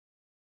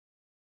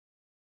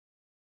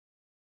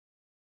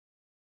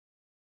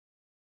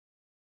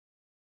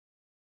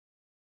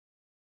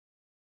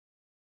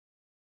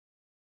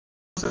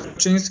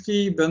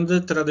Kaczyński,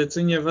 będę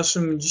tradycyjnie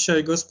waszym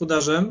dzisiaj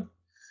gospodarzem.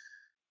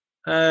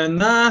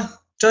 Na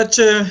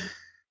czacie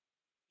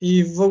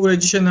i w ogóle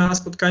dzisiaj na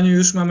spotkaniu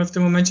już mamy w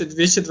tym momencie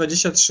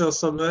 223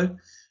 osoby,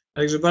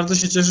 także bardzo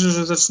się cieszę,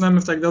 że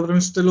zaczynamy w tak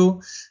dobrym stylu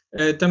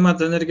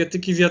temat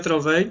energetyki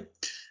wiatrowej.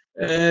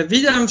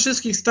 Witam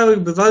wszystkich stałych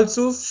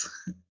bywalców,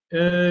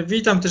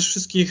 witam też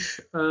wszystkich,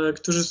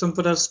 którzy są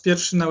po raz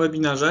pierwszy na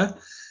webinarze.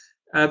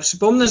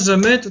 Przypomnę, że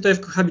my tutaj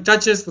w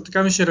Cohabitacie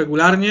spotykamy się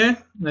regularnie,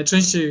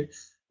 najczęściej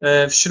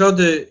w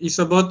środy i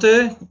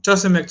soboty,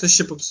 czasem jak coś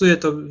się popsuje,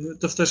 to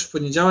też w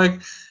poniedziałek,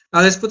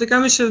 ale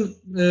spotykamy się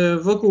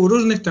wokół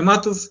różnych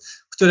tematów,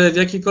 które w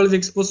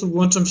jakikolwiek sposób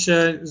łączą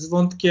się z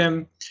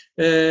wątkiem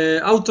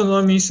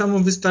autonomii,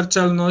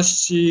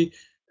 samowystarczalności.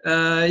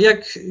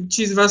 Jak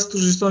ci z was,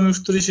 którzy są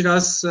już któryś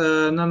raz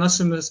na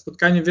naszym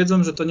spotkaniu,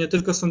 wiedzą, że to nie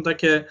tylko są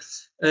takie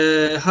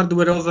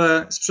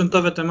hardware'owe,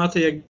 sprzętowe tematy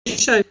jak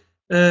dzisiaj,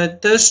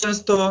 też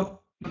często,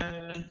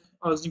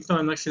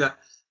 zniknąłem na chwilę,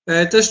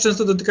 też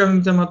często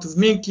dotykamy tematów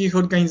miękkich,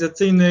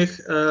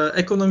 organizacyjnych,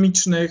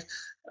 ekonomicznych,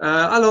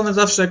 ale one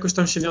zawsze jakoś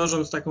tam się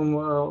wiążą z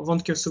taką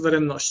wątkiem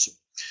suwerenności.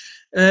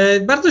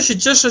 Bardzo się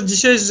cieszę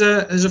dzisiaj,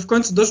 że w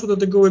końcu doszło do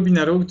tego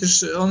webinaru,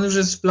 gdyż on już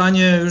jest w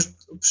planie już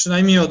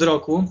przynajmniej od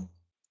roku,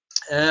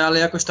 ale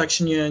jakoś tak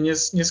się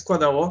nie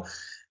składało.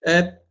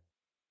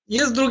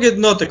 Jest drugie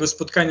dno tego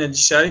spotkania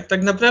dzisiaj.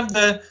 Tak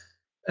naprawdę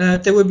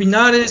te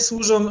webinary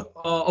służą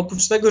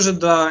oprócz tego, że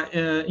dla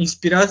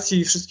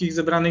inspiracji wszystkich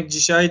zebranych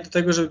dzisiaj, do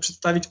tego, żeby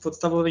przedstawić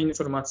podstawowe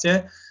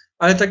informacje,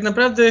 ale tak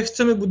naprawdę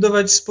chcemy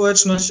budować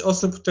społeczność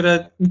osób,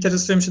 które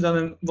interesują się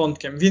danym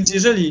wątkiem. Więc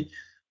jeżeli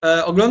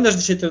oglądasz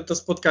dzisiaj to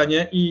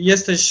spotkanie i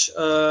jesteś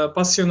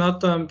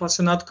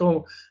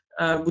pasjonatką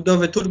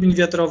budowy turbin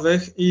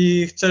wiatrowych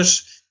i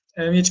chcesz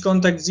mieć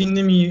kontakt z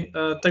innymi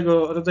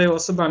tego rodzaju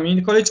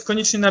osobami,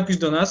 koniecznie napisz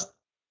do nas.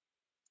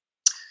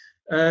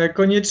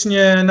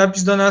 Koniecznie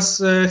napisz do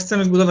nas,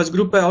 chcemy zbudować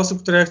grupę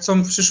osób, które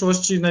chcą w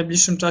przyszłości, w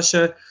najbliższym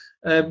czasie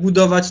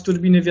budować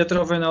turbiny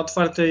wiatrowe na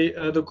otwartej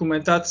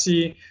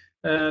dokumentacji,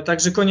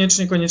 także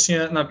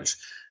koniecznie napisz.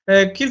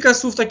 Kilka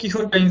słów takich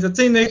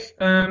organizacyjnych,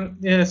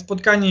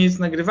 spotkanie jest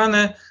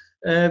nagrywane,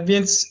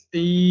 więc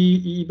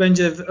i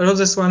będzie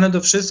rozesłane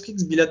do wszystkich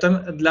z biletem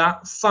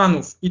dla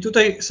fanów. I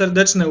tutaj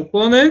serdeczne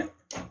ukłony,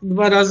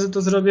 2 razy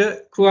to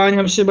zrobię,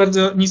 kłaniam się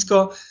bardzo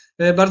nisko,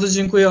 bardzo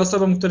dziękuję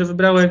osobom, które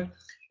wybrały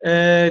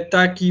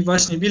taki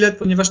właśnie bilet,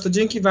 ponieważ to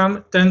dzięki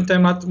wam ten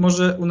temat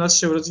może u nas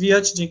się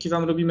rozwijać, dzięki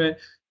wam robimy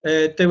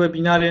te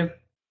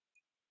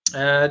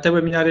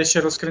webinary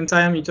się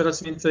rozkręcają i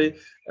coraz więcej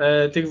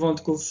tych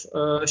wątków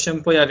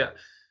się pojawia.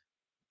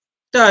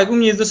 Tak, u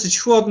mnie jest dosyć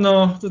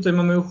chłodno, tutaj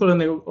mamy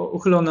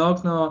uchylone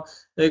okno,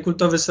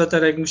 kultowy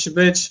sweterek musi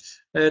być,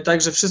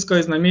 także wszystko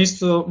jest na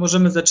miejscu,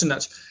 możemy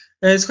zaczynać.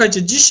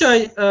 Słuchajcie,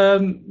 dzisiaj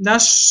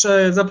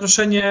nasze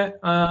zaproszenie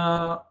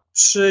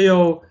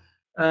przyjął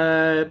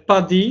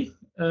Paddy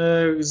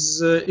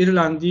z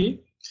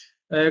Irlandii,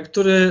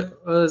 który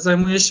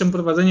zajmuje się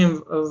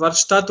prowadzeniem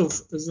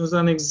warsztatów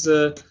związanych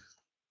z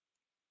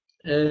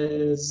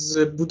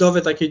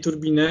budowy takiej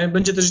turbiny.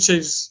 Będzie też dzisiaj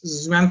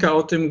wzmianka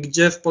o tym,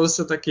 gdzie w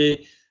Polsce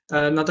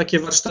na takie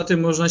warsztaty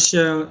można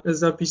się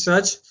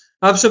zapisać.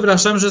 A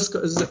przepraszam, że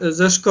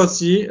ze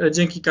Szkocji,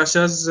 dzięki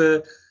Kasia,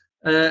 z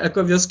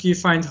ekowioski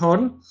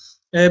Findhorn.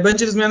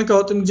 Będzie wzmianka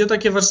o tym, gdzie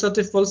takie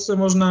warsztaty w Polsce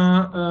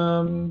można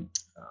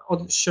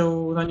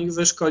się na nich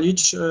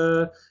wyszkolić,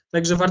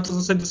 także warto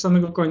zostać do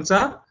samego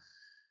końca.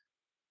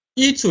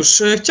 I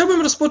cóż,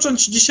 chciałbym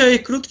rozpocząć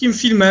dzisiaj krótkim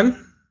filmem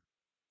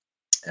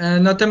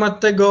na temat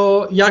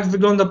tego, jak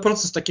wygląda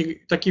proces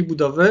takiej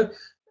budowy.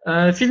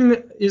 Film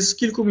jest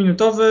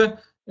kilkuminutowy,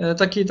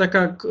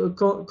 taka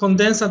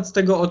kondensat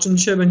tego, o czym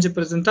dzisiaj będzie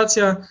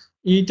prezentacja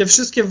i te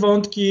wszystkie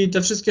wątki,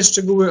 te wszystkie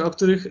szczegóły,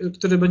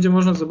 które będzie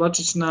można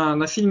zobaczyć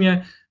na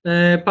filmie,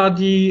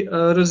 Paddy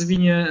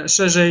rozwinie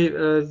szerzej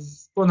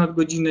w ponad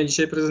godzinę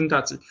dzisiaj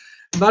prezentacji.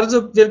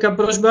 Bardzo wielka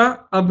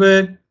prośba,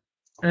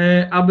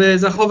 aby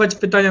zachować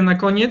pytania na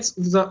koniec.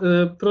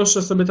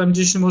 Proszę sobie tam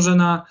gdzieś może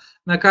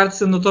na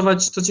kartce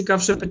notować co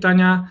ciekawsze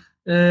pytania.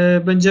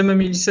 Będziemy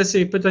mieli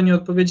sesję pytań i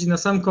odpowiedzi na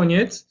sam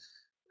koniec.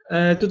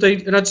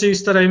 Tutaj raczej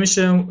starajmy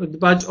się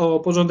dbać o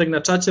porządek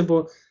na czacie,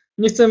 bo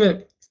nie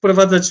chcemy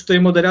wprowadzać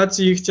tutaj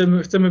moderacji,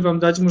 chcemy wam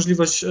dać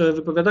możliwość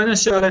wypowiadania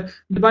się, ale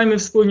dbajmy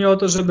wspólnie o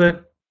to,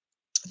 żeby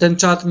ten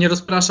czat nie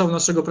rozpraszał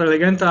naszego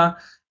prelegenta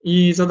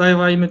i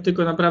zadawajmy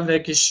tylko naprawdę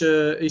jakieś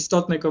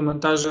istotne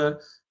komentarze,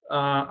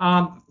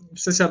 a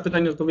sesja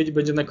pytań i odpowiedzi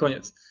będzie na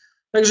koniec.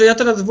 Także ja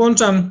teraz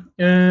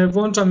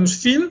włączam już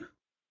film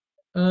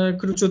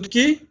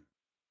króciutki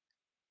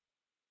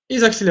i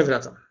za chwilę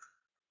wracam.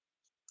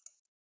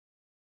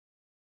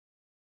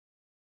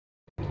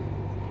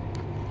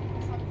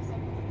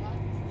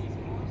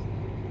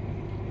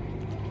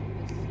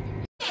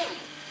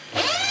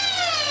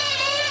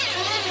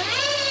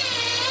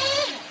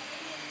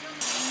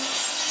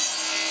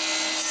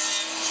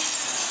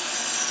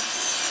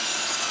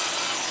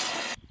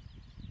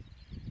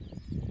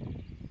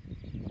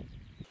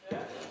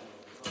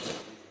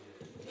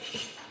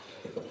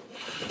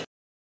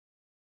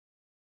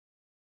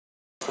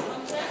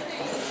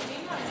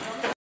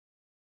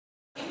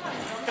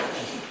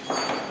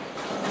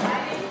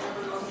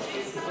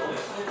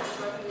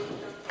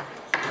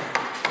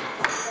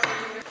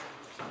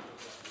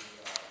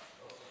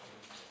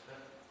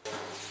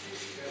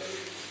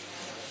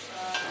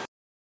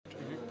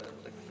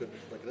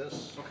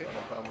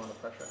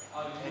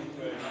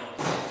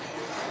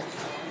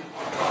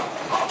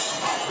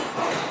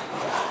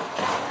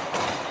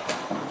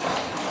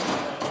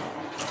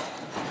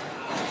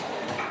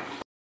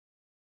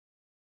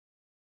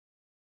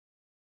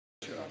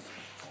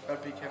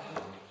 But be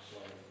careful.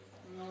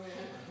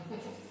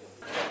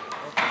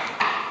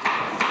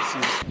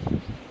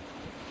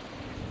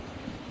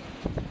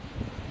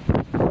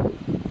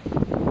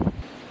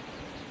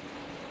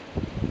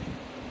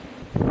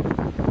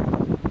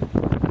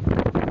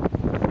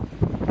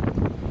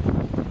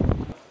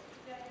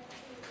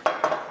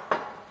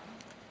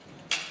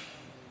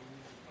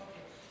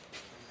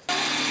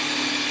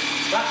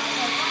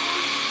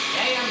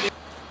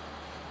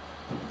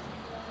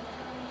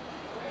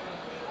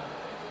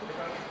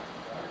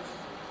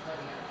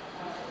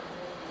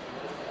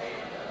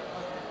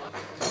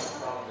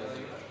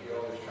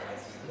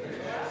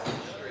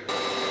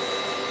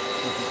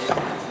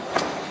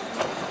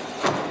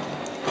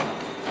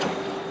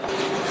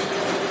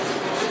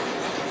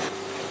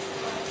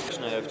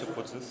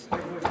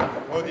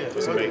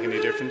 Does it make any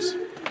difference?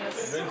 I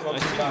think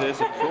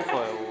there's a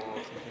profile or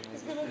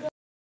something.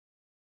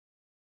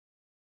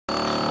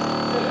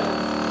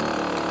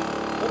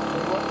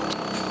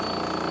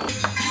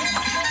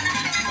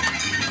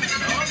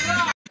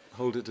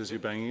 Hold it as you're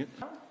banging it.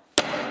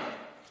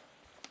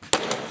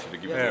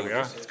 There we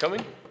are. It's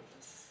coming?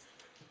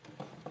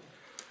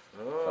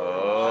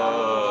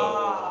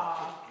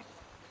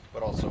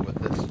 But also with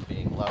this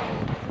being level,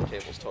 the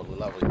table's totally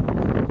level.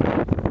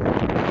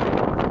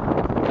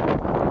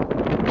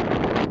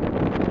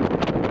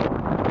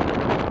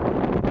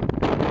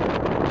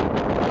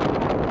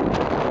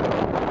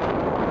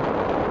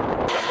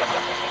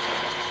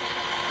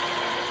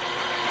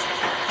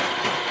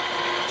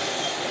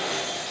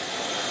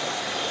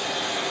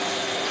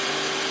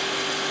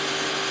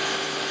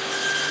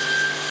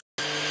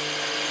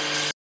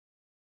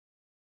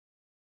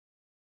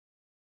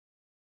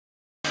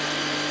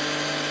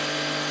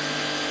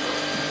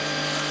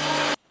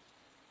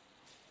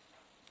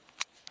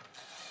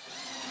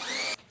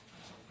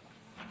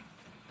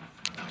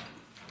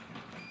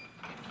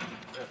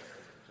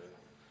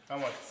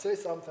 Say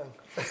something.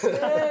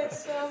 Say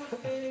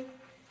something.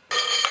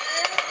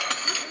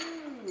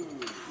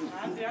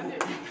 Ande, ande.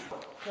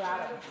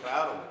 Claro.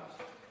 Claro.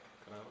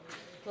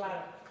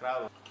 Claro.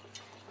 Claro.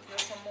 Give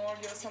us some more,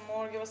 give us some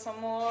more, give us some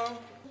more.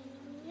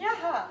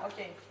 Yeah,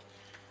 okay.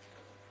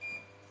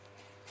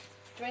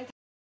 20.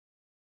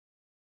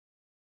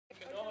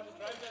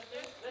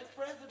 Let's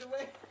press it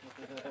away.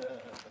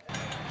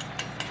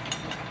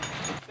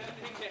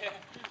 Standing there,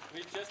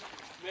 we just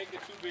make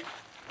it too big.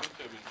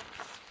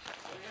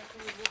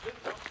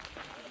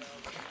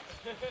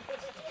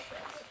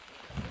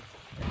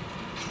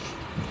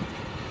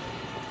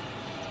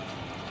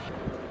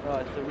 Oh,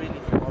 it's a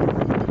really small.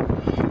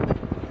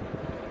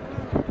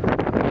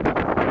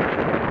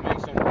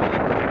 Make some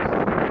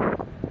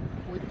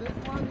With this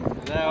one?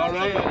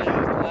 alright. Here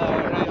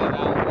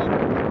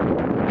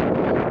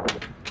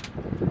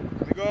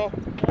we go.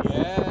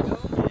 Yes.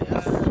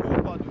 Yes.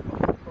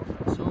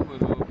 Super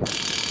duper.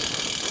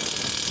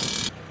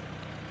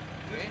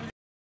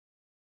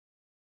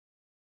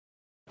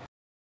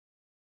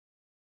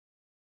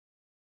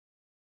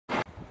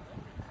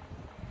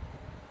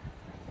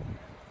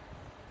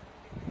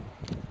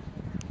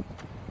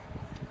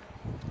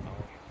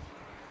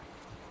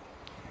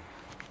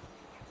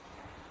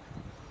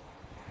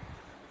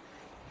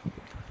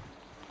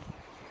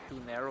 Too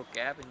narrow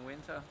gap in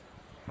winter,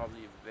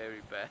 probably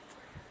very bad.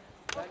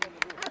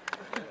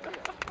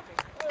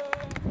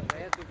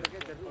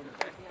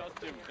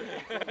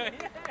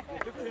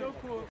 So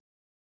cool.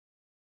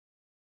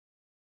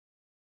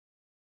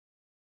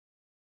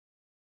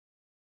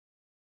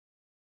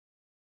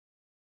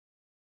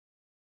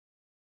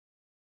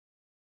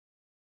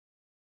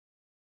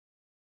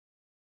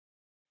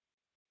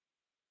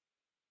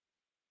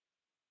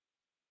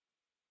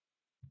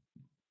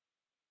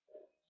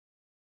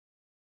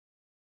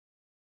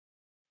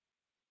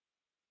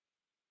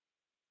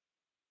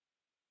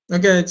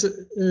 Okej,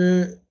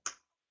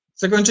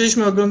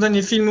 zakończyliśmy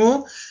oglądanie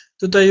filmu.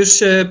 Tutaj już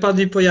się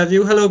Paddy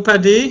pojawił. Hello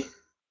Paddy.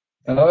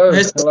 Hello.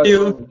 Nice to see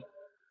you.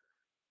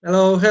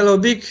 Hello, hello.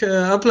 Big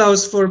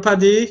applause for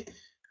Paddy,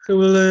 who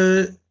will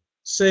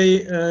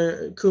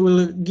who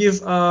will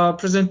give a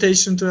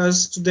presentation to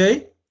us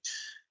today.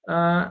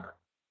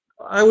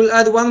 I will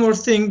add one more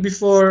thing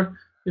before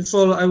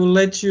I will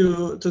let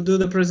you to do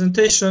the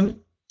presentation.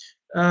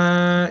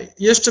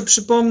 Jeszcze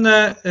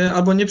przypomnę,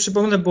 albo nie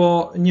przypomnę,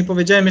 bo nie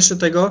powiedziałem jeszcze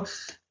tego,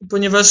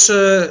 ponieważ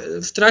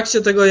w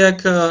trakcie tego,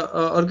 jak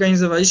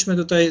organizowaliśmy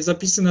tutaj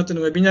zapisy na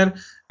ten webinar,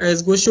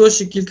 zgłosiło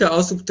się kilka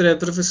osób, które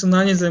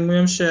profesjonalnie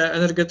zajmują się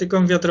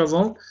energetyką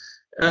wiatrową.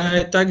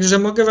 Także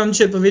mogę Wam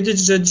dzisiaj powiedzieć,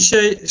 że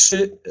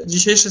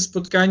dzisiejsze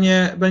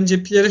spotkanie będzie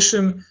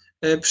pierwszym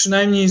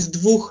przynajmniej z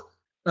 2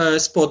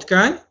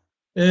 spotkań.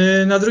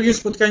 Na drugim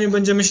spotkaniu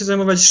będziemy się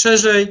zajmować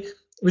szerzej,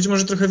 być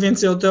może trochę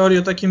więcej o teorii,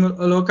 o takim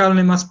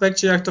lokalnym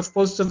aspekcie, jak to w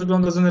Polsce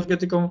wygląda z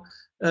energetyką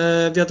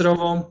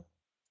wiatrową.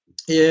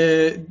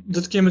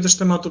 Dotkniemy też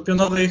tematu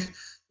pionowych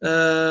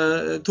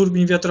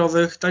turbin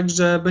wiatrowych,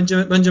 także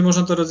będzie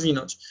można to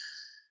rozwinąć.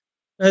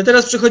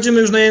 Teraz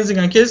przechodzimy już na język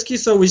angielski,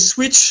 so we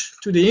switch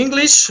to the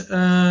English.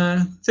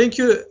 Thank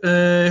you.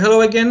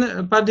 Hello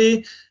again,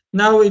 Paddy.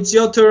 Now it's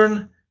your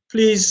turn.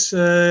 Please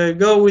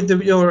go with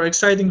your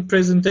exciting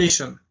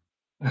presentation.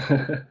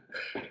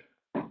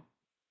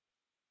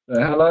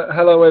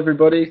 Hello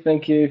everybody.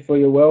 Thank you for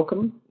your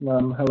welcome.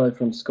 Hello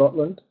from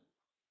Scotland.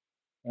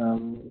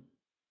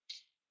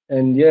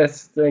 And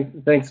yes,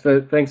 thanks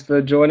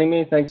for joining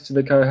me. Thanks to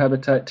the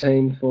Cohabitat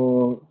team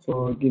for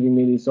giving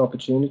me this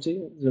opportunity.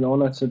 It's an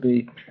honour to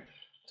be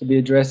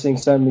addressing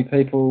so many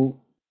people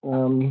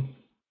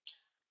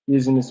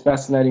using this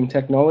fascinating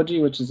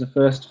technology, which is a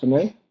first for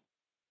me.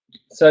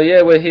 So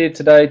yeah, we're here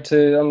today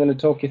I'm going to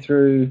talk you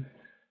through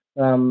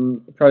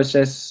the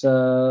process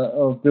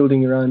of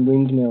building your own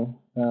windmill,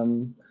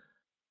 and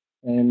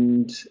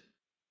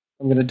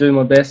I'm going to do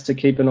my best to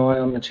keep an eye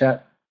on the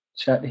chat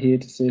here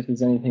to see if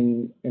there's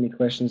any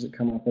questions that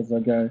come up as I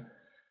go.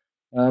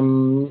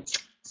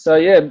 So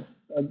yeah,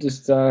 I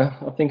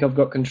think I've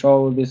got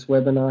control of this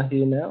webinar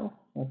here now.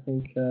 I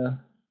think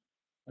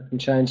I can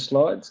change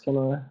slides. Can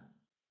I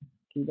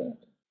do that?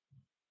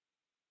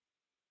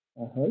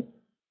 I hope.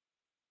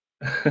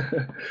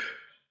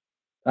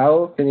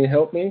 Al, can you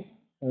help me?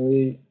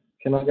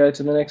 Can I go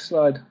to the next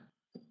slide?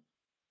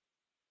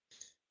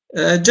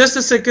 Just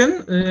a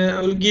second. I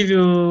will give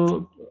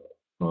you.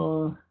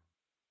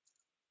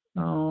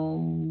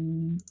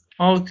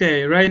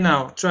 Okay, right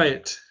now, try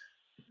it.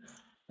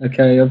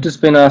 Okay, I've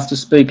just been asked to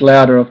speak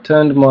louder. I've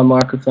turned my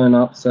microphone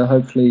up, so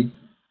hopefully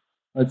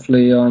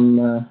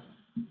I'm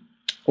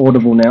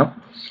audible now.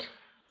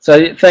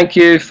 So thank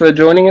you for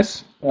joining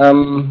us.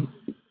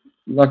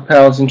 Like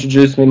Pal's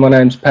introduced me, my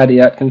name's Paddy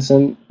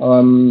Atkinson.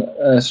 I'm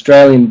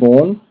Australian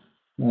born,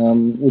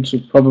 which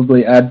will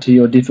probably add to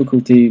your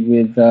difficulty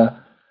with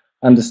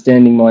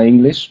understanding my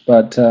English,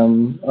 but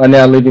I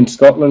now live in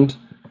Scotland,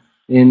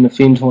 in the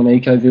Findhorn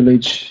Eco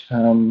Village.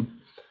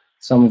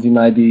 Some of you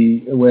may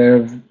be aware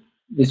of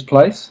this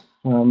place.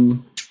 I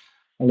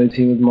live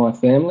here with my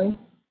family.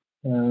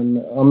 I'm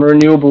a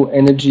renewable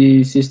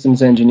energy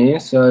systems engineer,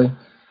 so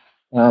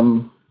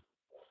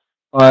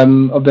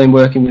I've been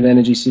working with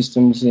energy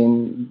systems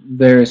in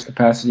various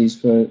capacities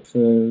for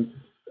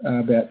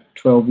about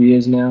 12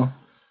 years now.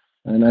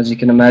 And as you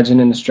can imagine,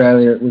 in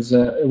Australia it was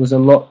a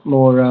lot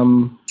more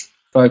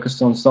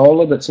focused on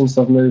solar, but since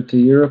I've moved to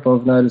Europe,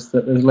 I've noticed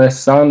that there's less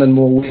sun and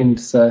more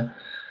wind, so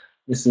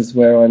this is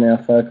where I now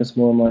focus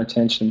more of my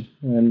attention.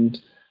 And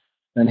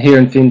here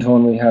in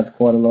Findhorn we have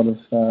quite a lot of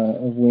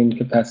wind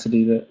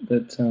capacity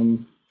that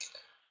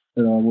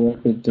I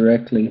work with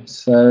directly.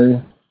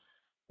 So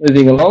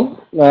moving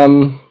along,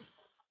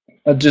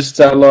 I'd just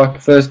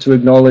like first to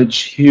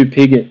acknowledge Hugh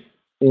Piggott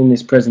in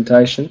this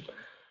presentation.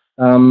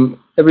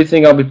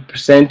 Everything I'll be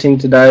presenting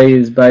today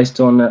is based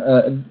on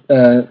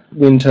a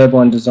wind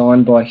turbine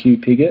designed by Hugh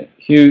Piggott.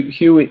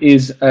 Hugh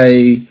is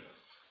a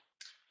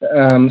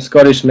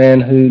Scottish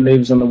man who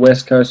lives on the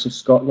west coast of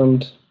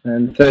Scotland,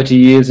 and 30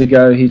 years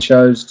ago he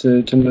chose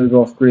to move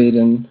off grid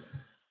and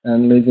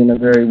live in a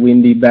very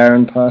windy,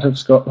 barren part of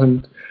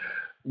Scotland,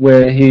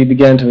 where he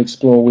began to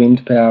explore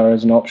wind power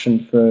as an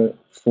option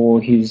for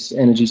his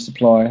energy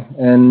supply.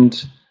 And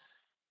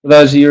for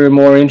those of you who are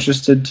more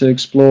interested to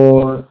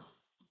explore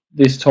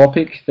this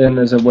topic, then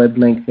there's a web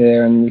link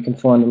there, and you can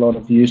find a lot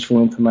of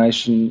useful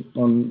information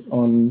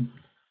on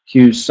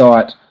Hugh's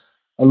site,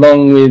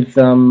 along with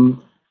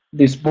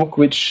this book,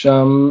 which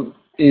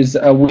is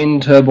a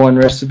wind turbine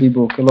recipe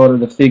book. A lot of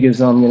the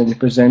figures I'm going to be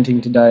presenting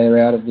today are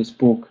out of this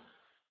book,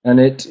 and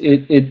it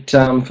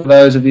for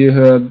those of you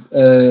who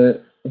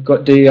have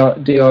got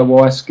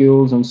DIY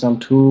skills and some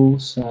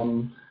tools,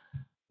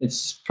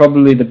 it's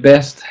probably the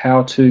best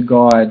how-to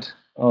guide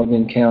I've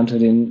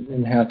encountered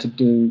in how to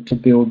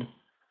build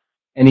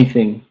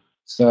anything.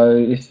 So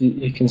if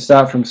you can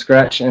start from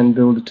scratch and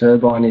build a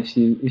turbine if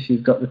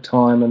you've got the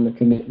time and the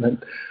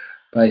commitment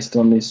based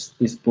on this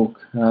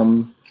book.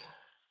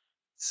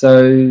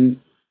 So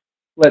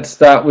let's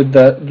start with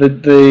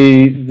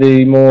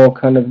the more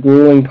kind of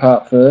grueling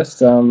part first,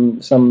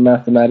 some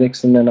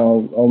mathematics, and then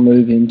I'll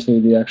move into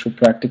the actual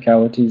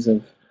practicalities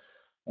of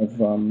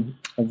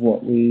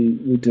what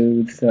we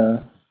do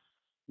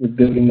with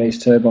building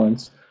these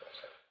turbines.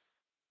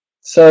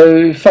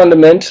 So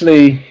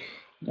fundamentally,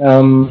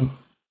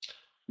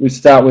 we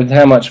start with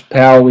how much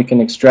power we can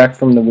extract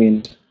from the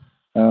wind.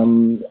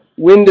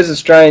 Wind is a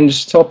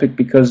strange topic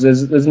because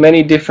there's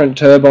many different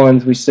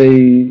turbines we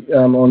see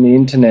on the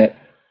internet,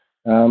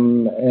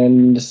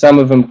 and some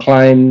of them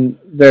claim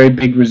very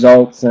big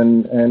results,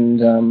 and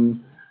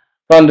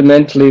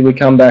fundamentally we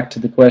come back to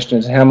the question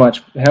is how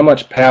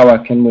much power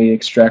can we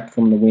extract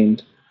from the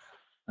wind,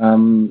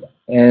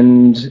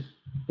 and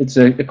it's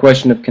a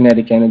question of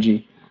kinetic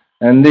energy.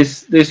 And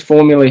this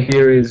formula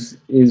here is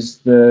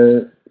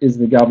the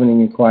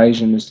governing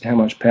equation as to how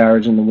much power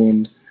is in the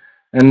wind.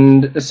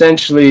 And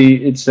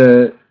essentially it's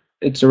a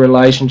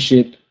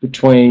relationship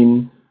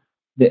between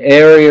the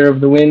area of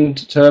the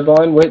wind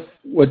turbine.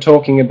 we're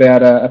talking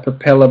about a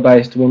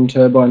propeller-based wind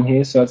turbine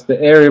here. So it's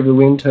the area of the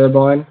wind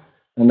turbine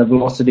and the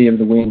velocity of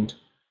the wind.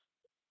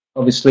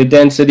 Obviously,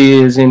 density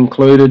is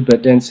included,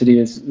 but density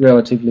is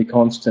relatively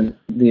constant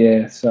in the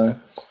air.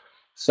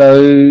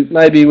 So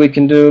maybe we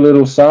can do a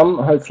little sum.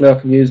 Hopefully, I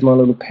can use my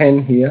little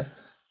pen here,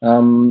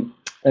 and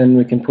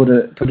we can put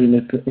it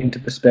into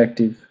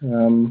perspective.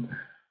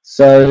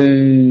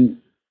 So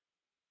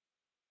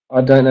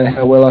I don't know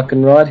how well I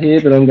can write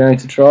here, but I'm going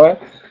to try.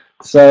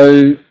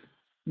 So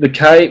the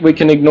K, we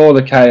can ignore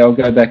the K. I'll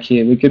go back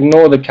here. We can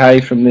ignore the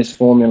K from this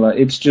formula.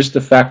 It's just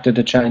a factor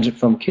to change it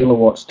from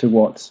kilowatts to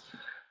watts.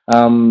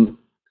 And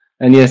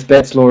yes,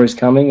 Bett's law is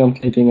coming. I'm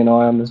keeping an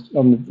eye on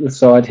the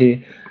side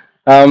here.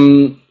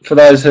 For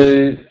those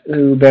who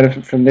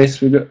benefit from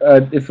this,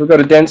 if we've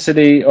got a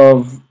density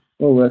of,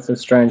 oh, that's a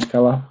strange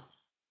colour.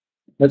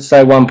 Let's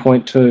say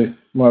 1.2.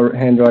 My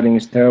handwriting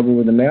is terrible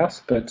with the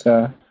mouse, but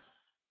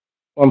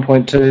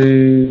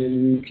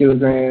 1.2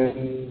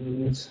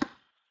 kilograms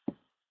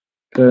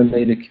per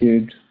meter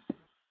cubed.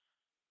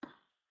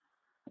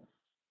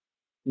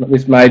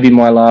 This may be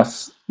my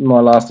last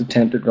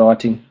attempt at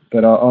writing,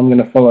 but I'm going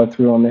to follow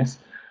through on this.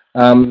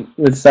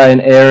 Let's say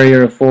an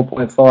area of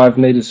 4.5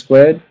 meters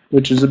squared,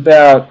 which is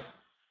about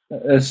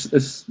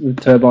the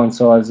turbine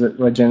size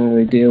that I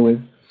generally deal with.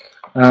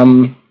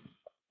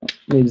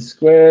 Meters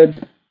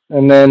squared,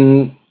 and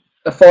then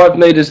 5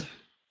 meters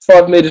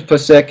per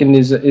second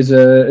is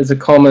a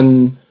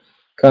common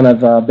kind of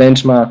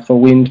benchmark for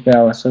wind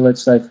power. So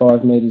let's say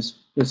 5 meters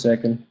per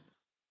second.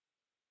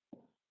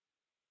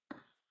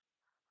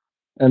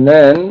 And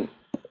then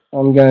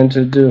I'm going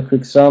to do a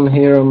quick sum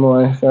here on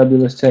my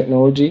fabulous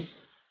technology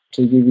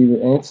to give you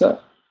the answer.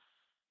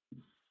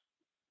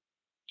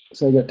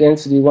 So I've got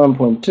density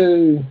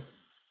 1.2,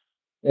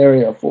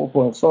 area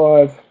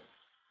 4.5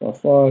 by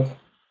 5,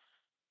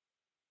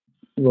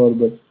 divided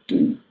by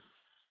 2.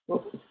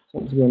 Oh,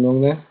 something's going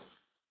wrong there.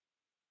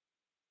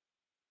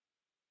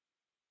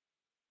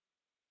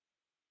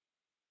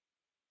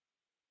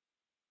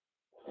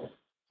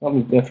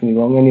 Something's definitely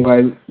wrong.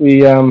 Anyway,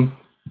 we I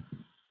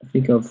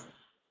think I've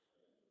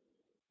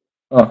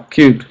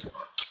cubed.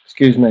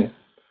 Excuse me.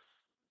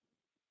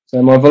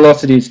 So my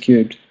velocity is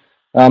cubed.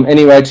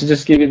 Anyway, to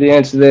just give you the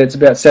answer there, it's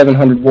about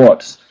 700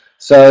 watts.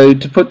 So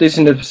to put this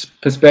into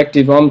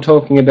perspective, I'm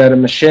talking about a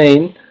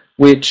machine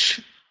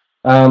which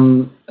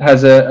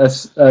has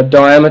a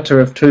diameter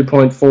of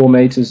 2.4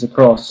 meters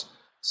across.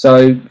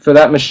 So for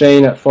that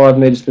machine at 5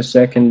 meters per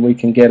second, we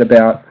can get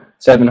about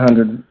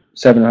 700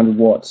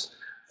 watts.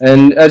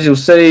 And as you'll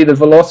see, the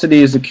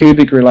velocity is a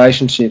cubic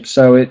relationship.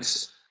 So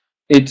it's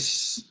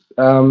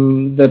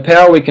the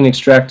power we can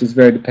extract is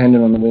very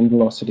dependent on the wind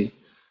velocity.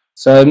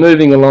 So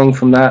moving along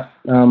from that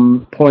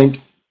point,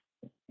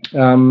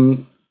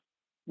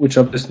 which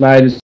I've just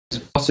made, is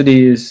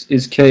velocity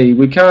is key.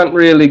 We can't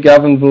really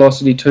govern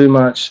velocity too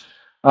much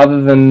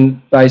other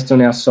than based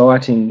on our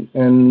sighting.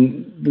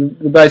 And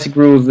the basic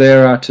rules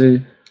there are to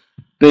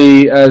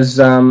be as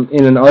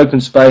in an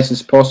open space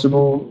as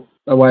possible,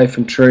 away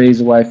from trees,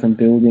 away from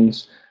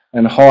buildings.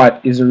 And height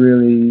is a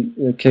really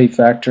key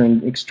factor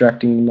in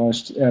extracting the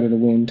most out of the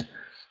wind.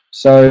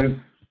 So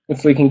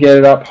if we can get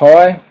it up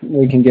high,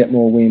 we can get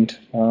more wind.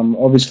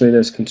 Obviously,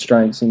 there's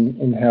constraints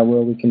in how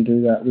well we can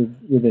do that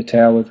with the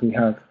towers we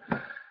have.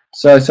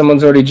 So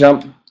someone's already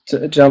jumped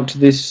to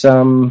this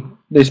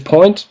this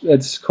point.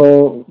 It's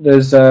called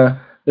there's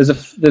a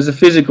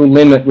physical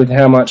limit with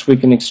how much we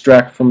can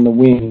extract from the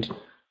wind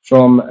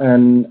from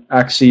an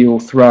axial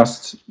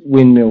thrust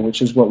windmill,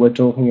 which is what we're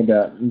talking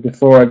about. And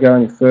before I go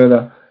any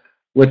further,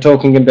 we're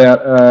talking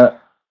about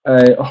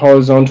a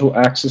horizontal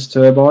axis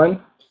turbine.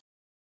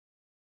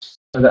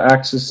 So the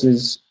axis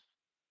is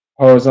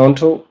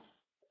horizontal,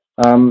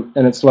 and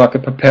it's like a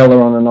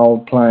propeller on an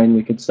old plane,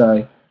 we could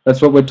say.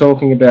 That's what we're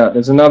talking about.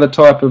 There's another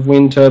type of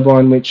wind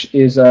turbine which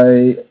is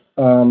a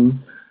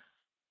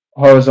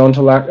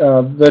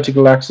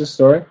vertical axis,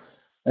 sorry,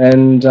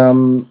 and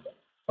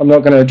I'm not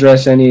going to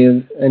address any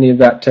of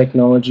that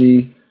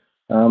technology.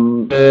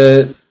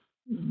 The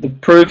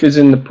proof is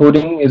in the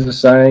pudding, is a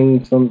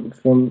saying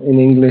from in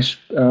English.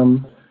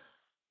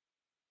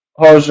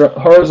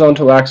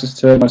 Horizontal axis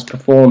turbines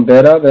perform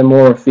better, they're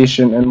more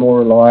efficient and more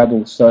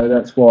reliable, so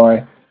that's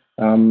why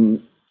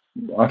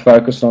I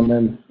focus on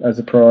them as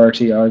a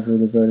priority over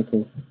the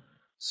vertical.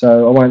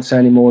 So I won't say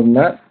any more than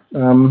that.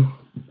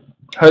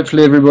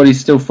 Hopefully everybody's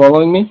still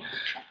following me,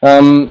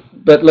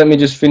 but let me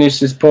just finish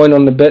this point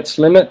on the Bett's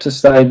limit to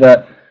say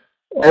that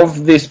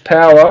of this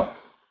power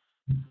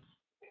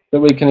that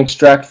we can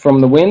extract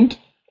from the wind,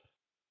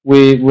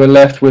 we're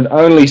left with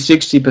only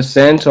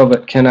 60% of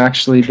it can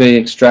actually be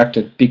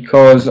extracted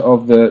because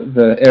of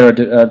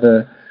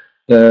the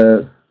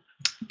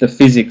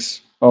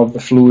physics of the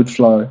fluid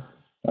flow.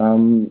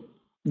 The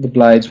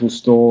blades will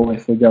stall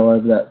if we go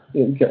over that,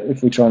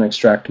 if we try and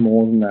extract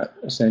more than that,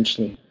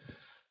 essentially.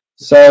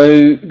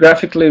 So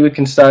graphically we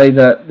can say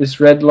that this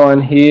red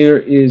line here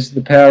is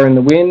the power in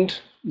the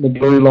wind, the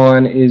blue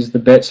line is the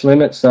Bett's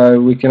limit,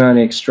 so we can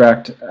only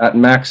extract at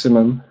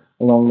maximum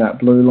along that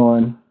blue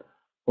line,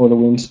 or the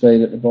wind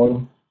speed at the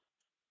bottom.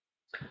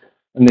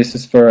 And this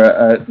is for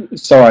a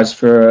size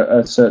for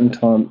a certain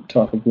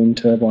type of wind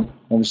turbine.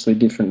 Obviously,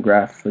 different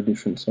graph for a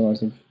different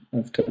size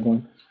of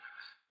turbine.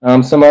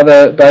 Some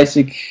other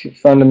basic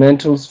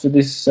fundamentals for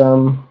this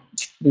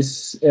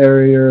this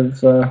area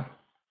of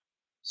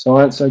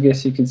science, I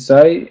guess you could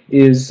say,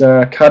 is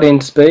cut-in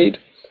speed.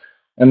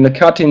 And the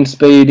cut-in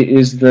speed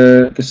is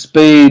the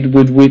speed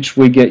with which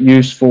we get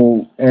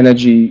useful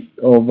energy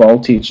or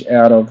voltage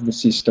out of the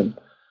system.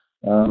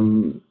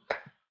 And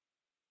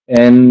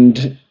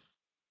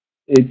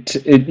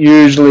it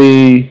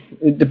usually,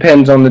 it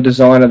depends on the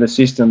design of the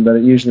system, but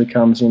it usually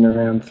comes in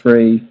around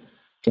 3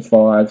 to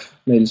 5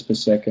 meters per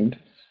second.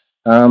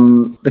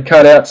 The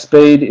cutout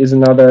speed is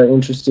another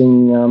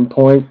interesting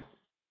point,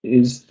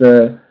 is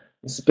the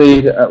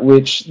speed at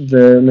which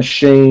the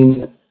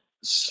machine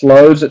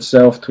slows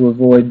itself to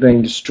avoid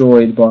being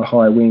destroyed by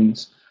high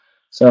winds.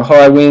 So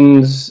high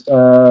winds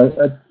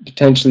are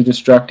potentially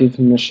destructive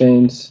in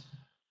machines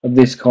of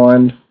this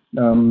kind.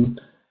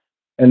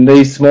 And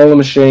these smaller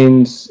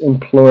machines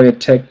employ a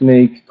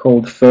technique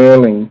called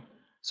furling.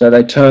 So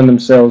they turn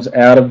themselves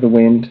out of the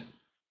wind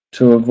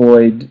to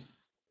avoid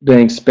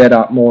being sped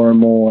up more and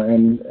more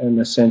and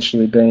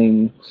essentially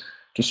being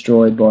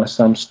destroyed by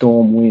some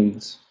storm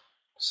winds.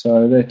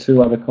 So they're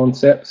two other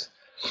concepts.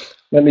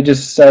 Let me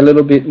just say a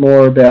little bit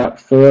more about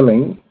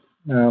furling.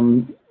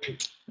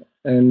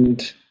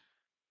 And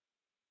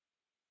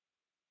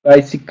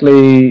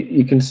basically,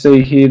 you can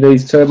see here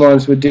these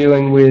turbines we're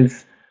dealing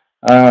with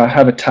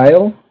have a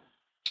tail,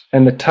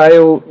 and the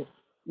tail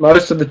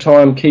most of the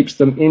time keeps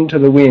them into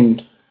the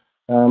wind.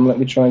 Let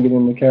me try and get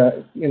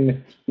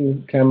in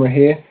the camera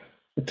here.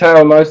 The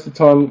tail most of the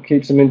time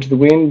keeps them into the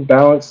wind,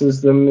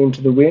 balances them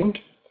into the wind,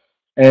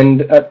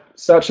 and at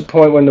such a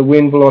point when the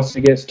wind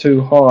velocity gets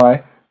too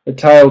high, the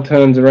tail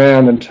turns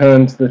around and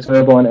turns the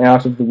turbine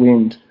out of the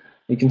wind.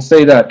 You can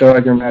see that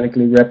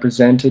diagrammatically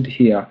represented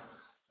here,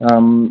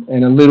 and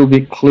a little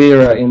bit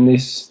clearer in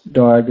this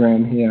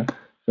diagram here.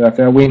 So if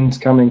our wind's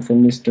coming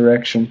from this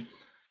direction,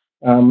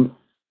 the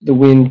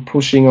wind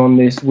pushing on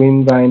this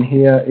wind vane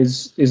here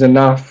is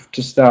enough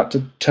to start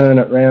to turn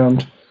it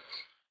round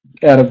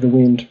out of the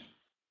wind,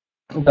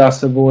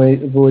 thus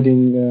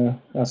avoiding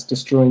us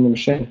destroying the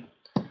machine.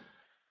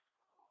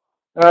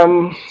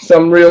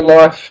 Some real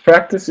life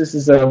practice. This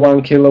is a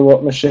 1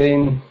 kilowatt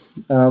machine,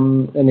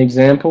 an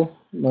example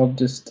I've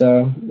just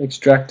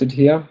extracted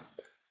here,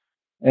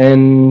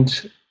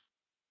 and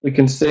we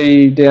can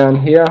see down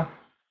here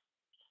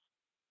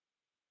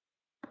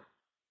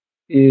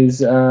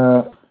is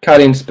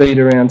cut-in speed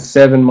around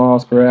 7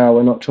 miles per hour.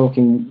 We're not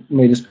talking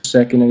meters per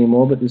second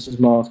anymore, but this is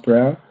miles per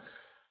hour.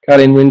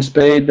 Cut-in wind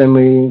speed, then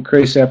we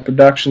increase our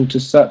production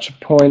to such a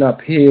point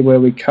up here where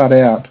we cut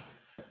out.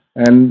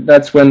 And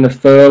that's when the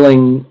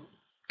furling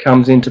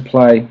comes into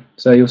play.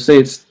 So you'll see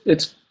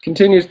it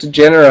continues to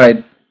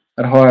generate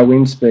at higher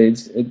wind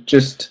speeds. It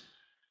just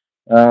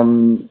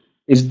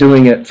is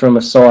doing it from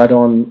a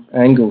side-on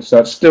angle. So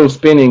it's still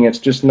spinning, it's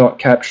just not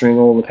capturing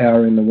all the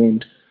power in the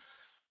wind.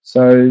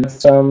 So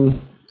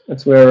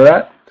that's where we're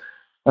at.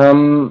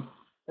 And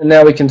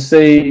now we can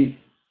see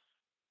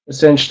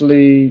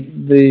essentially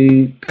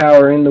the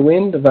power in the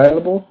wind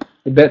available,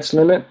 the Betz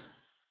limit,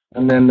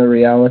 and then the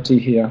reality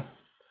here.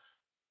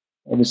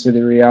 Obviously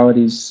the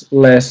reality is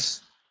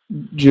less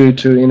due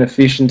to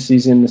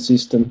inefficiencies in the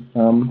system,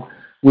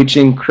 which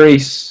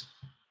increase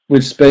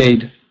with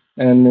speed,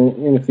 and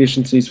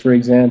inefficiencies, for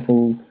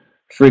example,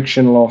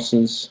 friction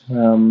losses,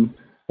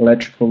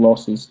 electrical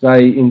losses,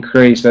 they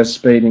increase as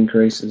speed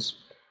increases.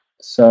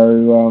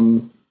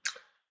 So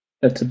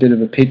that's a bit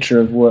of a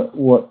picture of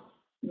what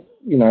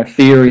you know,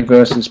 theory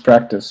versus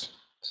practice.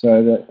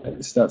 So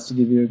that starts to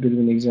give you a bit of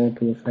an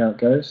example of how it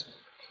goes.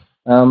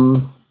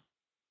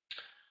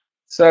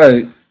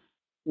 So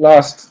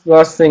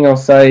last thing I'll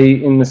say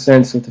in the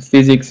sense of the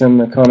physics and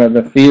the kind of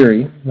the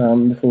theory,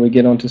 before we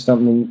get on to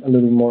something a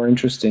little more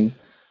interesting,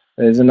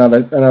 there's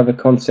another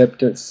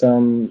concept that's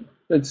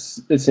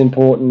it's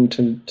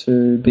important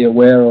to be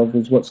aware of,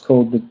 is what's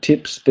called the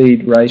tip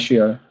speed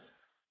ratio.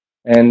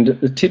 And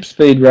the tip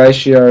speed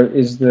ratio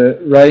is the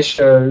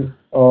ratio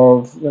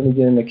of, let me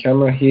get in the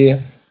camera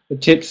here, the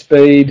tip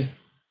speed,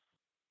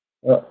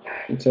 oh,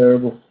 I'm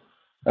terrible,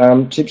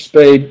 tip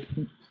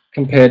speed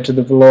compared to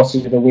the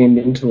velocity of the wind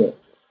into it.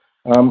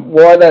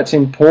 Why that's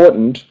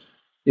important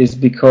is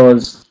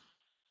because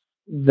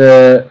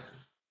the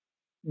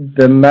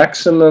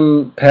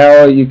maximum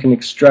power you can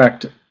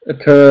extract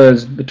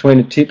occurs between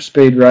a tip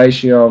speed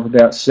ratio of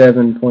about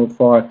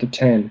 7.5 to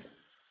 10.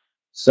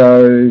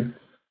 So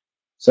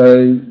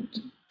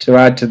to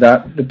add to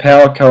that, the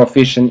power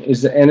coefficient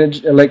is the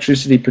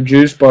electricity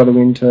produced by the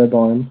wind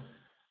turbine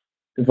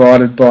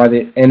divided by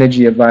the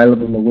energy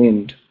available in the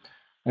wind.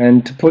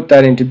 And to put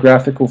that into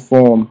graphical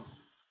form,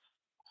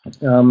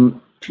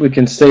 we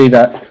can see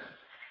that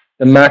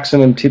the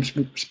maximum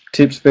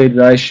tip speed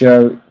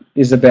ratio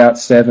is about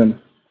 7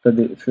 for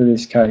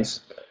this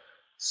case.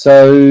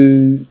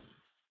 So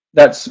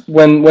that's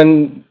when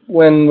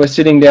we're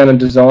sitting down and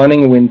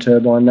designing a wind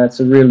turbine, that's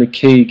a really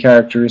key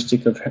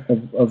characteristic of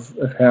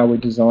how we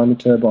design the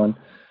turbine.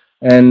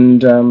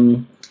 and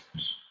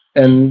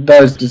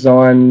those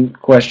design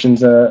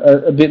questions are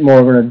a bit more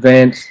of an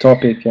advanced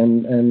topic,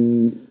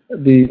 and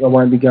I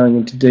won't be going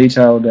into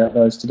detail about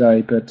those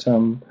today, but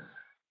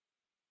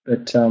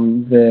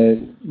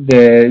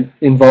they're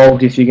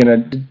involved if you're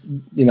going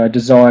to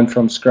design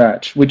from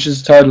scratch, which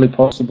is totally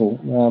possible.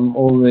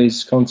 All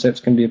these concepts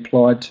can be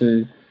applied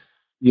to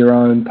your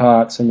own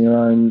parts and your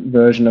own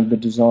version of the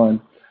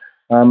design.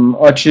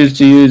 I choose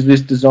to use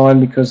this design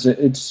because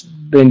it's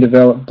been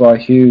developed by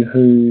Hugh,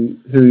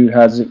 who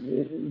has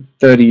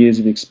 30 years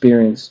of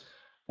experience,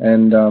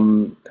 and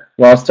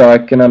whilst I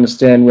can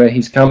understand where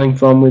he's coming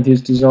from with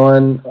his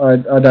design,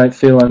 I don't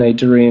feel I need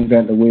to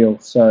reinvent the wheel.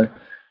 So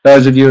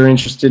those of you who are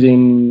interested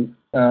in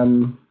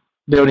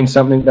building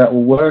something that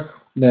will work,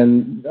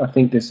 then I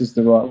think this is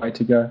the right way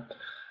to go.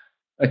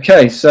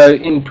 Okay, so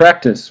in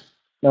practice,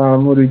 what are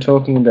we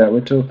talking about?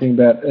 We're talking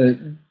about a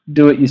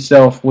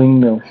do-it-yourself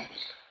windmill.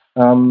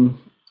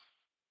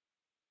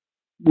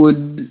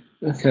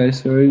 Okay,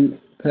 sorry,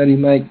 Paddy,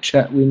 make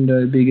chat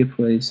window bigger,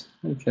 please.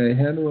 Okay,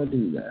 how do I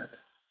do that?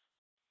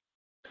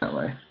 That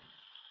way.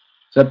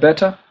 Is that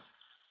better?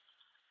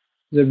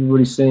 Is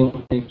everybody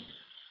seeing me?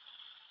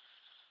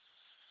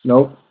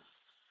 Nope,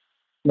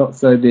 not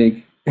so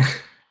big.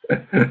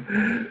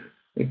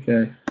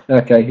 Okay,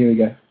 here we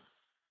go.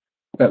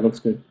 That looks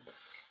good.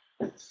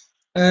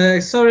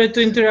 Sorry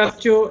to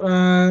interrupt you.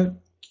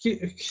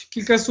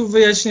 Kilka słów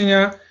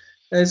wyjaśnienia.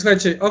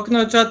 Słuchajcie,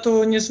 okno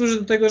czatu nie służy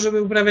do tego,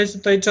 żeby uprawiać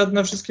tutaj czat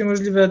na wszystkie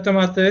możliwe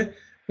tematy,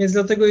 więc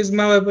dlatego jest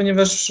małe,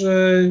 ponieważ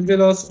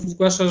wiele osób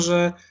zgłasza,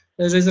 że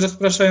jest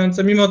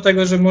rozpraszające, mimo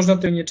tego, że można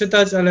tego nie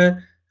czytać,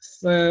 ale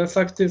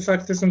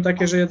fakty są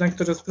takie, że jednak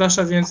to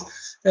rozprasza, więc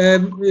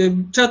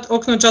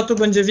okno czatu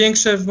będzie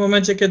większe w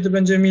momencie, kiedy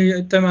będziemy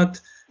mieli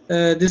temat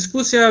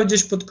dyskusja,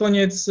 gdzieś pod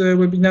koniec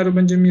webinaru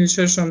będziemy mieli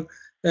szerszą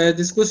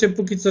dyskusję,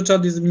 póki co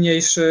czat jest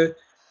mniejszy.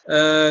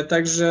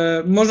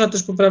 Także można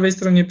też po prawej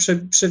stronie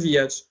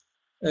przewijać,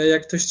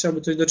 jak ktoś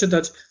chciałby coś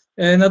doczytać.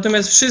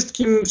 Natomiast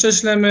wszystkim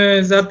prześlemy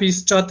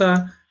zapis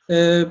czata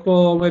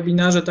po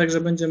webinarze,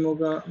 także będzie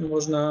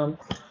można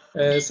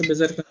sobie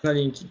zerknąć na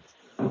linki.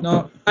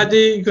 No,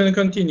 Paddy, you can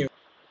continue.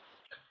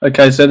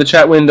 Okay, so the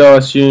chat window, I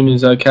assume,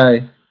 is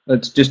okay.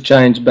 Let's just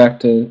change back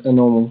to a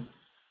normal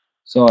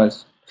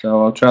size.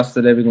 So I'll trust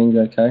that everything's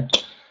okay.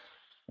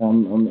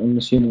 I'm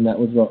assuming that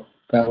was what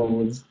Pavel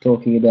was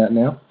talking about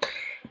now.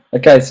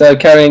 Okay, so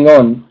carrying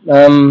on.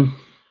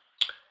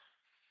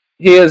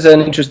 Here's an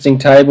interesting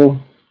table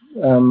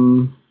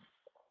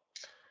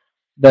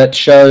that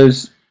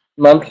shows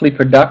monthly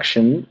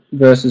production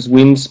versus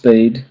wind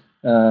speed,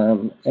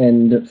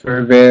 and for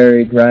a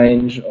varied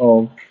range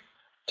of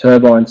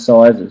turbine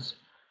sizes,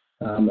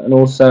 and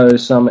also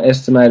some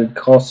estimated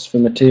costs for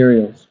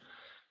materials.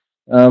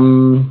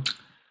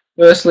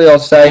 Firstly, I'll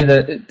say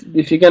that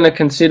if you're going to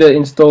consider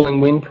installing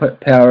wind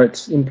power,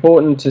 it's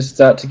important to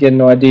start to get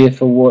an idea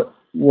for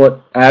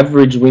what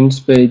average wind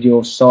speed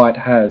your site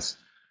has.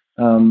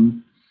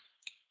 And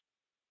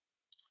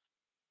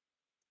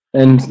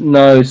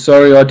no,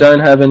 sorry, I don't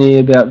have any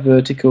about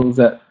verticals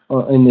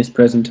in this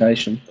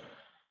presentation.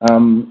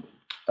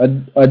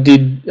 I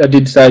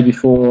did say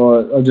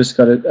before, I've just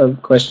got a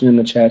question in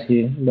the chat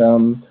here,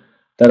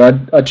 that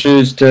I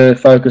choose to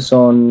focus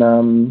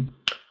on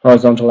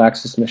horizontal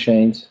axis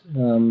machines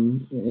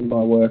in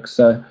my work.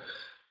 So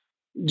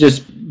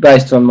just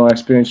based on my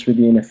experience with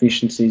the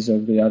inefficiencies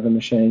of the other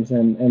machines,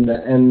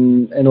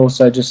 and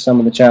also just some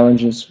of the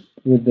challenges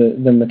with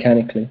them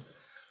mechanically.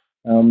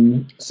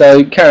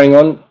 So carrying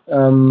on,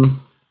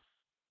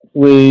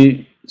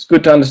 it's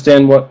good to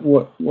understand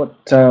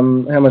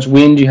how much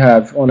wind you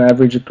have on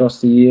average across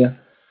the year.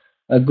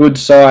 A good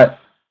site,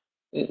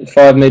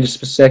 5 meters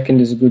per second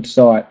is a good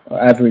site,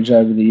 average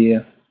over the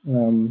year.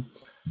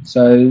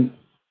 So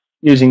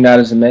using that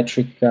as a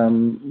metric,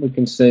 we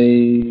can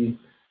see,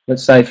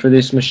 let's say for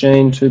this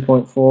machine,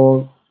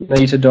 2.4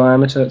 meter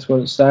diameter, that's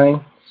what it's saying.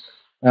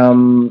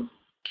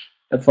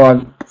 At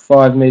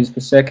 5 meters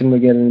per second, we're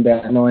getting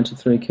about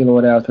 93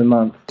 kilowatt hours per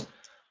month.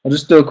 I'll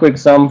just do a quick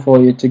sum for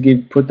you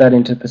to put that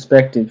into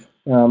perspective.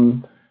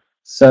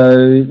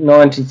 So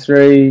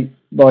 93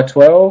 by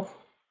 12,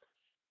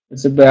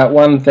 it's about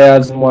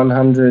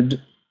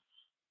 1,100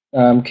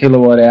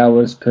 kilowatt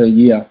hours per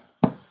year.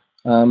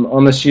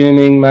 I'm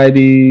assuming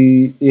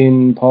maybe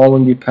in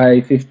Poland you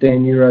pay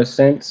 15 euro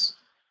cents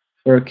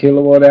for a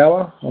kilowatt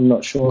hour. I'm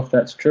not sure if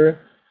that's true.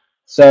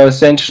 So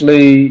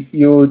essentially,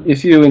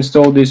 if you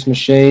installed this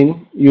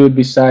machine, you would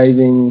be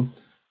saving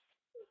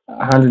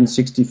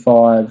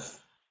 165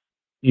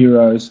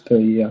 euros per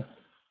year.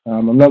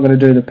 I'm not going to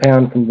do the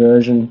pound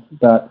conversion,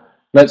 but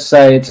let's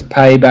say it's a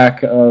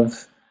payback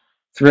of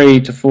 3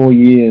 to 4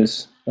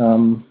 years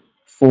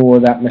for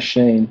that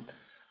machine.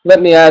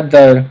 Let me add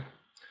though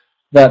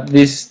that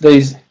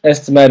these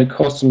estimated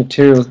costs of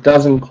materials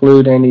doesn't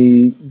include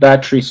any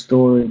battery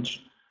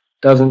storage,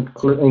 doesn't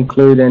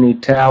include any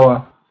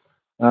tower.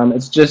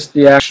 It's just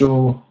the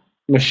actual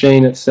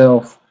machine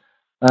itself.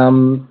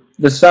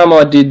 The sum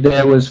I did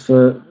there was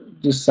for,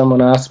 just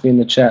someone asked me in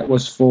the chat,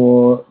 was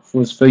for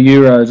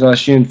euros. I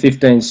assume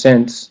 15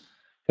 cents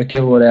per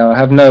kilowatt hour. I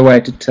have no way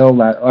to tell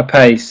that. I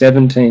pay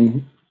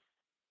 17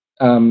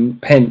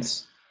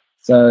 pence,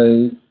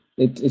 so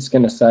it's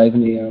going to save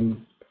me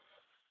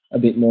a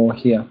bit more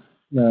here.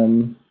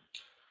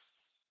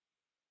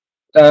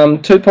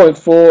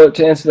 2.4,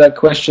 to answer that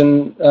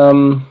question,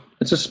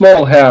 it's a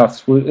small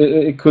house.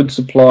 It could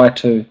supply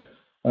to.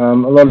 A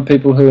lot of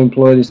people who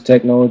employ this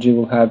technology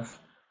will have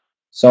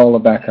solar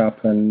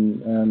backup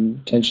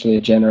and potentially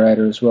a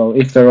generator as well,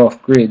 if they're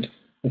off grid.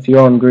 If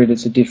you're on grid,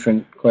 it's a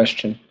different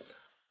question.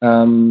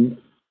 In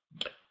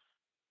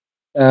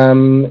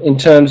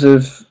terms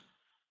of,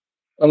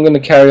 I'm going to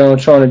carry on,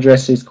 try and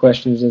address these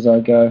questions as I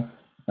go.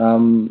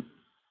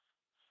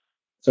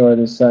 Sorry,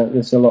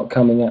 there's a lot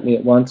coming at me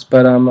at once,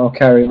 but I'll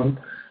carry on.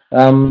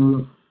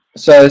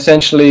 So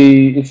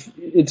essentially, if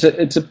it's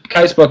a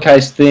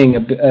case-by-case thing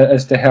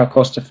as to how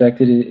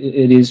cost-effective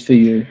it is for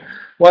you.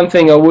 One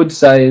thing I would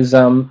say is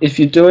if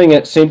you're doing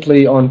it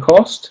simply on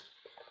cost,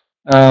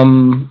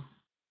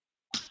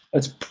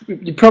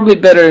 you're probably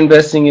better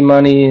investing your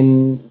money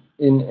in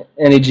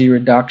energy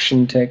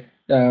reduction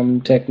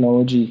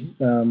technology,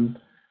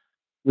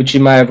 which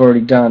you may have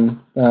already done.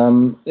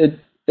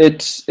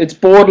 It's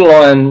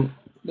borderline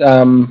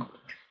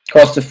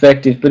cost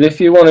effective, but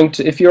if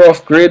you're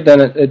off grid,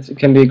 then it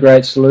can be a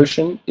great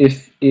solution.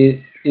 If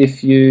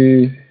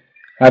you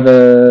have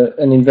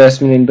an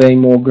investment in being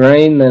more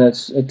green, then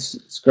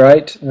it's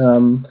great.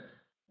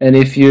 And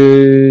if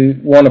you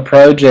want a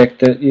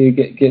project that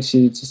gets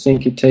you to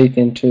sink your teeth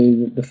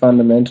into the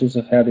fundamentals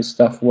of how this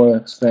stuff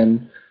works,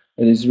 then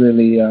it is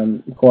really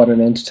quite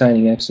an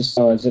entertaining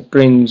exercise. It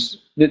brings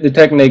the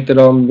technique that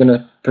I'm going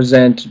to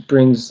present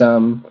brings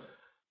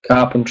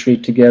carpentry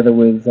together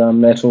with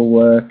metal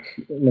work,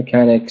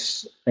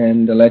 mechanics,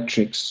 and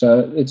electrics.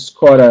 So it's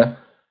quite a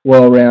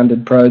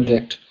well-rounded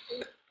project.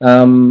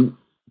 And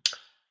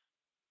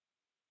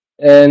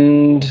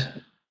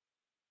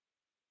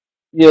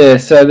yeah,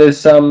 so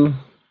there's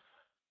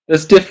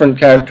different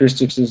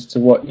characteristics as to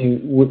what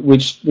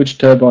which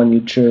turbine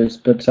you choose,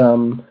 but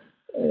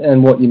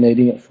and what you're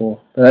needing it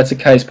for. But that's a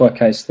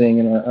case-by-case thing,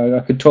 and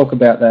I could talk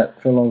about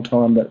that for a long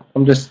time. But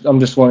I'm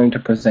just wanting to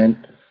present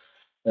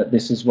that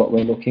this is what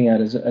we're looking at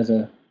as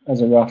a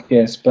rough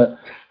guess. But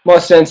my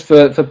sense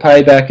for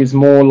payback is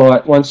more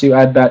like once you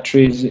add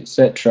batteries,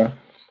 etc.,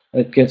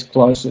 it gets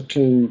closer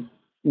to,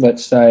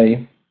 let's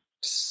say,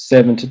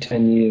 7 to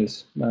 10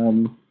 years.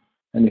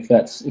 And if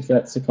that's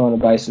the kind of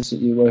basis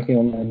that you're working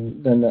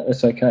on, then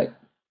that's okay.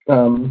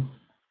 And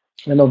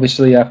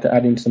obviously you have to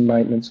add in some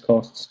maintenance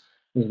costs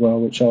as well,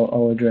 which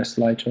I'll address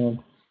later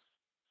on.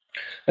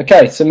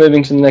 Okay, so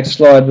moving to the next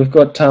slide, we've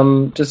got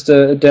just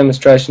a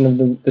demonstration of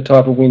the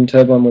type of wind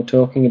turbine we're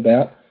talking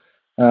about.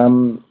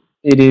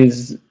 It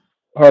is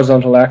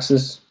horizontal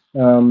axis,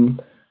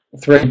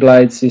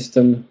 3-blade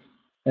system,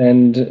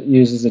 and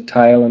uses a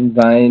tail and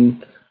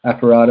vane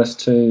apparatus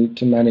to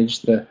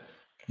manage the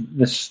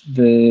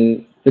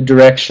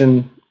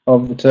direction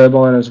of the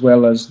turbine, as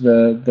well as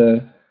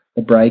the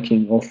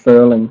braking or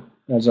furling,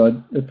 as I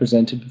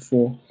presented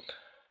before.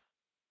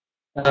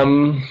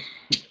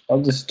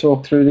 I'll just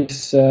talk through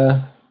this.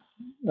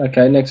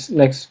 Okay,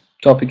 next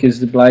topic is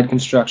the blade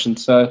construction.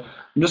 So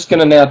I'm just going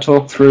to now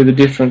talk through the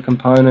different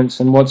components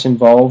and what's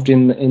involved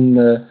in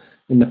the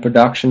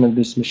production of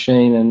this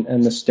machine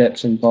and the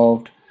steps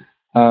involved.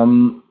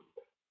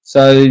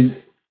 So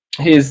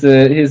here's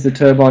the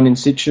turbine in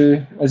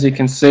situ. As you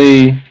can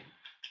see,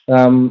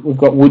 we've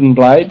got wooden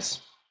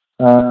blades,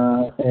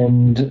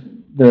 and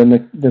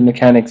the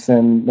mechanics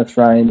and the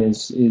frame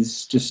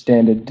is just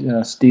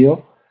standard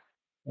steel,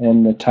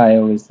 and the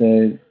tail is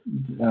we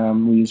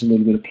use a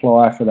little bit of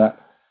ply for that.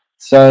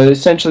 So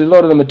essentially, a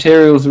lot of the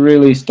materials are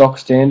really stock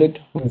standard.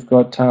 We've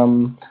got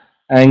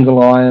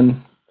angle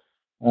iron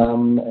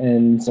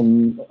and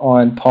some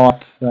iron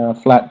pipe,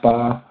 flat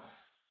bar,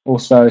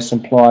 also some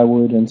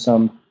plywood and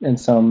some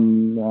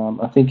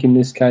I think in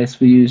this case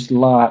we used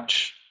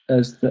larch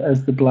as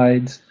the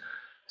blades.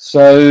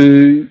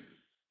 So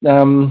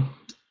let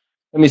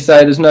me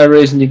say, there's no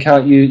reason you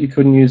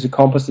couldn't use a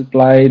composite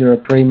blade or a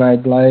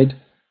pre-made blade.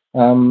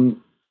 The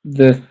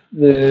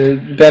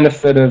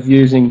benefit of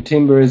using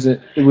timber is that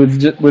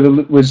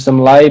with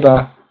some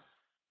labour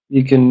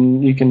you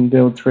can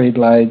build 3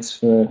 blades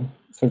for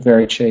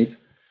very cheap.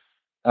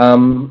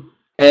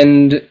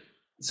 And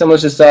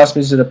someone's just asked me,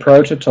 is it a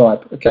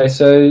prototype? Okay,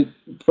 so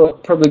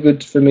probably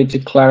good for me to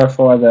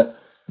clarify that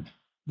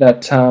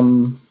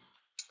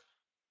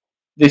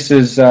this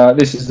is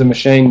the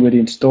machine we'd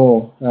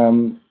install.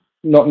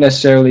 Not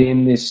necessarily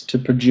in this to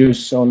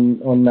produce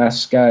on mass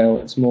scale.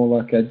 It's more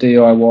like a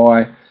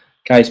DIY,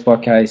 case by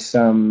case,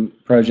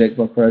 project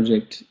by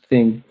project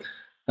thing.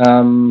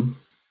 Okay,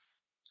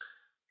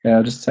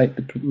 I'll just take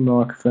the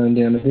microphone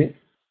down a bit.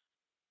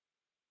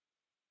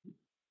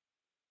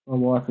 My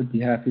wife would be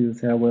happy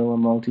with how well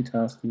I'm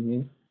multitasking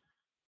here.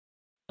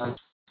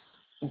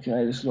 Okay,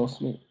 I just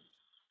lost me.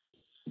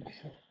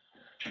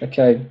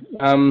 Okay,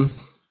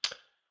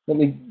 let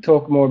me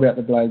talk more about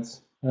the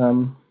blades.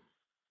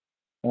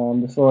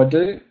 Before I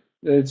do,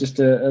 just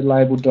a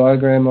labelled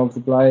diagram of the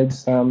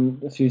blades.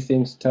 A few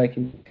things to take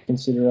into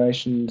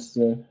consideration is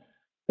the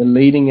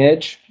leading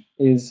edge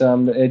is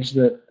the edge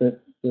that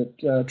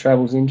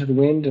travels into the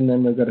wind, and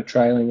then we've got a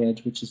trailing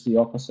edge, which is the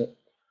opposite,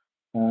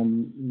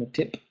 the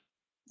tip.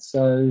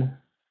 So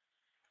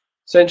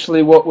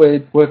essentially, what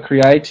we're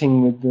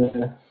creating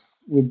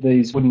with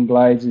these wooden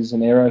blades is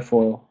an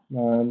aerofoil,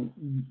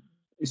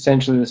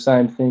 essentially the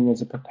same thing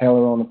as a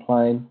propeller on a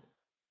plane,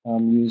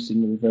 used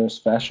in the reverse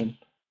fashion.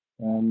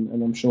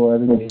 And I'm sure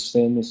everybody's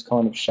seen this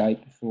kind of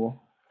shape before.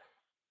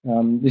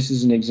 This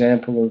is an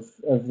example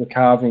of the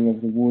carving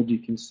of the wood. You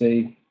can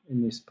see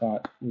in this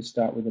part, we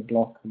start with a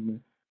block,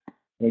 and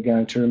we're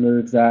going to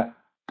remove that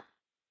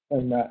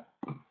and that,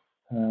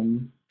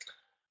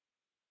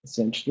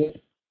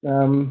 essentially.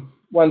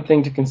 One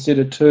thing to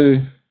consider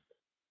too,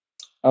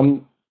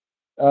 are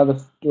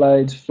the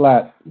blades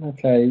flat?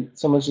 Okay,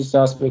 someone's just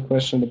asked me a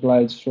question, the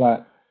blades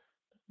flat.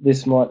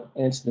 This might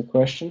answer the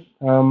question.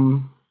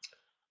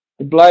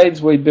 The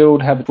blades we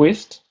build have a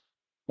twist,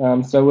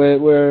 so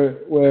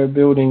we're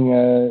building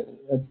an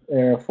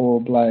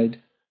aerofoil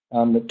blade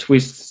that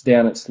twists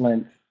down its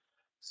length.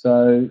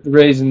 So the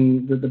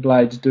reason that the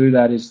blades do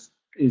that is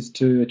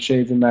to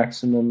achieve the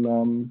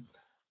maximum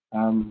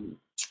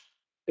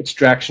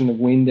extraction of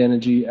wind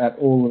energy at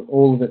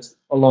all of its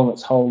along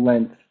its whole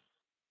length.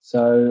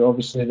 So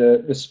obviously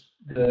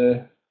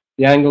the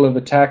angle of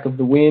attack of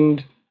the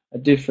wind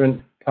at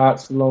different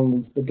parts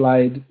along the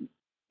blade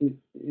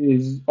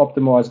is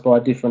optimized by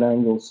a different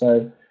angle.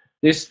 So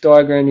this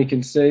diagram, you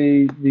can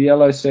see the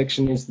yellow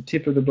section is the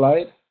tip of the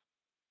blade.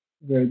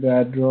 Very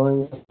bad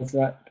drawing of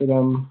that, but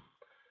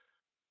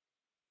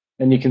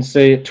and you can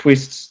see it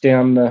twists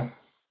down to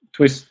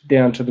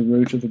the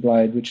root of the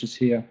blade, which is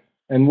here.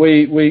 And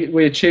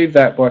we achieve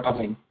that by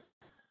carving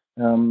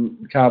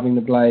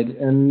the blade.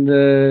 And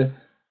the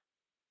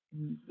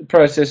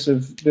process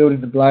of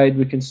building the blade,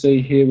 we can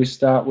see here we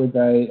start with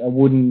a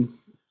wooden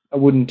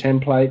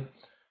template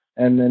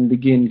and then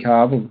begin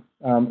carving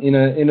in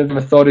a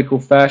methodical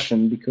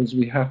fashion, because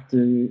we have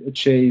to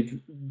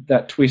achieve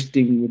that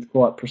twisting with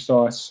quite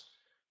precise,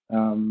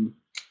 quite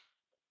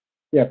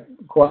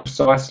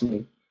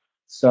precisely.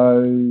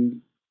 So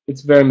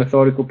it's a very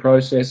methodical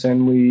process,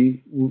 and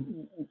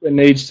it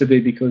needs to be,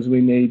 because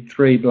we need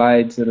 3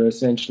 blades that are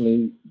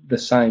essentially the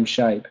same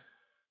shape.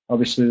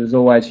 Obviously, there's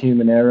always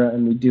human error,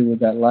 and we deal with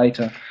that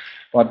later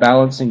by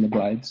balancing the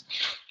blades.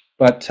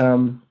 But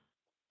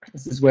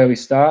this is where we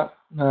start.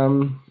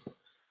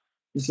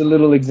 This is a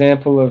little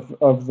example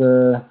of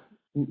the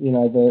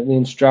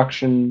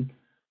instruction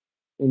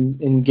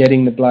in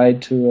getting the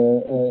blade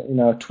to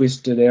a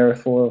twisted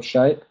aerofoil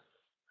shape.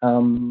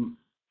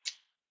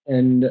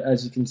 And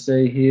as you can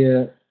see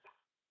here,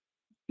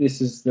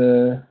 this is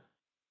the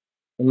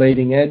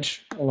leading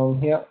edge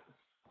along here,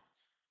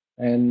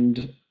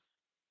 and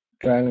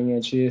trailing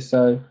edge here.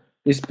 So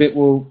this bit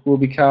will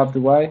be carved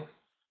away,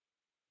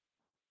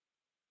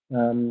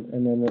 and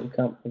then it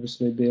will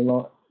obviously be a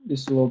lot.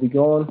 This will all be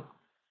gone,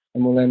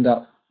 and we'll end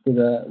up with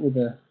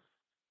a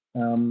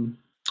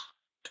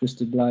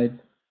twisted blade.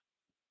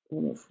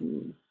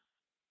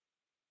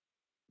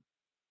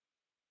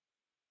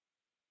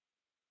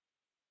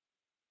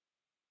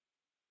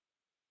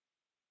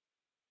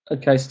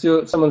 Okay,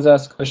 someone's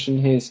asked a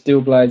question here. Steel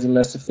blades are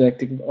less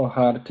effective or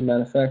harder to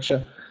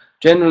manufacture.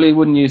 Generally,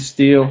 wouldn't use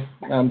steel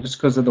just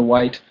because of the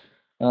weight.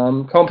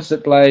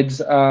 Composite blades,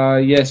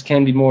 yes,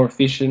 can be more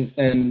efficient,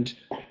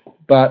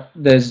 but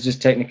there's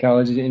just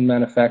technicality in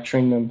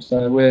manufacturing them.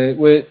 So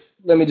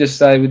let me just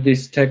say, with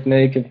this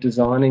technique of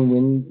designing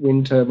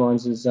wind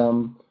turbines, is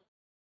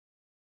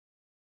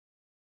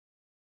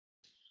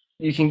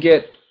you can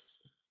get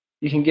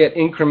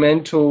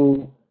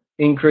incremental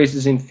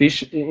increases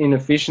in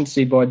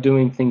efficiency by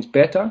doing things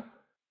better,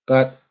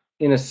 but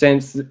in a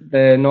sense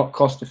they're not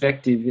cost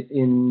effective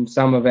in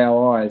some of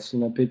our eyes,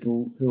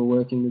 people who are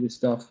working with this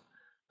stuff.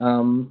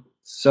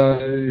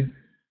 So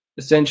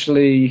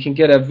essentially you can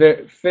get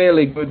a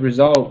fairly good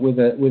result with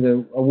a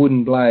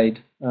wooden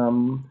blade.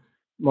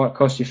 Might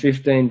cost you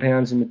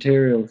 £15 in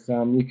materials.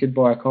 You could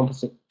buy a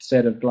composite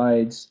set of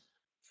blades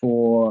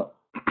for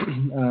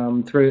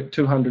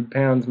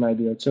 £200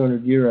 maybe, or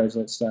 €200,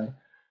 let's say.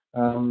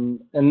 And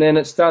then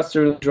it starts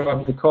to really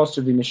drive the cost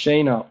of the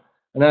machine up.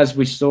 And as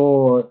we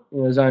saw,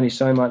 there's only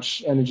so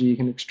much energy you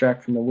can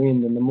extract from the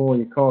wind, and the more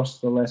you cost,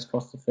 the less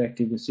cost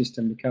effective the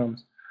system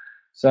becomes.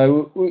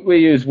 So we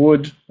use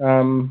wood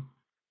for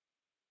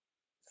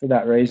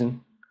that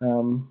reason.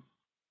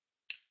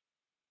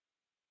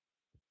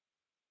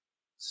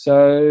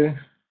 So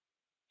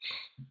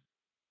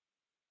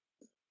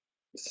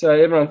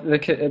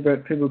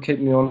people keep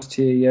me honest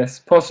here. Yes,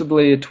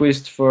 possibly a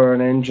twist for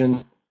an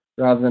engine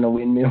rather than a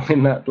windmill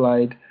in that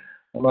blade.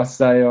 I must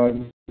say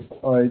I've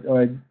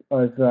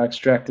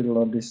extracted a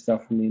lot of this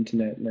stuff from the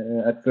internet,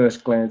 and at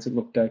first glance it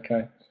looked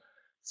okay.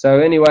 So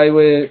anyway,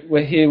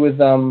 we're here with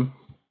the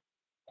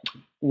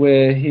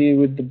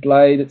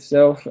blade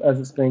itself as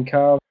it's been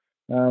carved.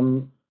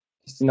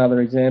 Just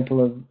another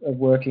example of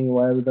working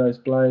away with those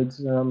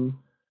blades.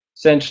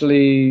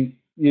 Essentially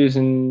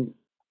using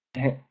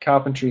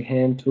carpentry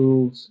hand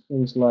tools,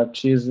 things like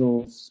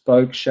chisels,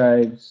 spoke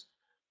shaves,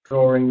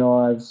 drawing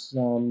knives,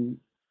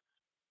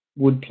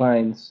 wood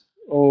planes,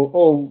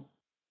 all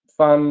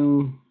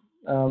fun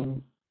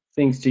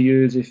things to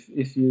use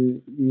if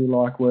you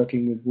like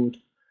working with wood.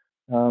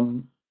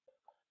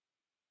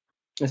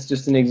 It's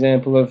just an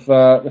example of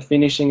the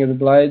finishing of the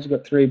blades. We've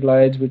got 3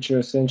 blades which are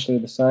essentially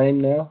the same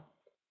now,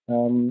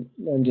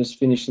 and just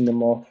finishing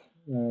them off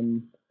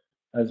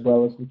as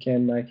well as we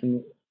can,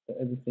 making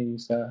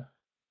everything's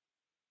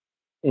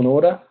in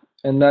order.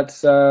 And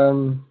that's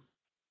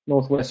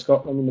northwest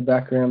Scotland in the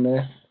background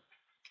there.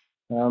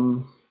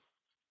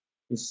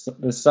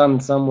 The sun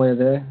somewhere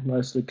there,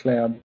 mostly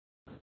cloud.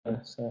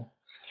 So,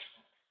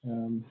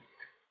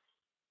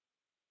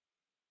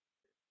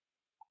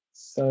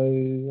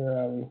 where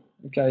are we?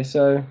 Okay,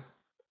 so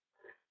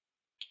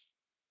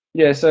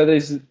yeah, so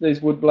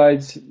these wood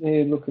blades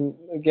here looking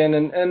again,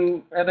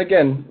 and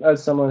again,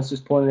 as someone's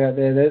just pointed out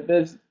there,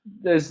 there's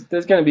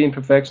going to be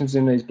imperfections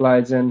in these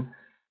blades, and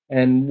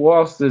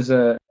whilst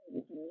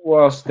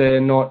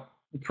they're not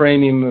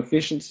premium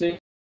efficiency,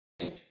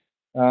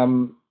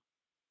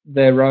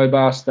 they're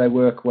robust, they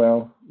work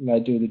well, and they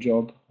do the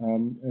job.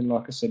 And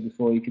like I said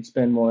before, you could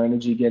spend more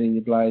energy getting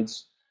your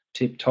blades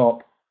tip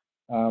top,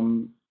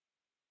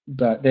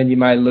 but then you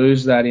may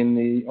lose that in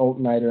the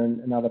alternator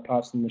and other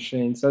parts of the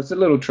machine. So it's a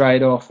little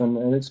trade-off,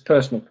 and it's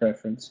personal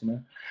preference,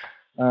 you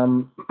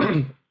know.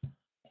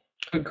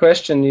 Good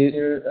question,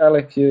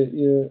 Alec.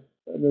 You're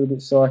a little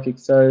bit psychic.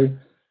 So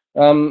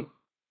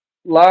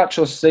larch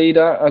or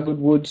cedar are good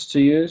woods to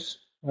use.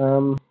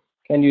 Can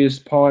use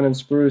pine and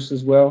spruce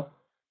as well.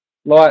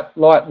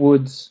 Light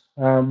woods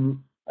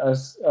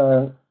as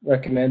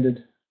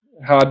recommended.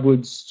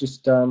 Hardwoods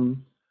just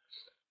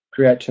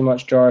create too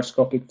much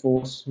gyroscopic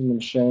force in the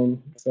machine.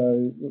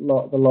 So the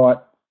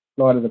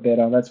lighter the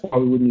better. That's why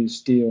we wouldn't use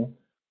steel.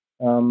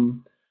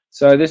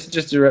 So this is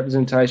just a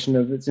representation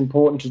of, it's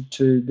important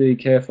to be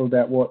careful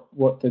about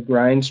what the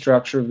grain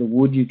structure of the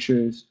wood you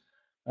choose.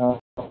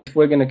 If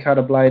we're going to cut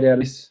a blade out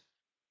of this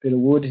bit of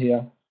wood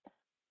here,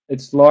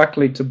 it's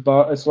likely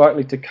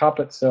to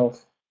cup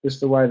itself just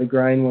the way the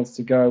grain wants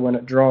to go when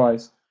it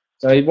dries.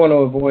 So you want to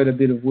avoid a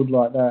bit of wood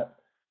like that.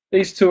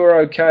 These two are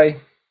okay,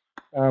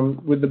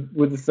 with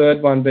the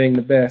third one being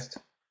the best,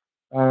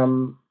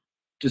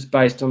 just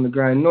based on the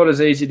grain. Not as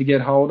easy to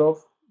get hold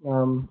of,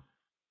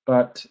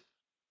 but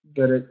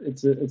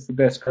it's the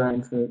best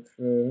grain for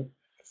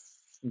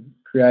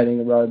creating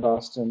a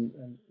robust and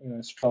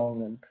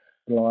strong and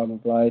reliable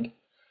blade.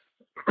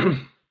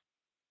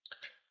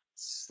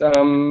 Let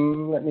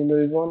me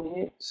move on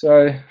here.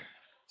 So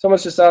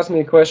someone's just asked me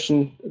a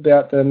question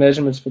about the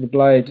measurements for the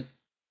blade.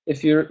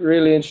 If you're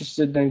really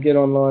interested, then get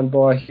online,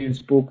 buy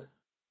Hugh's book.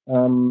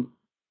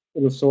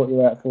 It'll sort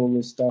you out for all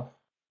this stuff.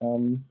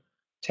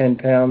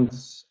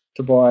 £10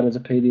 to buy it as a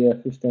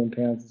PDF,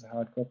 £15 as a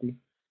hard copy.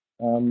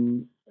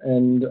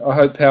 And I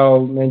hope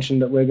Powell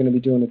mentioned that we're going to be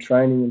doing a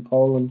training in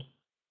Poland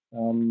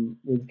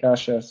with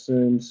Kasia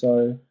soon.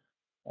 So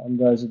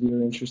those of you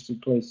who are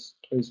interested, please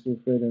feel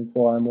free to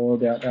inquire more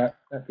about that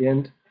at the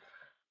end.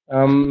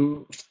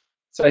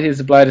 So here's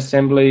the blade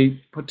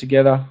assembly put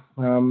together,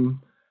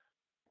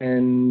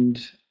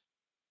 and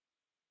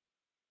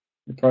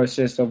the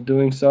process of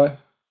doing so.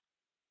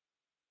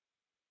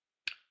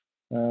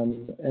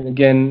 And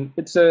again,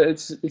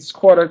 it's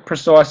quite a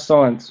precise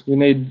science. We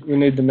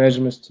need the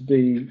measurements to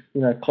be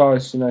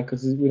close,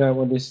 because we don't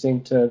want this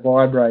thing to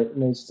vibrate. It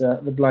needs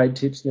the blade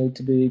tips need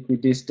to be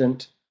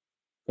equidistant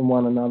from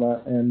one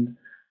another, and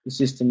the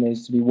system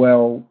needs to be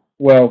well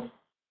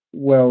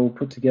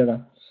put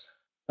together.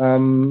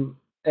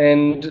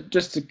 And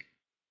just to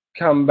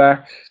come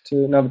back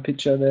to another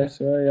picture there,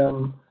 sorry,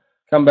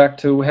 come back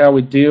to how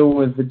we deal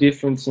with the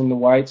difference in the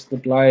weights of the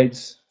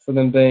blades, for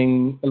them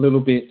being a little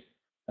bit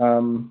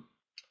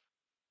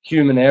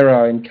human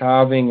error in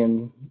carving,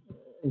 and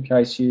in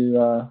case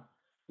you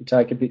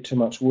take a bit too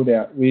much wood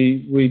out.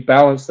 We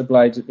balance the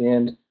blades at the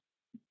end.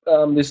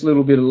 This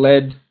little bit of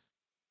lead,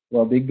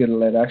 well, a big bit of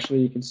lead actually,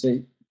 you can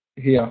see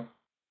here,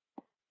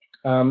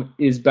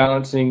 is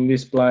balancing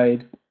this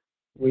blade,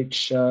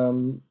 which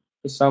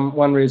for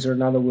one reason or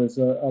another was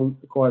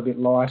quite a bit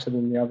lighter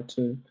than the other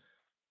two.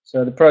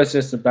 So the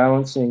process of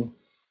balancing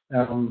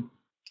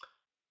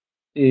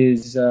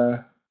is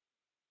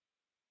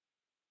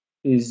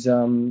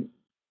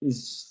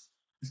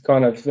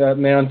kind of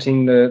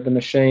mounting the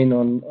machine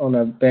on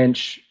a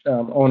bench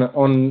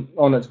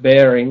on its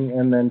bearing,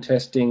 and then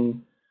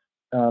testing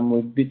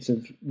with bits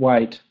of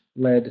weight,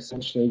 lead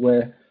essentially,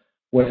 where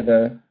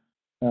the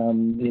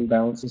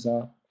imbalances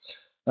are.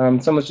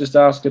 Someone's just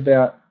asked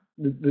about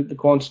the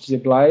quantity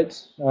of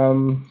blades.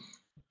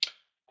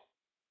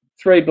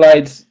 Three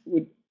blades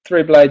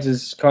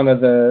is kind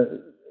of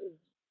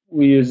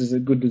we use as a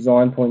good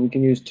design point. You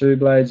can use 2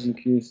 blades, you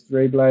can use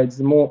 3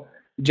 blades.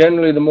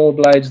 Generally the more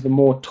blades, the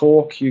more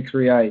torque you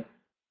create.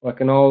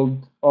 Like an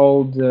old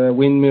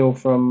windmill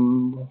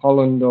from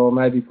Holland or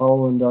maybe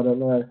Poland, I don't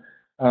know,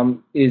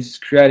 is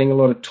creating a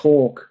lot of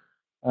torque.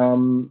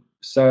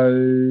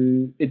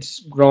 So it's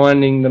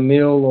grinding the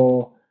mill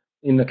or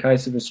in the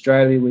case of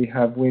Australia, we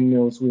have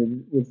windmills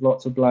with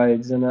lots of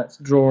blades, and that's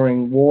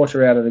drawing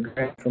water out of the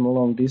ground from a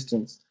long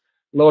distance.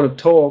 A lot of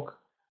torque.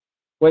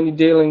 When you're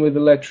dealing with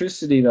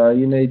electricity, though,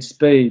 you need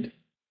speed.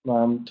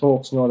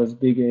 Torque's not as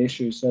big an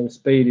issue, so the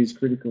speed is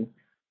critical.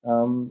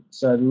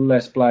 So the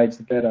less blades,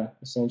 the better,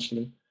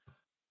 essentially.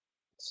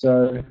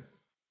 So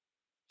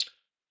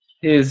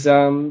here's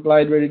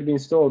blade ready to be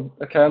installed.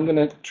 Okay, I'm going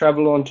to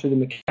travel on to the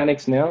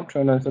mechanics now. I'm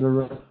trying to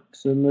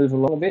sort of move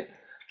along a bit.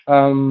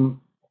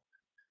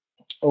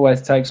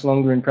 Always takes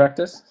longer in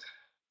practice.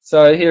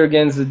 So here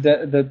again is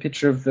the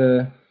picture of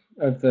the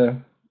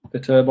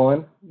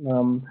turbine.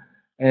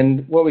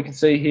 And what we can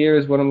see here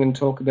is what I'm going to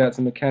talk about,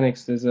 some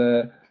mechanics. There's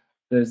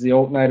the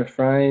alternator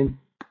frame.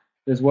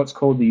 There's what's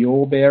called the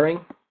yaw bearing.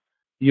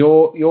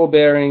 Yaw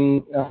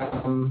bearing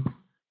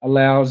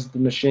allows the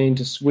machine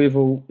to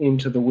swivel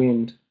into the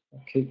wind. I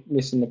keep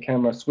missing the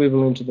camera.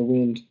 Swivel into the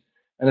wind.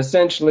 And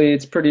essentially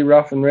it's pretty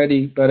rough and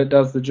ready, but it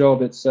does the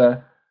job. It's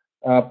a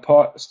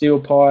steel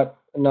pipe,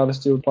 another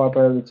steel pipe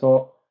over the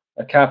top,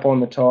 a cap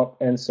on the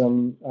top, and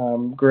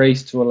some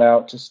grease to allow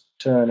it to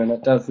turn, and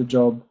it does the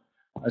job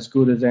as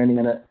good as any.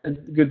 And the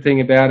good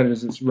thing about it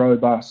is it's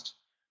robust.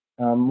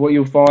 What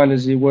you'll find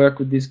as you work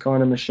with this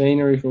kind of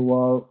machinery for a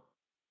while,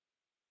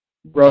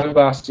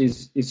 robust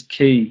is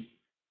key.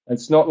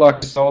 It's not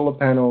like a solar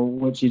panel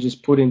which you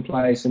just put in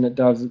place and it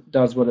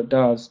does what it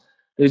does.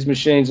 These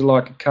machines are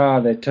like a car,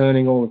 they're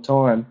turning all the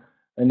time.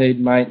 They need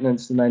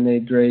maintenance and they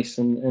need grease,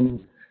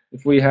 and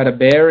if we had a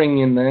bearing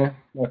in there,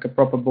 like a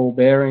proper ball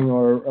bearing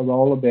or a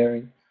roller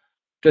bearing,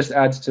 just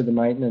adds to the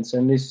maintenance,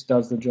 and this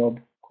does the job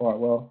quite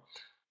well.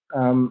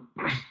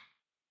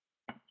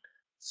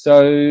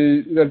 So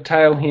we've got a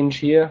tail hinge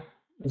here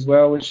as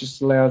well, which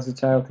just allows the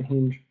tail to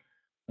hinge.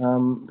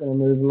 I'm going to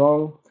move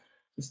along.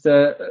 Just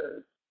an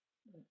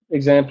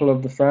example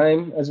of the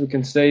frame. As we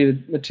can see,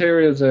 the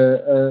materials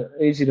are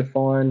easy to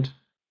find.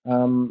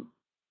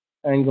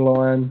 Angle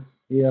iron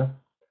here,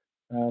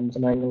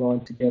 some angle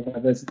iron together.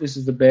 This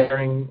is the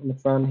bearing in the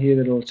front here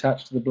that will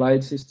attach to the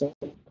blade system.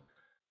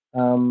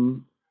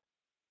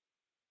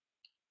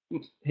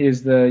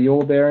 Here's the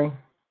yaw bearing.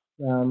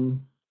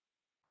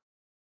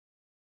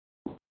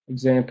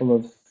 Example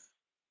of,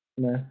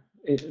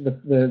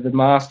 the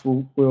mast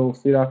will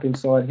fit up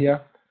inside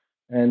here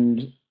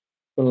and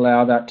will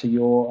allow that to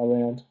yaw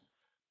around.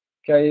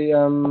 Okay,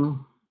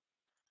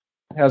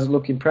 how's it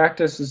look in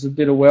practice? There's a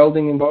bit of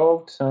welding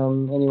involved.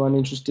 Anyone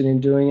interested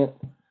in doing it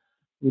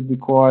would be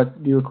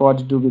required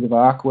to do a bit of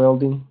arc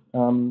welding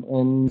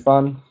and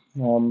fun.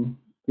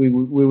 We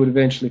would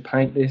eventually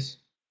paint this,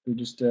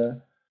 just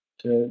to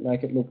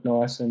make it look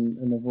nice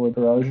and avoid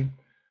corrosion.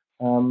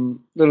 A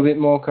little bit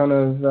more kind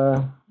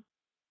of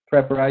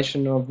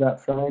preparation of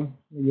that frame,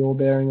 the yaw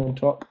bearing on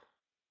top.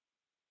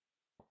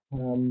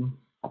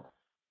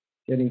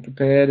 Getting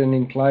prepared and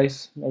in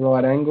place, a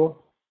right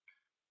angle.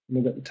 And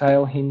we've got the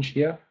tail hinge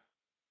here,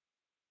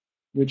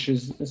 which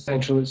is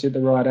essential. It's at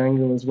the right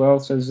angle as well.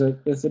 So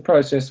there's a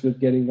process with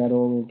getting that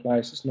all in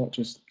place. It's not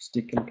just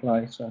stick and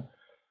play. So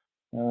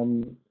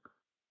one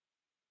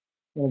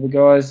of the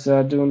guys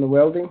doing the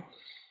welding,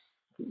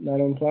 putting that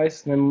in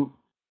place. And then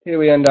here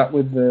we end up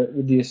with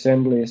the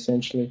assembly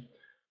essentially,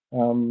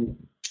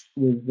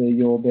 with the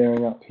yaw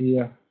bearing up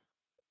here,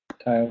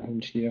 tail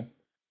hinge here,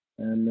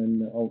 and then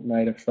the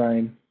alternator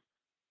frame.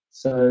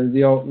 So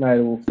the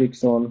alternator will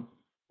fix on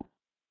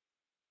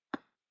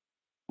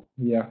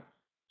here,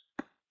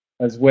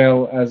 as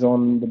well as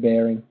on the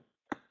bearing.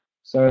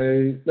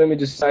 So let me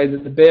just say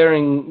that the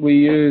bearing we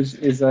use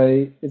is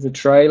a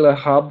trailer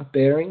hub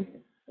bearing,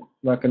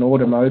 like an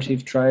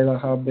automotive trailer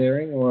hub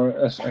bearing, or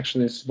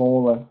actually a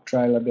smaller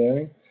trailer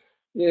bearing.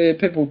 Yeah,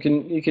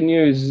 you can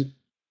use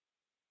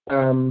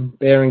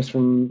bearings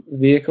from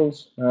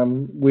vehicles,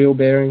 wheel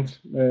bearings.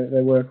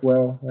 They work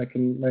well. They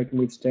can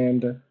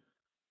withstand.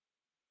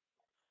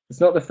 It's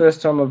not the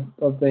first time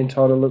I've been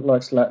told I look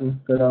like Slatin,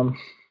 but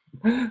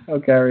I'll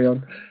carry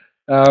on.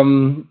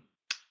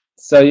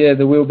 So yeah,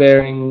 the wheel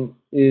bearing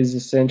is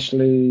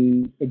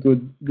essentially a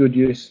good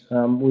use.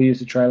 We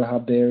use a trailer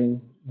hub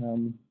bearing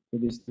for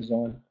this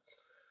design,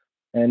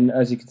 and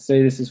as you can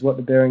see, this is what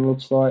the bearing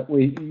looks like.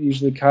 We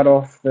usually cut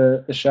off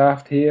the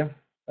shaft here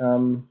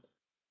and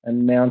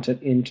mount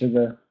it into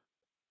the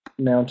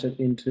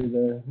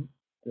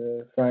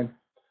frame.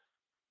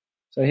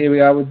 So here we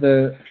are with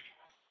the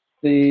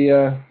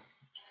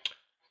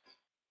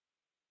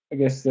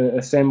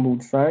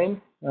assembled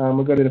frame.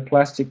 We've got a bit of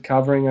plastic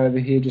covering over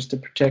here just to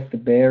protect the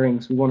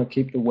bearings. We want to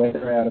keep the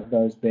weather out of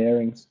those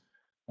bearings.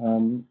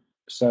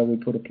 So we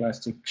put a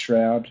plastic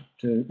shroud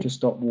to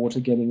stop water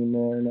getting in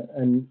there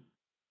and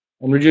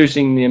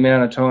reducing the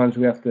amount of times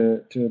we have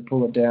to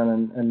pull it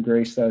down and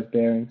grease those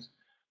bearings.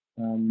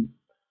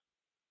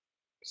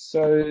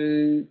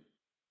 So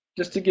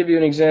just to give you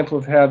an example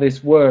of how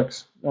this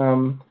works,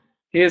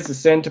 here's the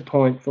center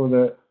point for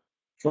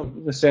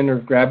the center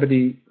of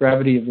gravity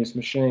of this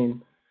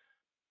machine.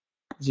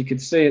 As you can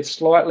see, it's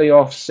slightly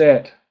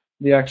offset.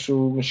 The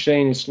actual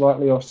machine is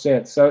slightly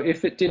offset. So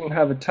if it didn't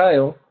have a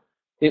tail,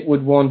 it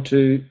would want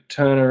to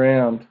turn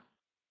around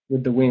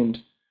with the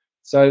wind.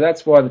 So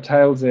that's why the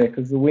tail's there,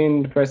 because the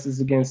wind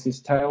presses against this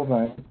tail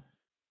vane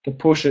to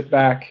push it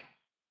back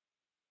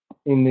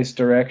in this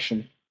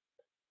direction.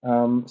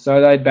 So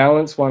they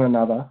balance one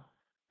another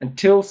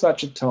until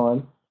such a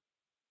time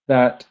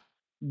that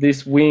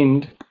this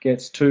wind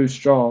gets too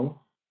strong,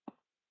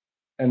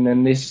 and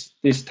then this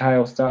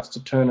tail starts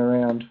to turn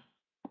around,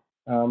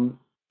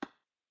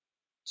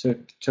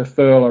 to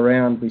furl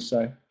around, we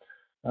say.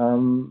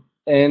 And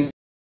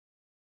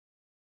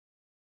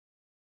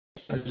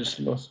I just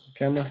lost the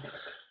camera.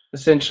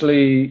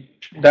 Essentially,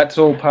 that's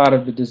all part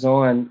of the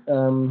design,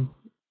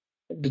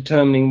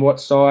 determining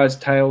what size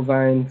tail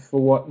vane for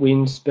what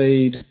wind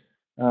speed.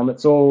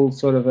 It's all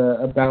sort of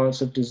a balance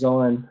of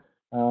design,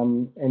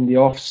 and the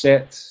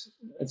offsets.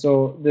 It's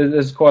all,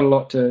 there's quite a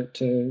lot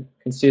to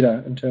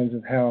consider in terms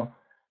of how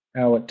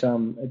it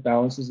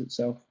balances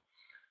itself.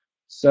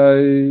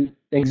 So,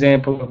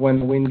 example of when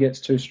the wind gets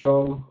too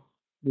strong,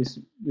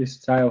 this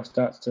tail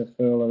starts to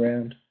furl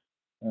around,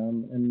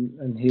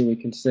 and here we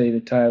can see the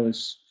tail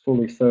is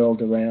fully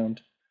furled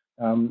around.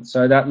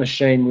 So that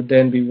machine would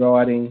then be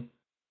riding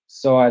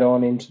side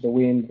on into the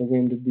wind. The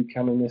wind would be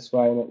coming this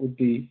way, and it would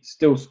be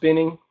still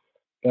spinning,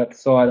 but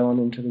side on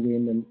into the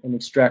wind and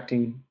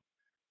extracting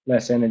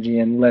less energy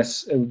and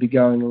less. It would be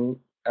going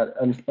at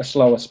a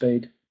slower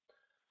speed.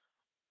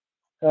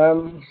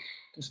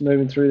 Just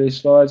moving through these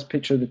slides.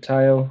 Picture of the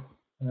tail.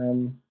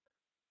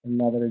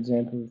 Another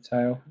example of the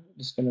tail.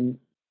 Just going to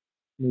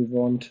move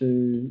on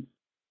to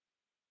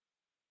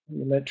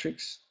the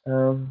electrics.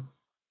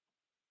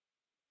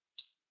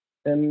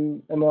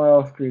 Am I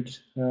off grid?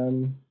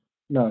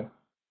 No.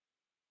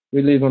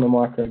 We live on a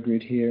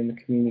microgrid here in the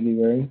community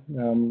we're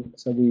in,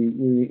 so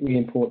we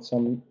import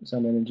some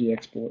energy,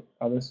 export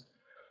others.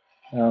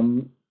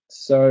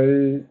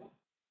 So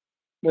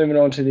moving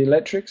on to the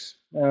electrics.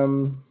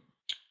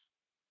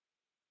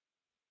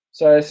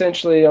 So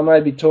essentially, I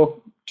may be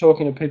talking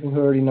to people who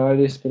already know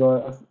this,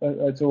 but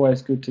it's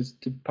always good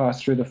to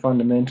pass through the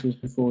fundamentals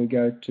before we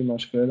go too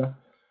much further.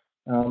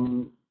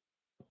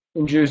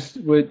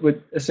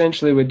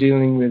 Essentially we're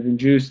dealing with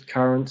induced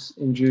currents,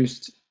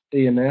 induced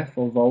EMF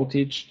or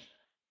voltage,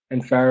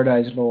 and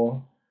Faraday's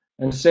law.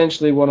 And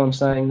essentially what I'm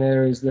saying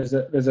there is there's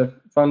a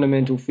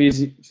fundamental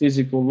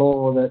physical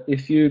law that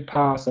if you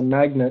pass a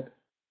magnet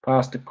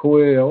past a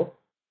coil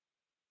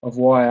of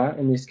wire,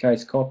 in this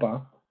case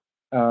copper,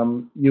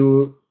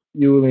 you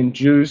will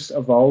induce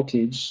a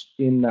voltage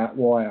in that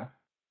wire.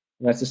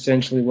 And that's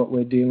essentially what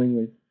we're dealing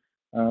with.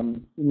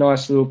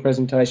 Nice little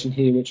presentation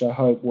here, which I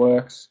hope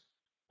works.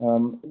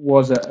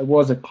 Was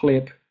a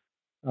clip.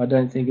 I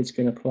don't think it's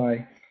going to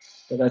play,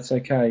 but that's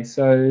okay.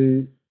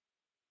 So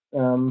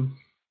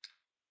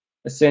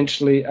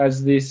essentially,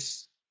 as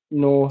this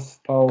north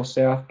pole,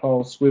 south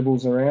pole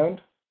swivels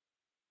around,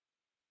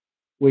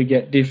 we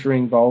get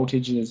differing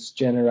voltages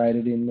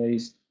generated in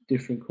these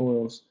different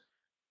coils.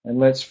 And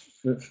let's,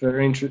 for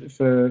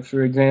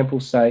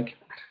example's sake,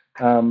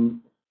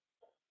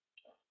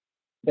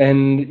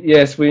 and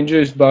yes, we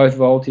induce both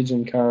voltage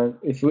and current.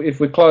 If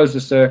we close the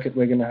circuit,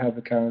 we're going to have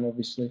a current,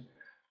 obviously.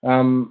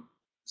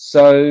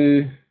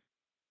 So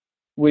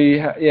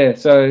we're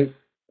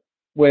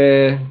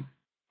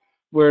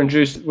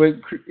induced.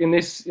 In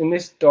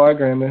this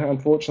diagram.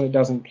 Unfortunately, it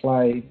doesn't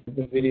play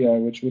the video,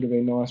 which would have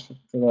been nice for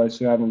those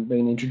who haven't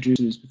been introduced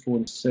to this before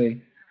to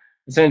see.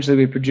 Essentially,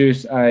 we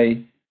produce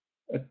a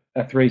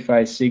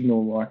three-phase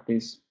signal like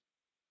this,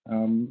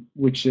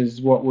 which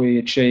is what we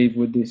achieve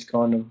with this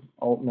kind of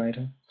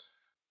alternator.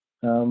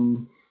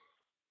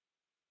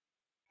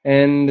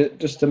 And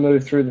just to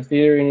move through the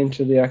theory and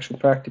into the actual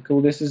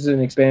practical, this is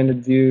an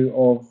expanded view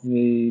of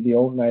the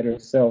alternator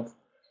itself.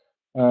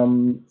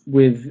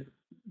 With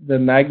the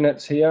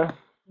magnets here,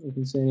 you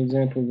can see an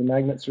example of the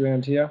magnets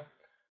around here.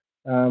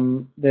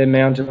 They're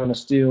mounted on a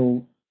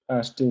steel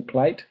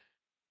plate,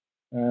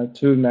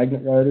 2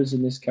 magnet rotors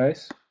in this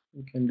case.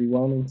 It can be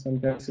 1 in some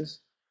cases.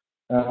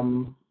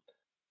 And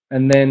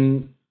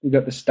then we've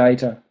got the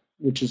stator,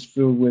 which is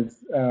filled with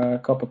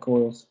copper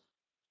coils.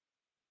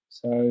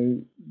 So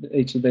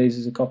each of these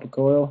is a copper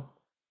coil,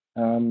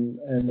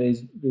 and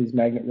these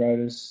magnet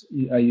rotors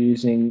are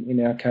using, in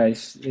our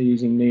case, they're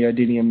using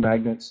neodymium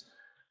magnets,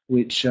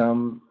 which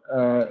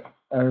are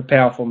a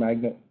powerful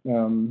magnet,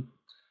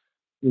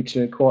 which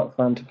are quite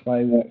fun to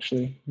play with.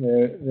 Actually,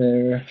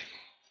 they're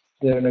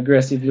an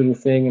aggressive little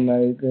thing, and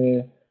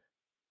they're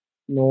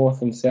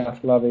north and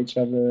south love each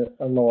other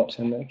a lot,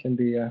 and they can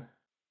be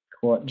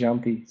quite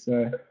jumpy.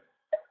 So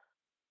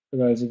for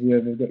those of you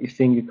who've got your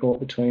finger caught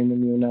between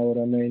them, you'll know what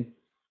I mean.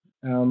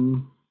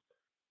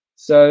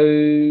 So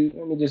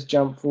let me just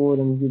jump forward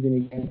and give you an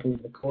example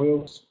of the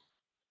coils.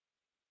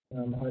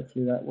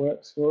 Hopefully that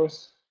works for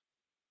us.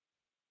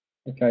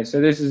 Okay,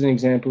 so this is an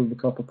example of the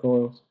copper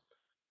coils,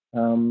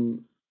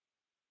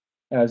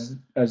 as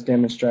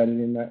demonstrated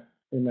in that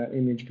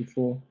image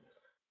before.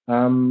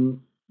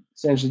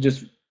 Essentially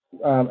just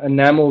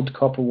enameled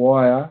copper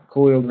wire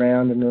coiled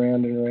round and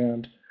around and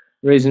around.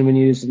 The reason we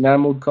use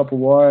enameled copper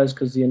wire is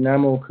because the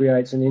enamel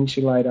creates an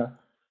insulator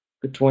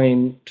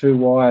between 2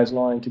 wires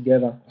lying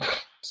together,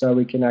 so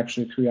we can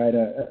actually create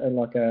a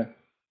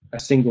a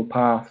single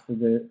path for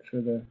the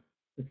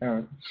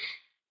current.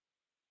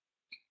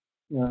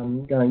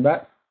 Going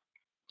back.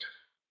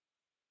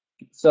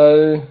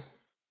 So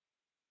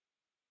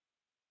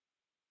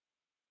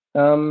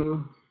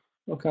I'll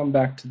come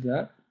back to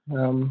that.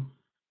 There's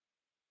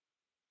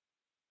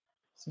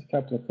a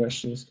couple of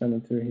questions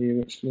coming through here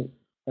which look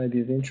maybe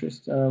of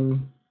interest.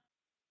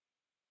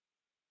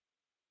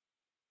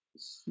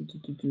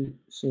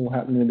 It's all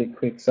happening a bit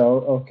quick,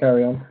 so I'll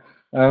carry on.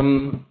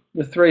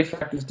 The three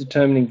factors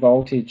determining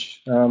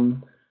voltage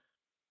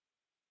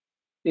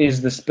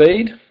is the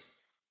speed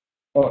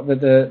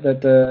that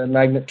the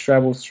magnet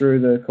travels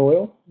through the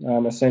coil,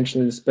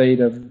 essentially the speed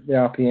of the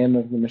RPM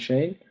of the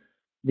machine,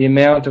 the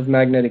amount of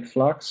magnetic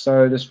flux.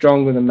 So the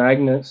stronger the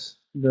magnets,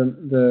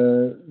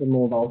 the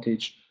more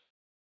voltage.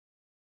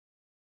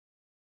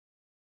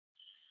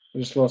 I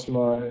just lost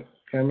my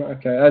camera.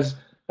 Okay,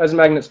 as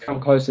magnets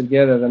come closer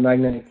together, the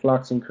magnetic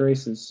flux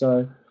increases.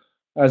 So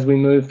as we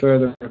move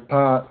further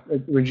apart,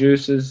 it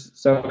reduces.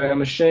 So our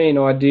machine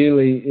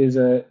ideally is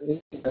a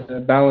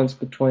balance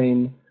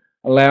between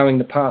allowing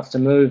the parts to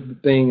move,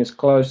 but being as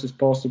close as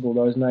possible,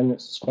 those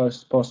magnets as close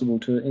as possible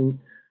to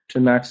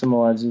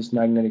maximize this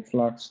magnetic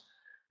flux.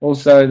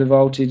 Also, the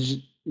voltage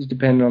is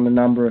dependent on the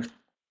number of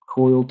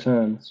coil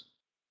turns.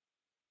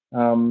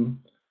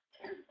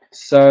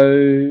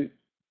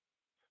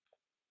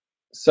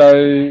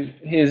 So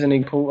here's an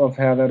example of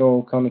how that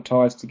all kind of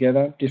ties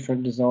together,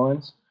 different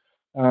designs.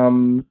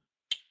 And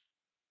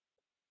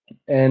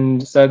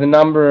so the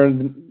number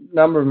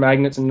of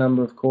magnets and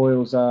number of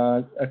coils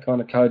are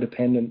kind of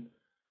codependent.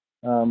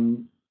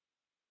 And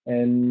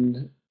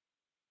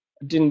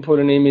I didn't put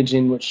an image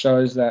in which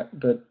shows that,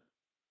 but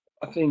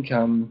I think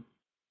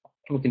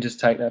we can just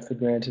take that for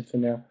granted for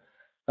now.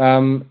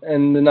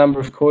 And the number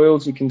of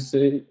coils you can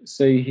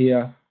see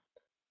here,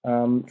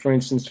 for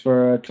instance,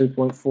 for a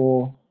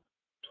 2.4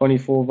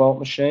 24 volt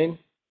machine,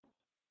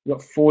 you've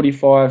got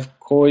 45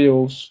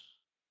 coils,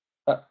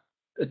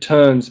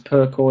 turns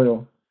per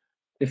coil.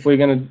 If we're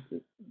going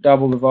to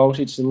double the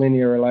voltage, it's a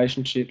linear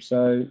relationship,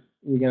 so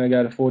we're going to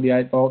go to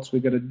 48 volts.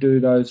 We've got to do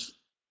those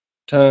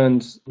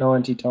turns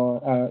 90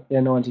 times.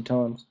 90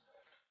 times.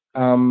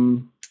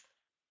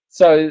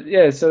 So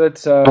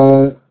that's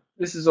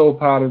this is all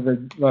part of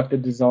the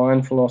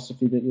design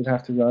philosophy that you'd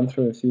have to run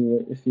through if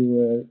you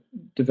were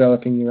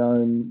developing your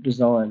own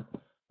design.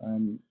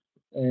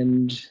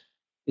 And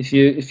if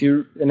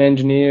you're an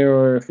engineer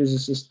or a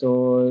physicist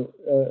or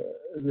a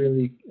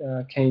really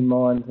keen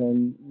mind,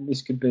 then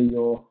this could be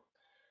your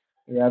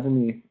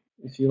avenue.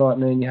 If you're like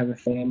me and you have a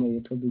family,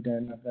 you probably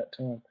don't have that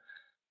time.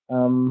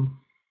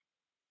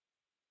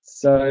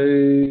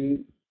 So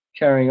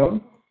carrying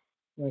on,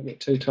 I won't get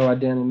too tied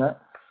down in that.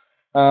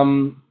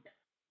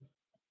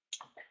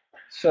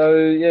 So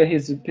yeah,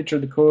 here's a picture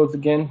of the coils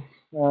again.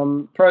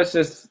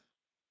 Process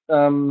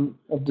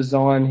of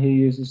design here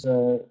uses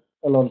a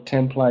lot of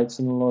templates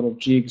and a lot of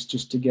jigs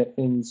just to get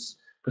things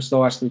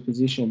precisely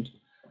positioned.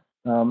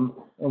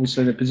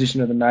 Obviously the position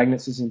of the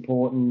magnets is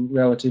important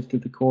relative to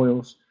the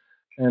coils,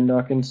 and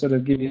I can sort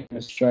of give you an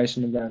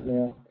illustration of that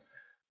now.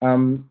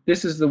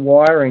 This is the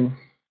wiring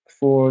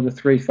for the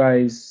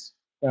three-phase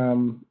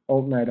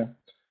alternator,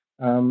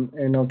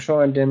 and I'll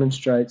try and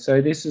demonstrate.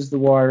 So this is the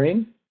wire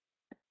in,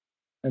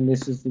 and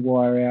this is the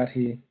wire out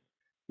here.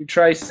 If you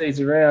trace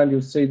these around,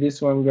 you'll see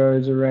this one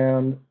goes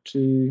around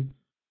to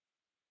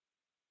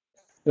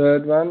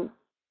third one,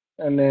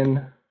 and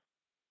then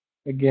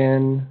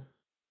again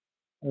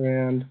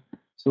around.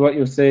 So what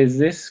you'll see is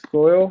this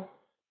coil,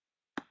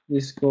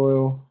 this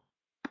coil,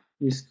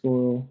 this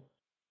coil,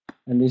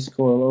 and this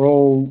coil are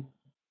all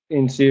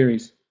in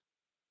series,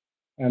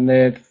 and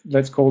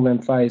let's call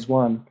them phase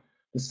one.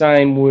 The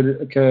same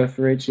would occur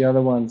for each of the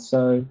other one.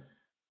 So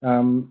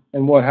and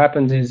what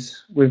happens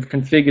is we've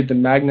configured the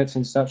magnets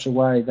in such a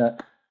way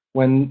that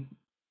when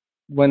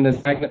there's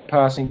a magnet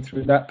passing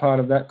through that part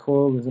of that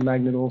coil, there's a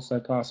magnet also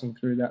passing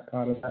through that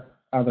part of that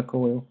other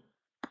coil.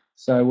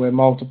 So we're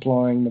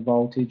multiplying the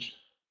voltage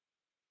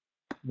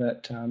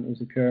that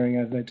is occurring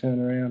as they turn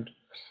around.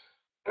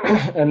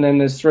 And then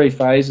there's three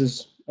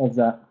phases of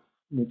that,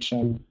 which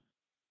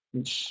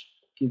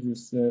gives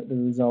us the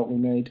result we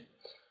need.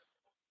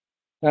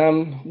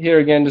 Here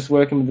again, just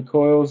working with the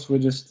coils, we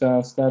just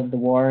started the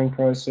wiring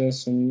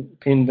process and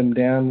pinned them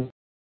down.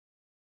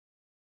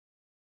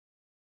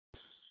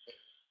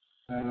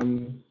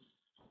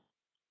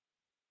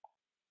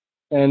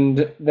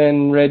 And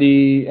then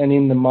ready and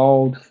in the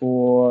mold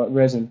for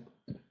resin.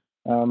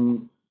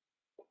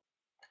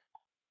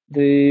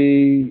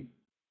 This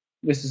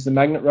is the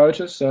magnet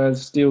rotor, so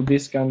there's a steel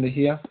disc under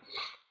here.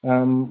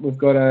 We've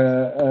got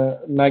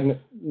a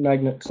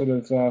magnet sort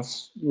of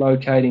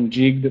locating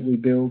jig that we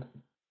build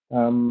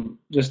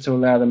just to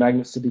allow the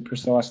magnets to be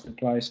precisely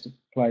placed.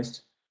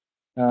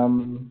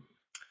 So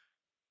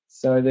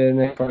the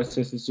next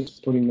process is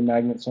just putting the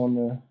magnets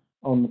on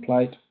the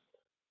plate.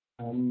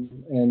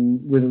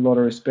 And with a lot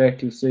of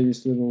respect, you'll see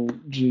this little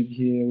jig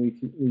here we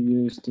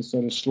use to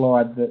sort of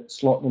slot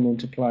them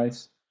into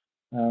place.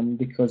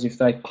 Because if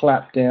they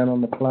clap down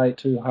on the plate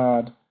too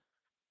hard,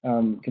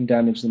 can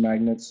damage the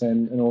magnets,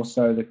 and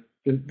also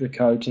the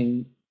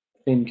coating,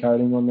 thin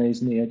coating on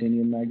these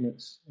neodymium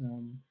magnets,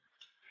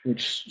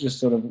 which just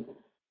sort of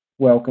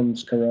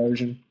welcomes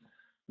corrosion,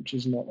 which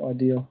is not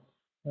ideal.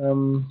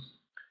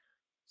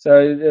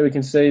 So there we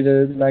can see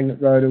the magnet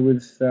rotor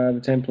with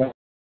the template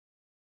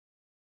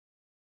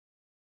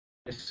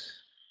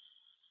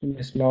in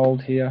this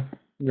mould here,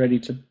 ready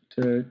to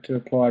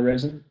apply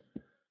resin.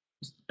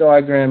 This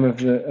diagram of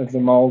the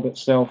mould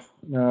itself.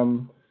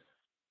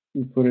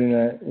 We put it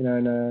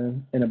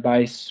in a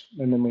base,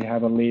 and then we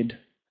have a lid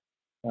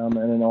and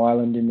an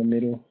island in the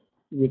middle,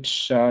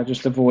 which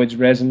just avoids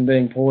resin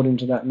being poured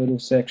into that middle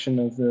section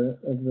of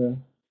the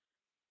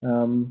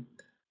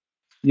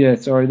yeah,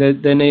 sorry, they're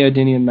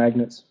neodymium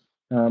magnets.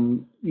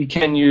 You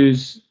can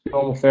use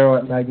normal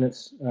ferrite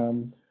magnets.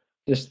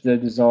 Just the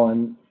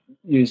design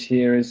used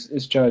here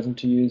is chosen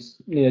to use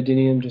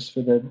neodymium just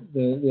for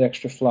the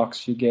extra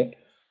flux you get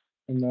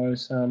in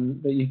those.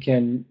 But you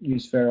can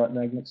use ferrite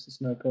magnets,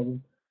 it's no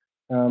problem.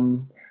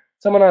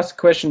 Someone asked a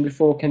question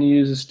before, can you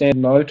use a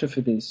standard motor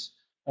for this?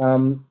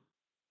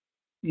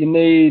 You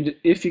need,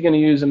 if you're going to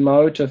use a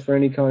motor for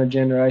any kind of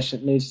generation,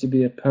 it needs to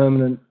be a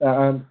permanent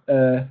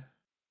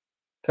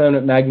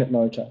magnet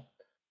motor,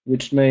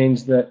 which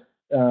means that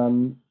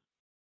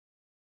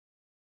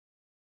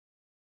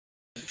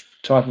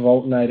type of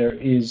alternator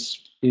is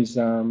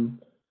the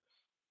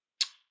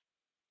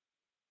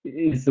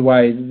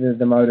way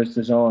the motor is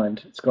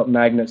designed. It's got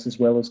magnets as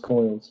well as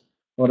coils.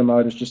 A lot of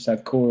motors just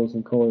have coils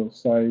and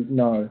coils, so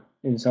no.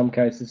 In some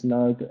cases,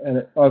 no.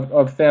 And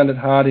I've found it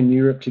hard in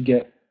Europe to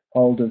get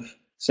hold of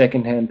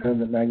second-hand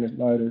permanent magnet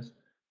motors,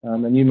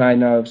 and you may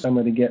know of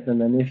somewhere to get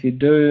them. And if you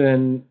do,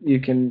 then you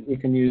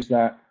can use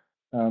that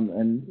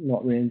and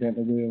not reinvent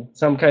the wheel. In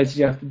some cases,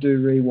 you have to do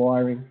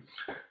rewiring.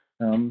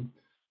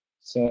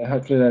 So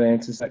hopefully that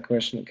answers that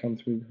question that came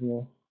through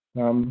before.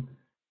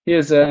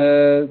 Here's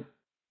the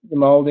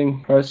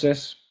moulding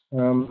process.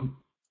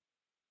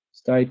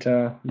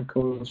 Stator, the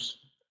coils.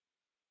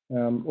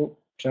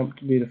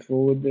 Jumped a bit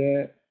forward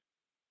there.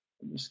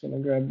 I'm just going to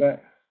grab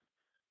back.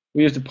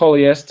 We used a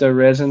polyester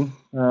resin.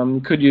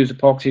 You could use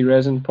epoxy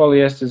resin.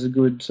 Polyester is a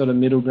good sort of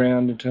middle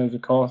ground in terms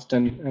of cost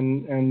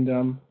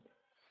and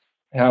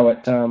how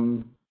it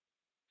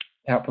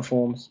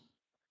performs.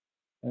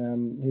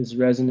 Here's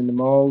resin in the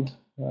mould,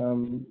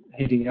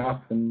 heating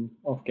up and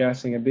off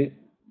gassing a bit.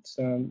 It's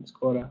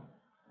quite a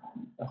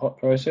hot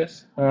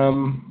process.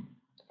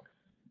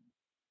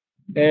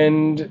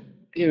 And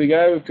here we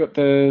go. We've got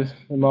the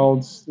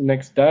moulds the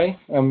next day.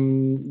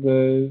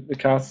 The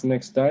casts the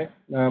next day.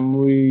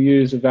 We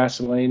use a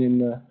Vaseline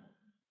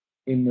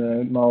in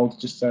the moulds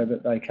just so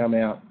that they come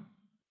out.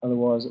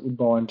 Otherwise, it would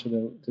bind to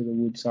the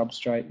wood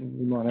substrate, and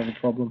we might have a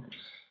problem.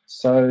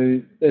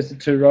 So there's the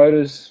two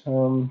rotors,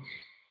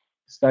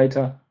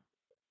 stator,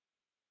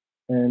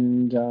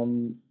 and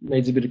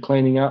needs a bit of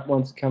cleaning up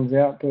once it comes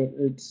out, but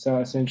it's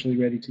essentially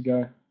ready to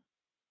go.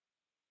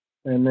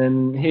 And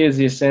then here's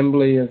the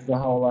assembly of the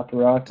whole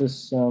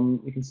apparatus.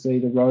 You can see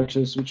the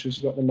rotors, which has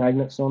got the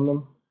magnets on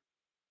them.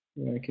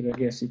 I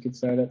guess you could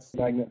say that's the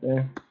magnet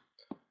there.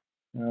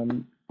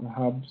 The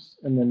hubs,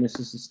 and then this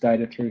is the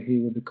stator through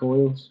here with the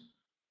coils.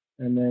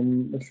 And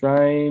then the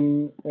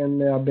frame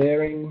and our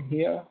bearing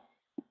here.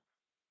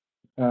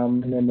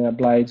 And then our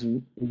blades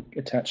will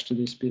attach to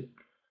this bit.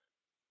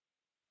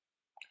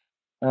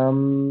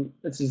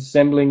 This is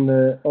assembling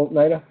the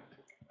alternator.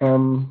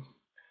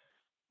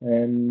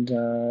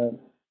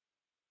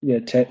 Yeah,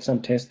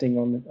 some testing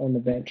on the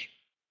bench,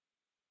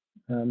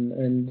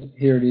 and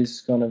here it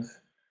is, kind of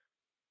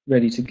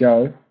ready to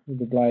go with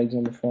the blades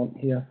on the front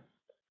here,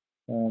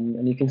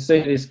 and you can see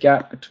this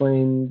gap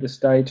between the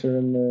stator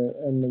and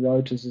the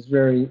rotors is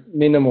very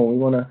minimal. We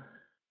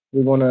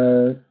want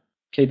to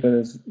keep it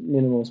as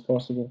minimal as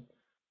possible.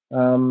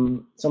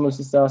 Someone's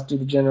just asked, do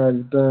the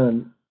generators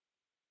burn?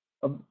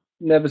 I've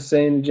never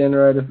seen a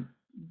generator.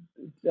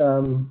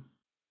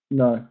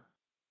 No.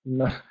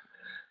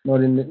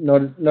 Not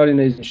in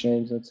these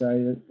machines, I'd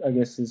say. I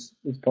guess it's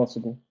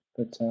possible,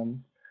 but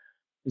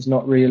there's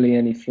not really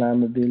any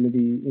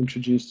flammability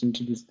introduced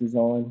into this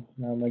design.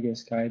 I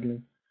guess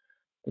cabling,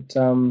 but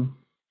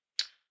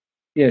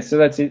yeah. So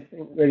that's it,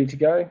 ready to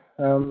go.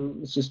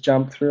 Let's just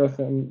jump through.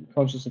 I'm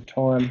conscious of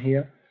time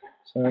here,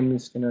 so I'm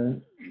just going to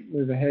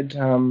move ahead.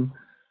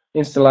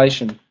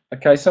 Installation.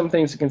 Okay, some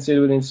things to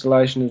consider with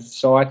installation is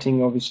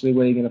siting. Obviously,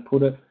 where you're going to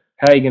put it,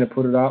 how you're going to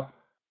put it up.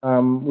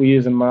 We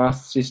use a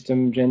mast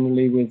system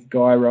generally with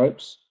guy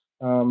ropes.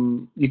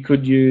 You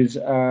could use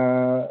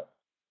like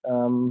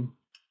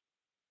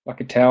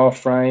a tower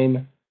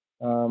frame.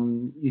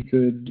 You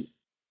could,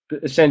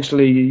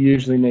 essentially, you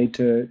usually need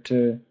to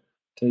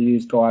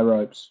use guy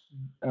ropes,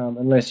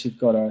 unless you've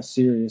got a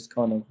serious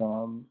kind of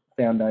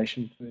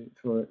foundation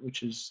for it,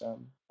 which is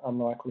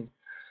unlikely.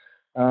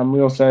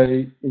 We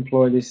also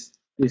employ this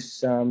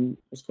it's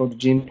called a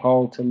gin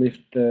pole to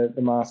lift the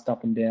mast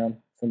up and down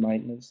for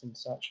maintenance and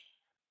such.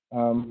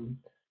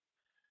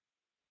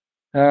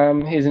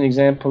 Here's an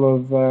example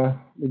of the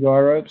guy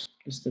ropes,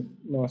 just a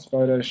nice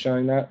photo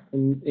showing that.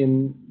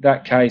 In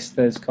that case,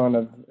 there's kind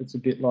of, it's a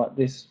bit like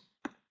this.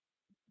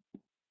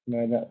 You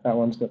know, that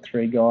one's got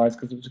 3 guys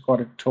because it was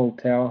quite a tall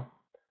tower.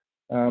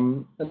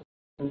 And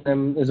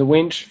then there's a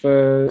winch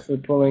for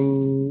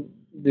pulling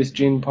this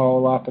gin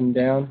pole up and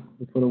down.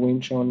 We put a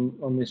winch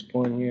on this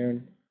point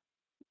here,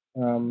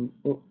 and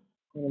what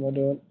am I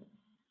doing?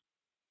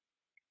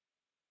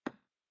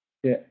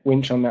 Yeah,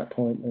 winch on that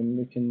point, and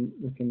we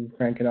can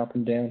crank it up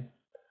and down.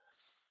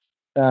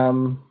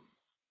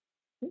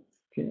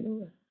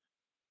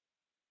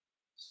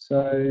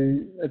 So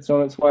it's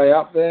on its way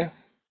up there,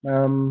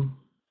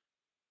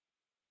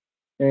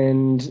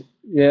 and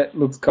yeah, it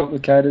looks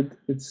complicated.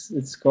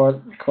 It's quite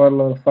a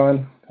lot of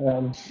fun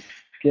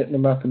getting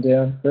them up and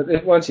down.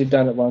 But once you've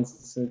done it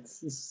once,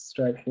 it's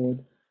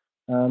straightforward.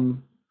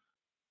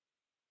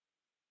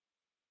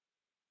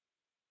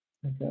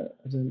 Okay,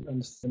 I didn't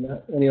understand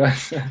that. Anyway,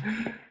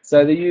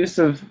 so the use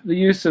of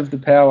the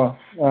power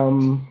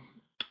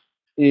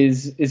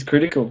is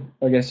critical.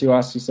 I guess you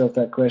ask yourself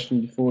that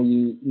question before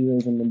you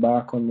even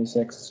embark on this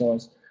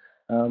exercise.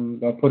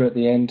 I put it at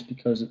the end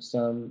because it's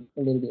a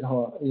little bit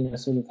high,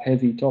 sort of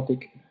heavy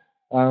topic.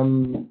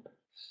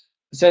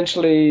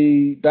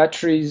 Essentially,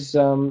 batteries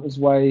is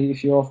way,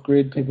 if you're off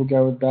grid, people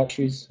go with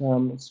batteries.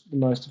 It's the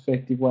most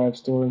effective way of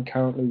storing.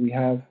 Currently, we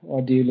have.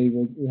 Ideally,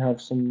 we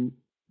have some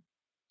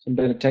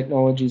better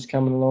technologies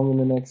coming along in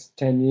the next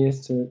 10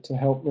 years to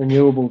help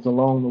renewables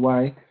along the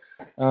way.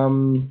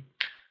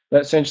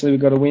 But essentially,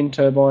 we've got a wind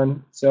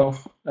turbine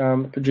itself.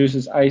 It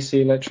produces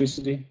AC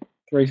electricity,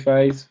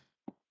 3-phase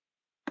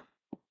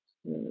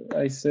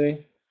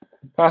AC.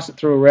 Pass it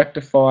through a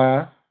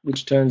rectifier,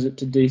 which turns it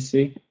to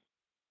DC.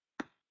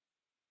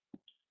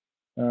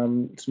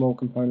 Small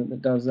component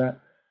that does that.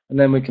 And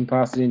then we can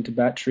pass it into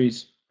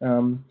batteries.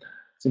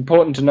 It's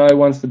important to know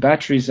once the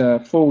batteries are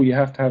full, you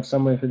have to have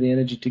somewhere for the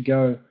energy to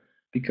go,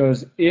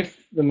 because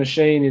if the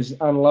machine is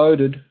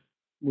unloaded,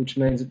 which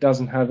means it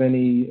doesn't have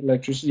any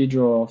electricity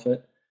draw off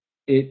it,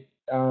 it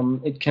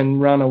can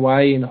run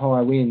away in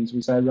high winds.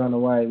 We say run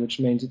away, which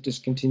means it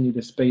just continues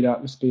to speed up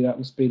and speed up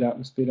and speed up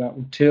and speed up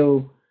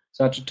until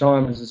such a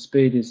time as the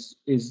speed is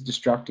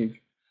destructive.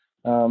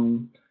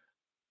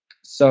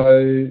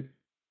 So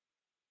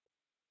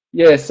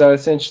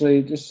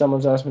essentially, just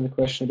someone's asked me the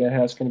question about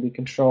how it's going to be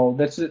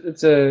controlled. It's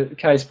a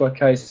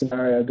case-by-case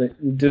scenario, but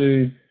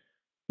you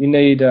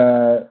need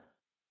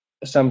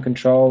some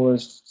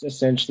controllers.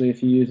 Essentially,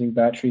 if you're using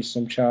batteries,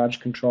 some charge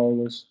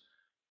controllers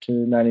to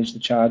manage the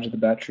charge of the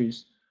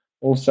batteries.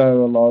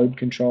 Also, a load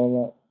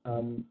controller,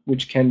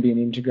 which can be an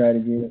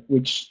integrated unit,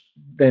 which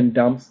then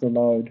dumps the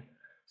load.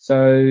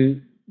 So,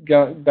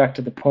 going back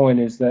to the point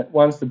is that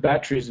once the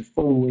batteries are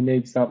full, we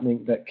need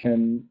something that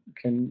can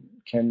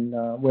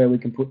where we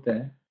can put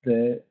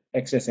the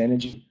excess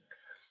energy.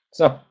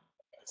 So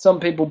some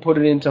people put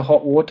it into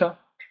hot water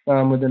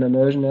with an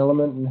immersion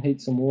element and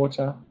heat some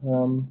water.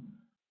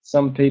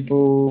 Some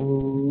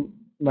people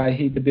may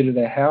heat a bit of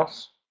their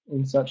house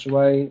in such a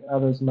way.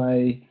 Others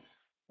may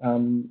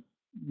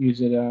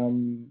use it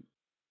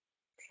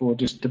for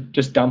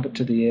just dump it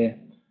to the air.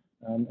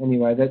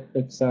 Anyway,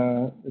 that's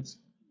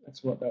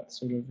what that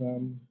sort of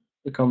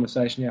the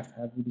conversation you have to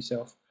have with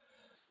yourself.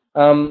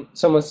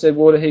 Someone said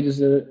water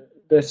heaters are the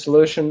best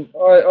solution.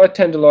 I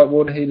tend to like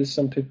water heaters.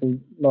 Some people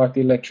like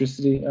the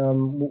electricity.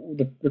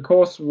 The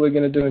course we're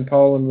going to do in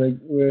Poland,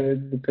 where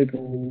the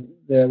people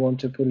there want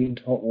to put it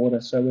into hot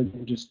water, so we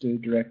can just do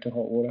direct to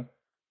hot water,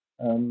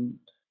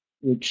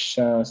 which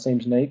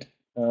seems neat.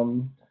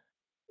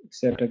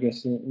 Except I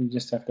guess you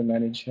just have to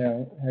manage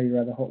how your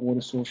other hot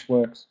water source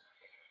works.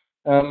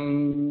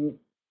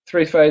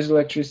 3-phase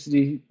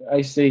electricity,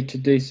 AC to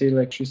DC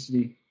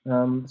electricity.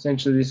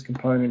 Essentially, this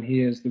component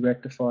here is the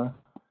rectifier.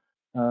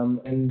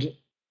 And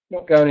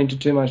not going into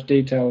too much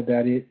detail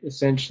about it,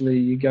 essentially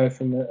you go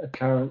from a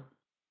current,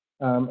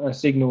 a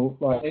signal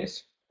like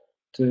this,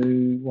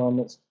 to one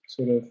that's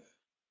sort of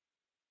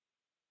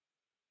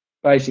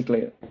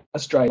basically a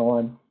straight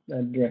line,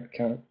 a direct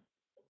current.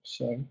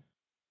 So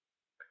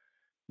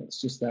that's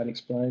just that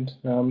explained.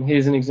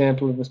 Here's an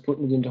example of us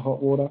putting it into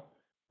hot water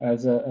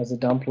as a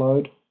dump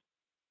load.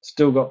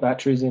 Still got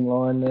batteries in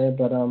line there,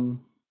 but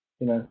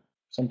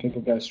some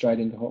people go straight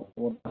into hot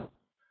water.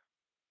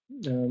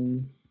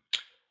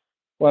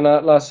 One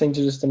last thing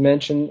to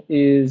mention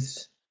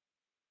is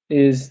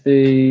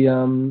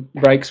the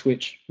brake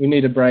switch. We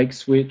need a brake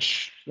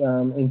switch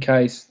in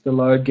case the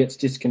load gets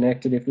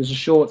disconnected. If there's a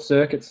short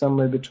circuit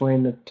somewhere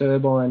between the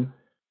turbine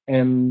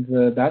and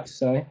the battery,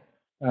 say,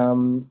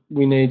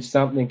 we need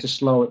something to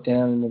slow it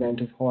down in the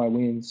event of high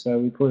winds. So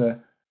we put a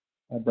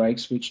brake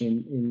switch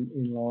in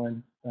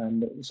line.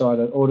 It's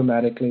either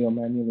automatically or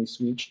manually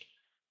switched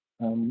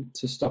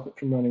to stop it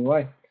from running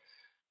away.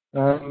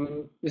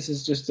 This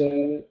is just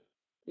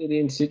it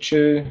in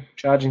situ,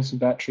 charging some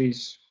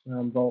batteries,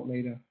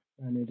 voltmeter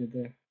I needed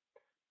there.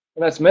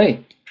 And that's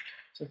me.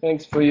 So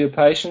thanks for your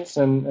patience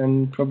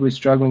and probably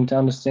struggling to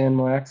understand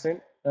my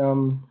accent.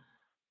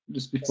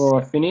 Just before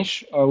I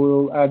finish, I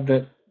will add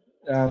that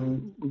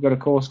we've got a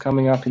course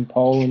coming up in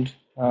Poland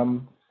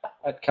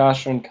at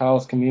Kasia and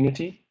Karl's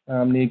community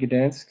near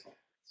Gdansk,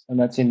 and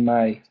that's in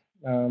May.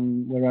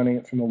 We're running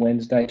it from a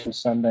Wednesday to a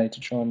Sunday to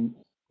try and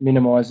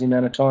minimise the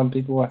amount of time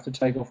people have to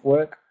take off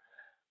work.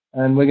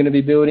 And we're going to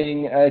be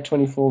building a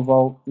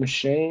 24-volt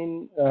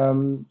machine,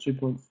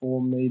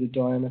 2.4 metre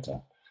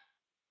diameter.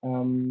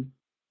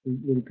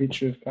 Little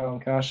picture of Karl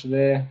and Kasia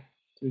there,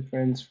 two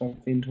friends from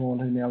Fintorn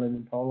who now live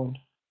in Poland.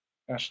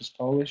 Kasia's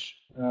Polish,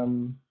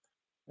 and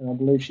I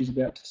believe she's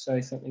about to say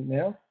something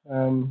now.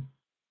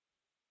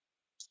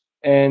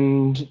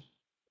 And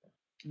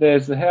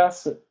there's the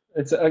house.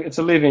 It's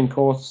a live-in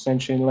course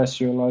essentially, unless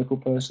you're a local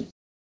person.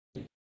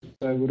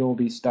 So we'd all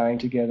be staying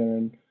together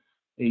and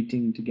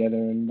eating together,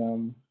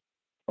 and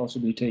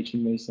possibly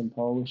teaching me some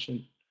Polish,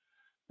 and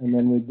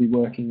then we'd be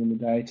working in the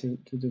day to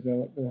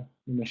develop the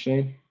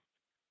machine.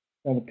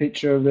 Another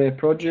picture of their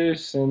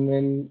produce, and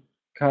then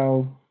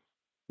Karl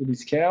with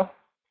his cow.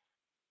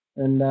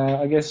 And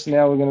I guess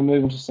now we're going to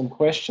move on to some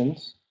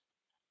questions,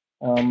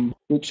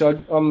 which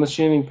I'm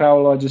assuming,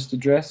 Paolo, I just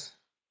address.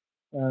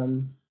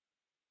 Can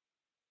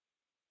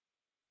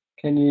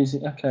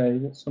using, okay,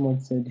 someone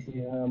said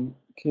here,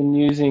 can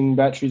using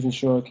batteries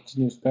ensure a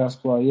continuous power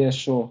supply? Yeah,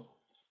 sure.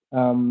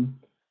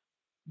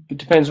 It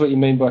depends what you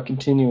mean by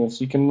continuous.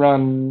 You can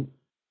run,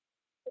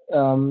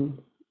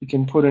 you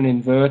can put an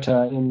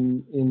inverter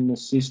in the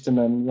system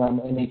and run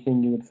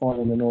anything you would find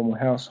in a normal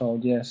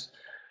household, yes.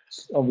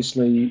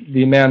 Obviously,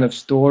 the amount of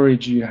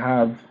storage you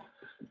have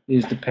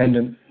is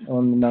dependent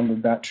on the number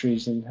of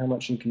batteries and how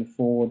much you can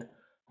afford.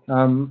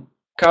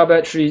 Car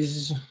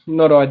batteries,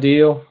 not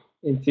ideal.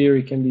 In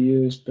theory, can be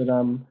used, but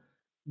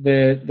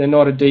they're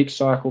not a deep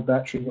cycle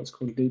battery. What's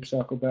called a deep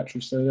cycle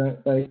battery. So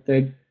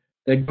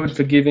they're good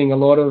for giving a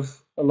lot of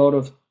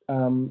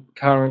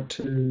current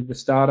to the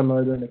starter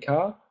motor in a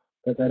car,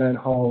 but they don't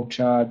hold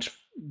charge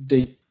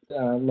deep,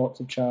 lots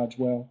of charge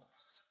well.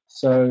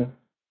 So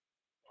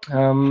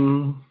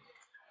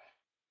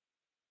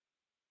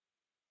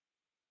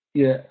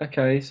yeah,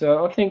 okay.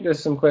 So I think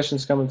there's some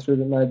questions coming through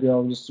that maybe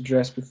I'll just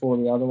address before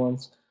the other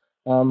ones.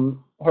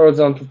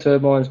 Horizontal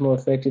turbines more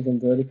effective than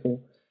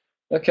vertical.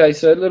 Okay,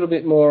 so a little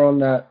bit more on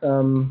that.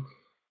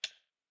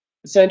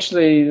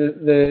 Essentially,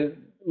 the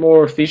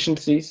more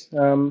efficiencies.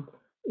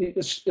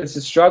 It's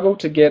a struggle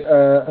to get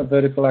a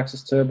vertical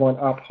axis turbine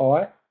up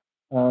high.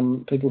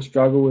 People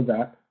struggle with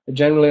that. They're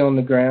generally on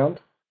the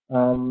ground,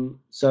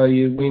 so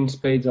your wind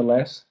speeds are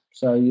less.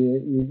 So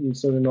you're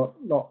sort of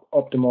not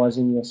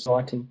optimizing your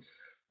sighting.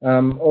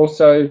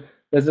 Also,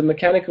 there's a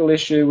mechanical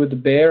issue with the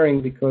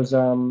bearing because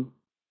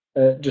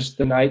just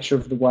the nature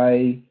of the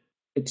way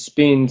it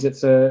spins,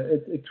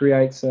 it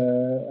creates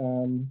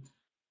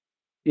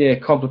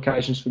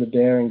complications for the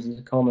bearings. It's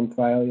a common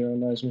failure on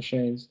those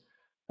machines.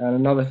 And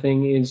another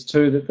thing is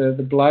too that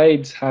the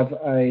blades have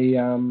a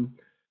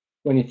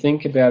when you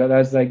think about it,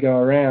 as they go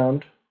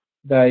around,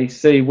 they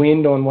see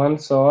wind on one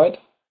side,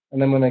 and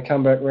then when they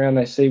come back around,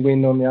 they see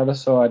wind on the other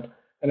side,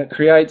 and it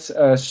creates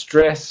a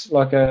stress,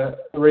 like a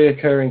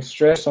reoccurring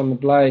stress on the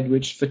blade,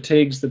 which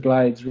fatigues the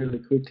blades really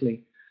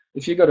quickly.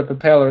 If you've got a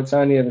propeller, it's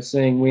only ever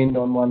seeing wind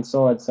on one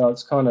side, so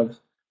it's kind of,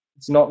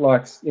 it's not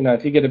like, you know,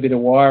 if you get a bit of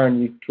wire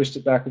and you twist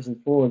it backwards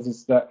and forwards,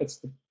 it's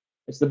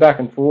the back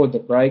and forward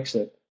that breaks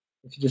it.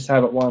 If you just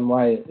have it one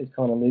way, it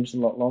kind of lives a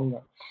lot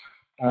longer.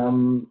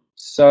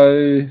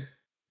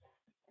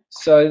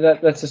 So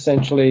that's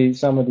essentially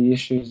some of the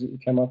issues that you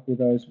come up with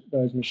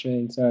those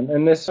machines,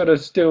 and they're sort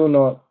of still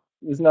not.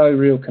 There's no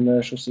real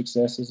commercial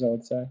successes, I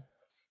would say,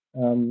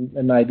 and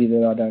maybe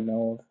that I don't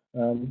know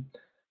of.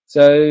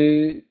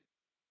 So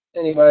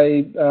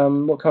anyway,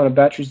 what kind of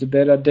batteries are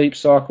better? Deep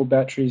cycle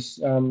batteries.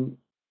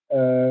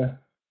 There's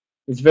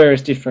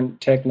various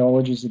different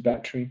technologies of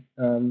battery,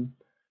 and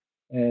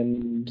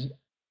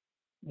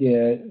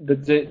yeah, the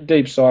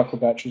deep cycle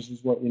batteries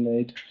is what you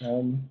need.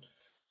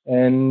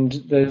 And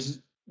there's,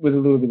 with a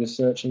little bit of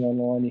searching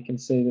online, you can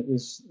see that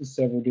there's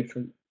several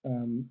different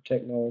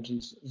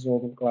technologies,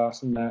 absorbent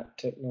glass and matte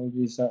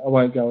technologies. I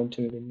won't go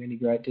into it in any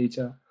great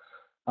detail.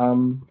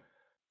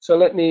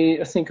 So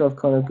I think I've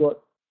kind of got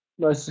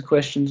most of the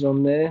questions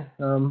on there.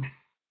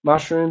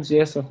 Mushrooms,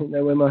 yes, I think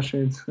they were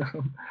mushrooms.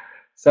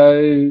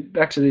 So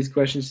back to these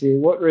questions here.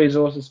 What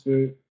resources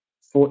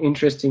for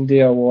interesting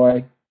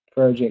DIY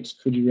projects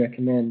could you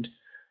recommend?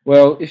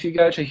 Well, if you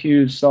go to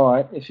Hugh's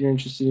site, if you're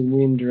interested in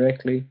wind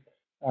directly,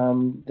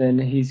 then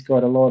he's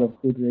got a lot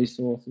of good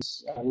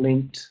resources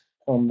linked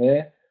on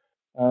there.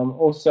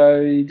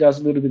 Also, he does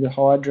a little bit of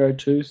hydro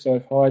too, so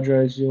if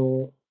hydro is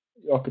your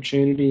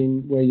opportunity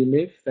in where you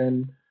live,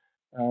 then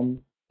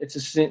it's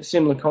a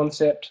similar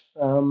concept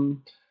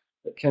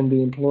that can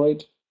be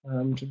employed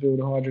to build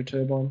a hydro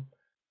turbine.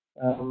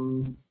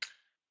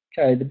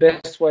 Okay, the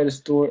best way to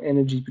store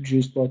energy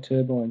produced by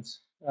turbines.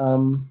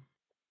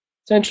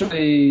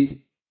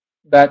 Essentially,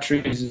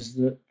 batteries is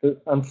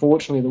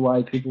unfortunately the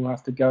way people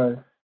have to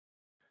go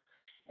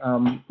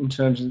in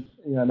terms of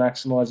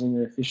maximising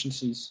their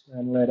efficiencies,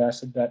 and lead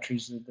acid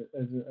batteries are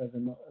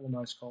the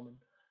most common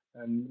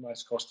and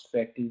most cost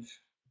effective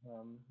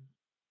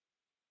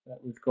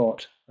that we've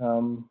got.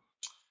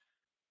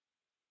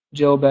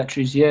 Gel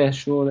batteries, yeah,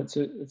 sure. That's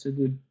a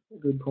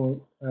good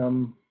point.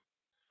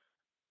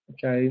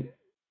 Okay,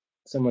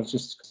 someone's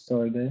just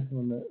sorry there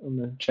on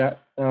the chat.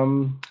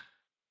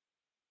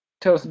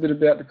 Tell us a bit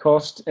about the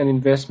cost and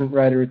investment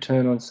rate of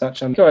return on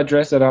such. I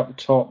address that up the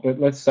top, but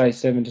let's say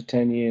 7 to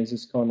 10 years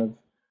is kind of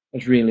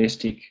as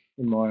realistic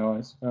in my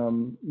eyes.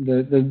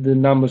 The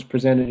numbers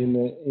presented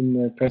in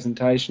the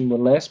presentation were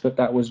less, but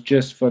that was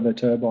just for the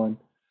turbine.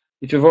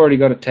 If you've already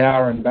got a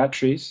tower and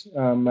batteries,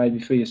 maybe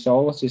for your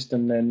solar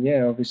system, then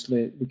yeah,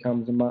 obviously it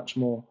becomes a much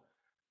more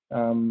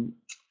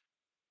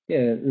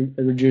it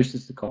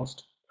reduces the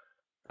cost.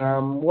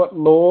 What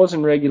laws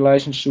and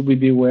regulations should we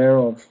be aware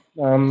of?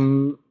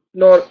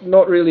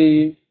 Not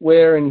really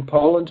aware in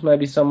Poland.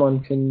 Maybe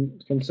someone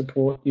can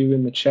support you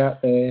in the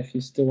chat there if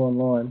you're still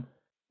online.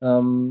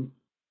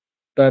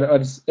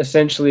 But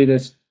essentially,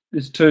 there's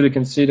two to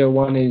consider.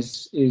 One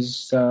is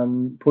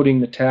putting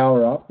the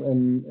tower up,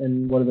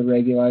 and what are the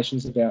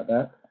regulations about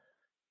that.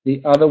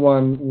 The other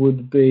one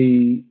would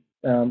be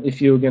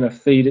if you're going to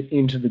feed it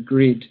into the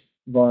grid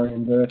via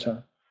an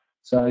inverter.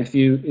 So if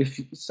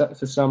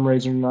for some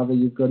reason or another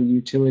you've got a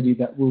utility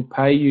that will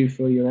pay you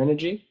for your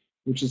energy,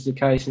 which is the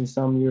case in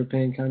some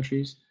European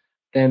countries,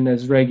 then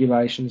there's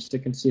regulations to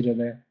consider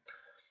there.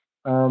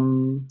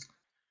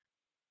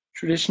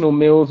 Traditional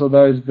mills are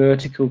those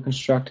vertical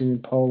constructed in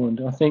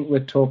Poland. I think we're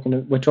talking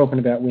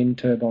about wind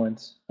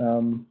turbines.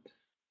 Can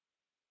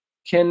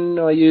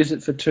I use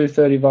it for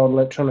 230-volt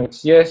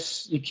electronics?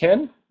 Yes, you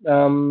can.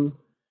 So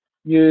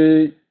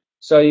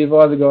you've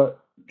either got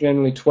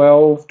generally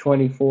 12,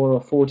 24,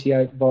 or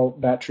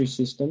 48-volt battery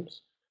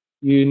systems.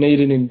 You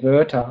need an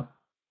inverter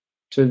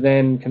to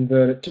then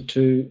convert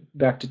it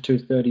back to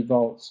 230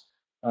 volts,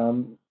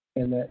 and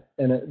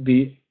it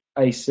be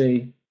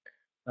AC.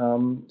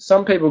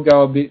 Some people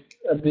go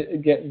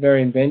get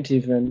very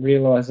inventive and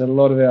realise that a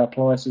lot of our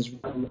appliances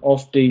run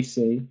off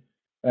DC.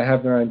 They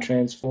have their own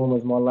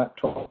transformers. My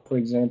laptop, for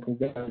example,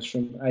 goes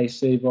from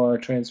AC via a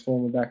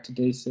transformer back to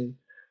DC.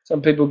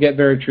 Some people get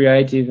very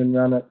creative and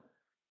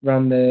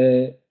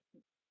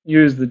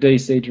use the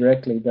DC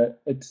directly,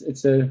 but it's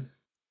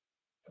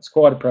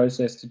quite a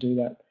process to do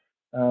that.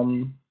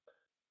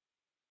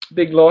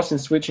 Big loss in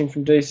switching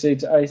from DC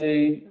to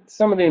AC.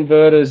 Some of the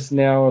inverters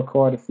now are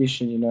quite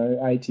efficient,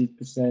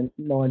 80%,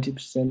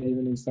 90%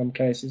 even in some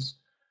cases.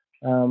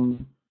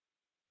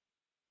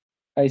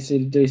 AC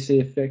to DC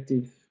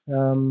effective. I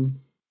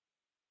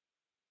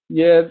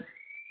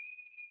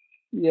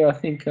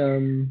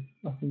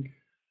think,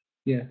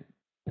 yeah.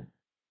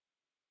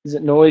 Is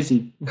it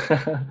noisy?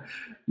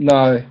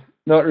 No,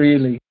 not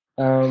really.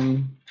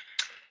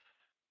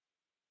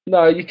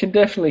 No, you can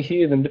definitely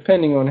hear them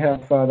depending on how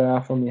far they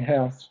are from your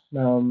house.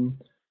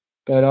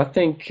 But I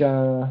think,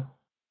 in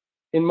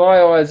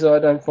my eyes, I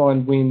don't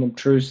find wind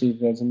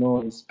obtrusive as a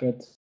noise.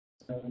 But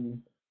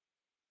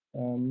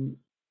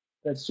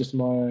that's just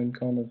my own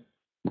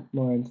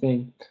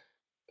thing.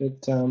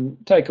 But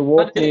take a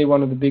walk near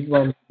one of the big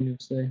ones, you'll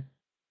see.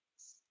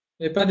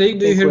 Hey, Paddy,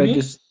 do you hear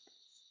me?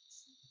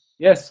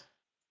 Yes.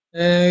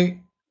 I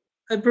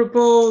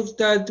propose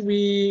that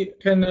we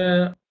can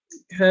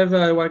have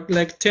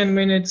like 10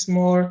 minutes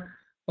more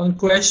on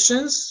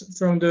questions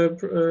from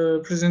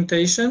the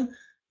presentation,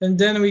 and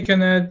then we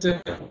can add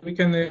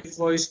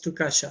voice to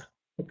Kasia.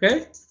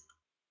 Okay?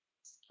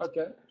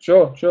 Okay.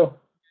 Sure.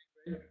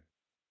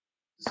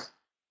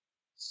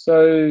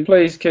 So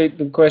please keep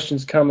the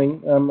questions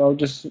coming. I'll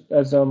just,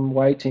 as I'm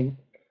waiting,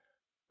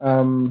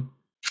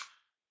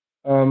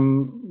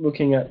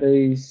 looking at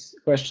these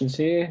questions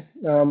here.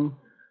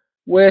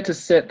 Where to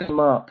set them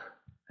up,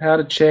 how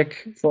to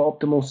check for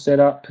optimal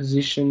setup,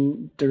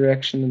 position,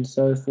 direction, and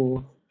so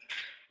forth.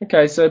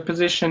 Okay, so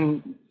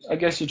position, I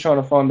guess you're trying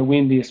to find the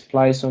windiest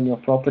place on your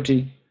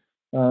property,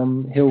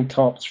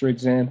 hilltops, for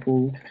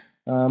example.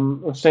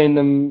 I've seen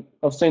them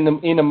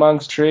in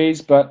amongst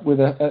trees, but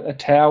with a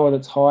tower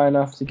that's high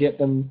enough to get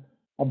them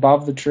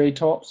above the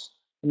treetops,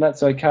 and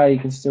that's okay. You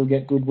can still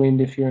get good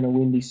wind if you're in a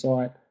windy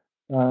site.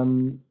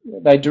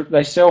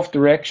 They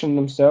self-direction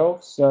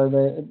themselves, so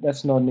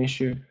that's not an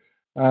issue.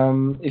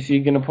 If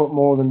you're going to put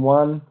more than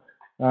one,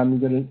 you've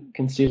got to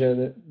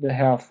consider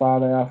how far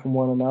they are from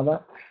one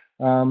another.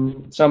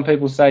 Some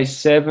people say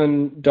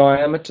 7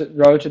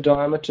 rotor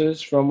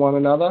diameters from one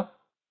another,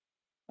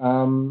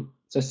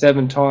 so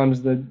 7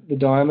 times the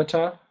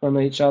diameter from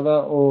each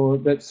other,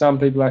 but some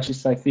people actually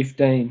say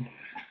 15.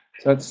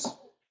 So it's,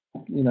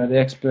 the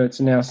experts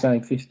are now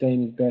saying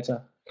 15 is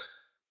better.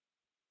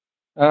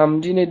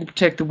 Do you need to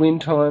protect the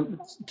wind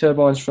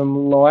turbines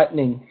from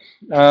lightning?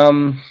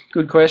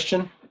 Good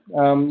question.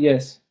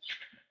 Yes.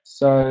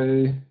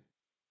 So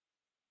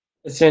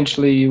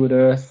essentially, you would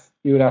have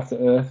to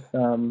earth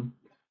the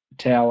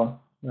tower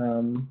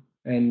and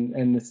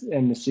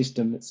the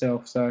system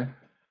itself. So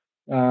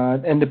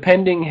and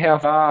depending how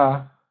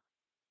far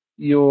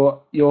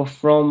your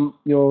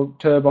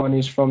turbine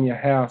is from your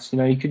house,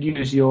 you could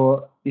use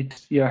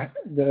the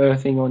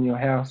earthing on your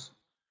house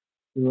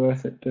to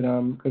earth it, but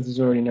because there's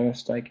already an earth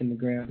stake in the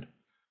ground.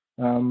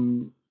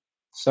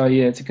 So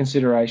yeah, it's a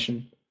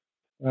consideration.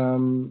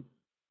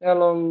 how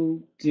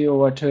long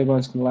DIY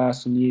turbines can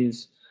last in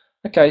years?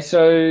 Okay,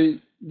 so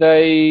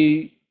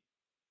they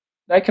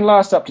can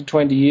last up to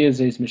 20 years,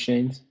 these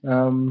machines.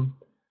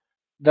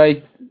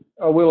 I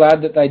will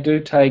add that they do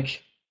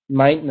take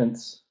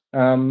maintenance,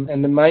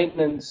 and the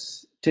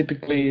maintenance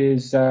typically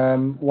is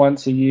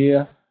once a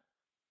year,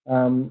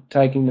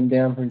 taking them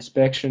down for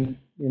inspection.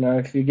 You know,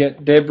 if you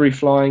get debris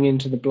flying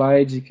into the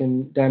blades, you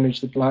can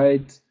damage the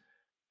blades.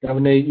 You'll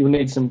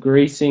need some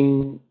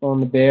greasing on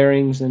the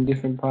bearings and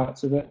different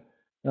parts of it.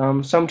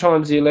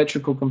 Sometimes the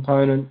electrical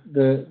component,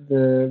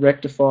 the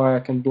rectifier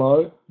can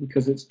blow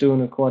because it's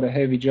doing quite a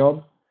heavy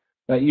job.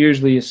 But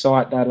usually you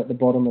sight that at the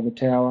bottom of the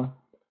tower,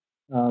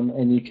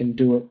 and you can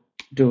do it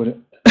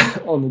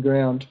on the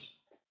ground.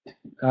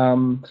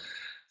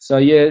 So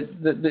yeah,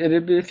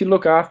 if you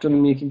look after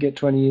them, you can get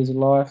 20 years of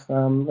life.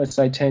 Let's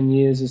say 10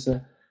 years is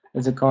a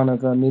kind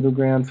of a middle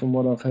ground from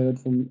what I've heard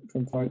from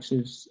folks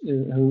who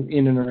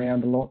in and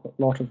around a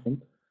lot of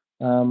them.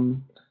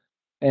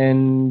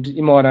 And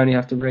you might only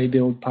have to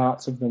rebuild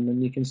parts of them,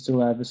 and you can still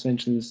have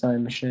essentially the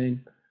same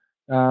machine.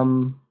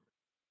 I've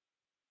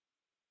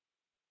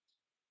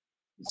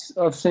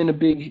seen a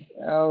big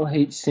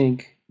heat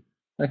sink.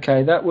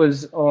 Okay, that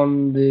was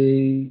on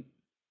the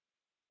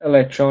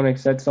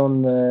electronics. That's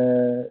on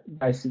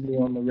basically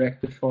on the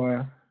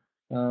rectifier,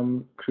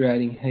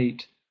 creating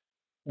heat.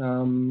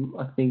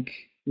 I think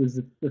was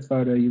the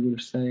photo you would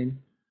have seen.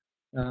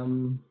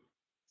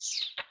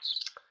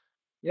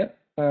 Yep.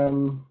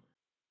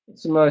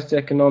 It's the most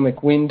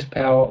economic, wind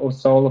power or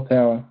solar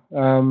power.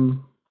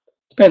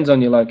 Depends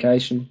on your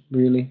location,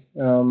 really.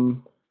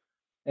 And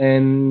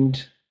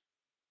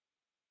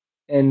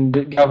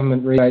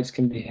government rebates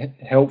can be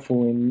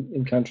helpful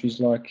in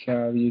countries like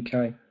the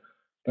UK.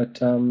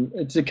 But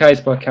it's a case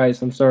by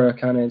case. I'm sorry I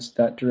can't answer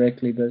that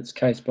directly, but it's a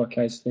case by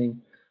case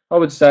thing. I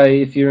would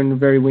say if you're in a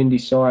very windy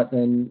site,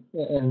 then,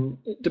 and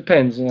it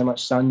depends on how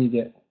much sun you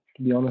get,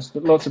 to be honest.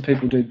 But lots of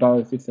people do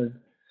both if they're,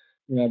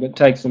 but it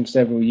takes them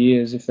several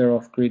years if they're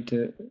off grid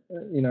to,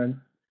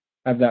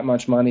 have that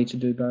much money to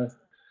do both.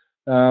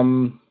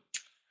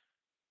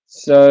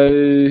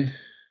 So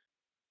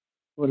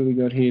what do we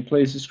got here?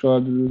 Please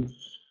describe the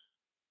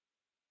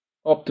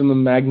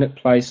optimum magnet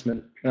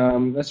placement.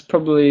 That's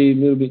probably a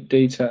little bit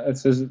detailed. It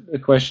says the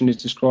question is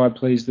describe,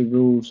 please, the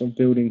rules of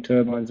building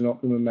turbines and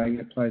optimum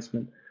magnet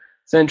placement.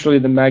 Essentially,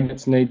 the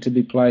magnets need to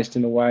be placed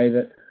in a way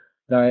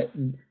that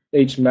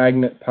each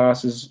magnet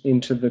passes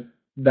into the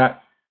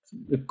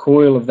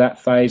coil of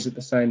that phase at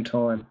the same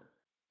time.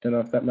 Don't know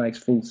if that makes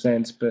full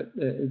sense, but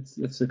it's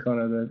the kind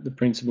of the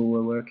principle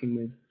we're working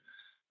with.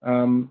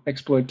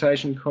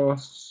 Exploitation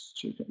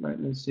costs,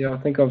 maintenance. Yeah, I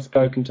think I've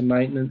spoken to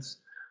maintenance.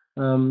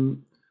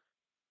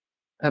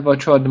 Have I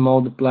tried to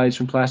mould the blades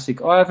from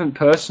plastic? I haven't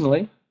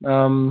personally,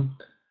 but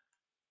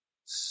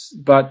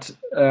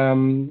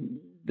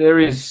there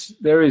is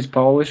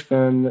Polish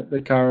firm that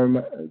the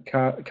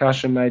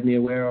Kasha made me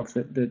aware of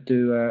that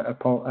do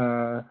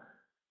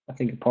I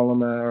think a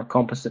polymer or a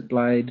composite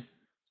blade,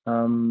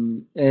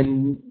 and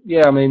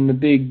yeah, I mean the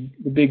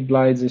big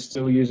blades they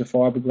still use a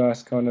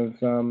fiberglass kind of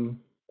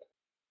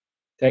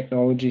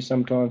technology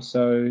sometimes.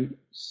 So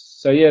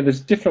yeah,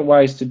 there's different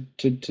ways to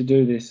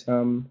do this.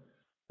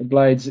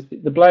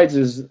 The blades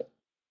is, I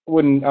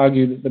wouldn't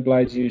argue that the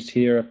blades used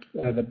here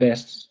are the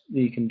best that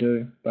you can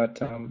do, but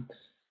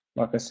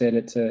like I said,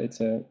 it's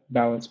a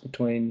balance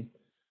between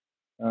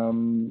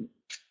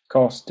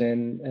cost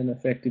and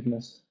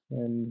effectiveness,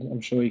 and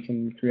I'm sure you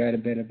can create a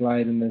better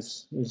blade, and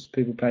there's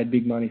people paid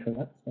big money for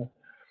that. So,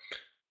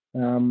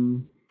 I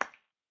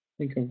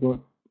think I've got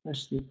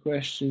most of the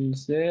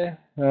questions there.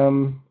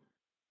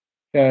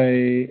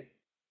 Okay,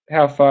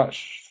 how far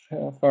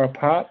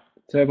apart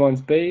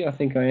turbines be? I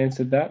think I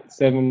answered that.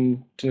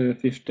 7 to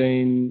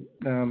 15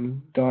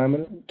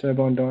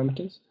 turbine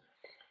diameters.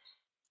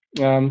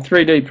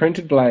 3D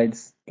printed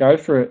blades. Go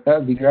for it. That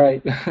would be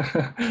great.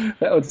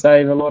 That would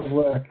save a lot of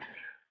work.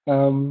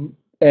 And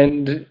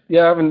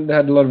yeah, I haven't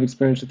had a lot of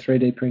experience with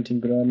 3D printing,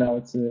 but I know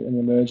it's an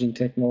emerging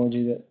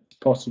technology that's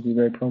possibly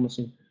very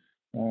promising.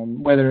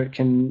 Whether it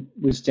can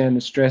withstand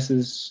the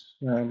stresses,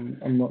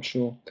 I'm not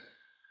sure.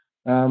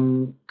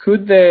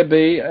 Could there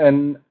be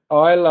an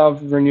I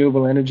love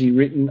renewable energy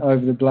written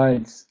over the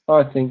blades?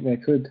 I think there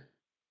could.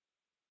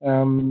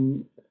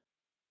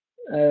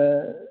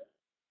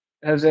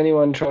 Has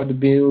anyone tried to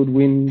build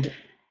wind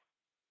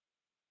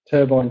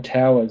turbine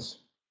towers?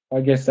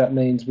 I guess that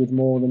means with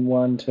more than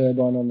one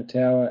turbine on the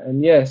tower.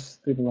 And yes,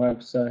 people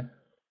have. So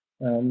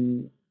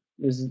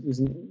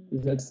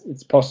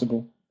it's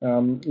possible.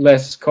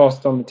 Less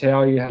cost on the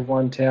tower. You have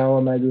one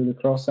tower, maybe with a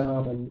cross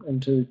arm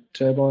and two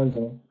turbines,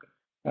 or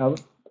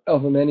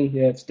however many.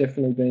 Yeah, it's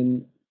definitely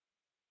been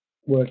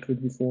worked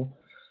with before.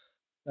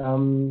 Are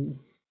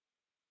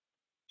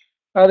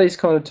these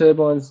kind of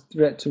turbines a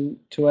threat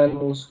to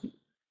animals?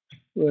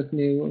 Work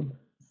near one,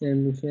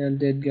 and we found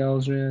dead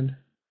gulls around.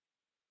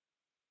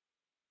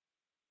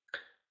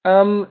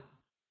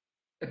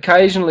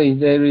 Occasionally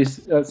there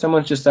is,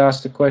 someone's just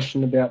asked a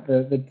question about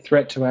the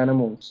threat to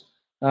animals.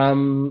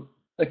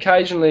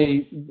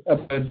 Occasionally a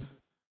bird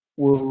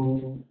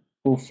will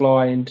will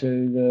fly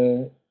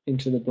into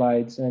the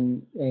blades,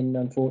 and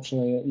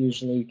unfortunately it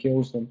usually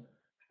kills them.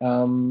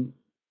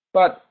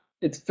 But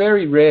it's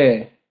very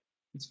rare.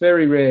 It's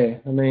very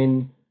rare. I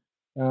mean,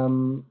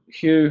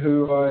 Hugh,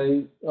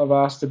 who I've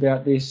asked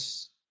about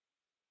this,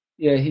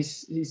 yeah, he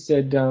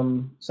said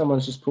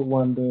someone's just put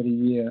one bird a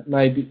year.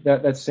 Maybe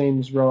that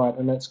seems right,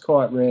 and that's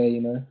quite rare,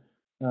 you know.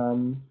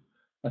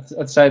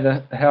 I'd say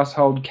the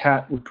household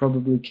cat would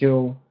probably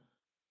kill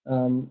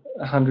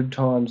 100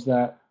 times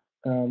that.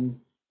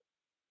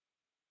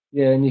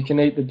 Yeah, and you can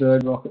eat the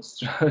bird rockets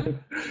through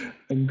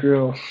and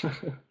grill.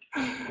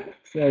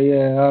 So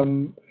yeah,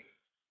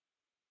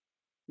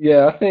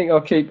 yeah, I think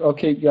I'll keep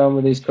going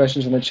with these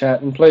questions in the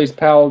chat, and please,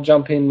 Powell,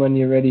 jump in when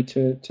you're ready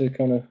to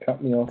kind of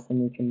cut me off,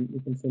 and we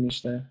can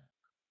finish there.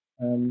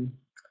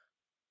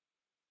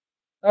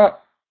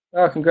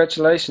 Oh,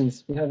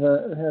 congratulations! We have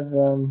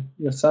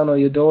your son or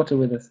your daughter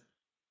with us.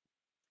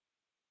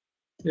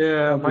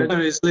 Yeah, my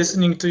daughter is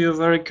listening to you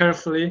very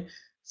carefully,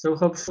 so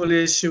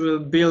hopefully she will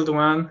build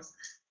one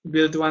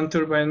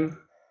turbine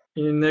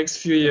in the next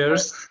few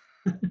years.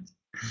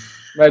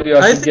 Maybe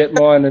I should get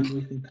mine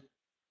and.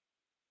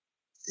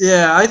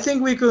 Yeah, I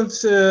think we could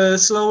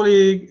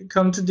slowly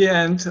come to the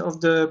end of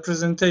the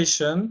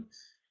presentation.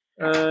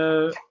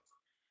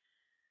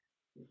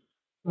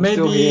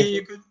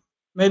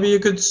 Maybe you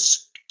could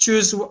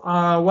choose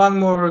one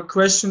more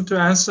question to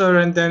answer,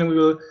 and then we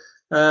will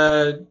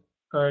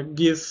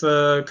give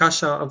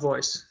Kasia a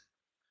voice.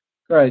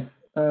 Great.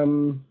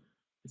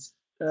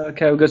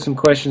 Okay, we've got some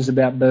questions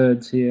about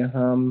birds here,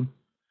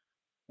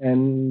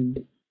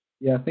 and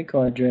yeah, I think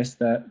I addressed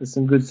that. There's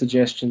some good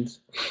suggestions.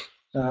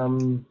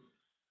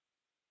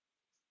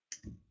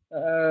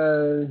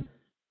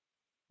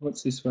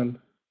 What's this one?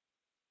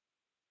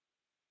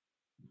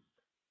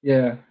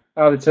 Yeah.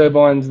 The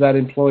turbines that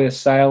employ a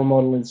sail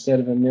model instead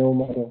of a mill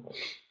model.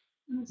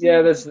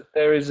 Yeah,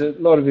 there is a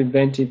lot of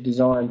inventive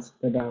designs,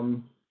 but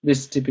this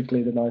is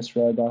typically the most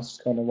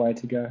robust kind of way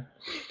to go.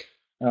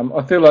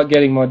 I feel like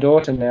getting my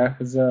daughter now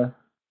because I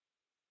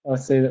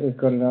see that we've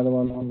got another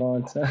one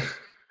online. So,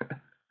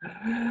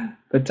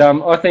 but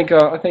I think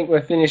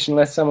we're finished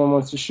unless someone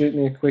wants to shoot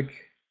me a quick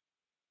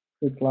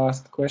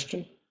last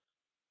question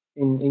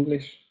in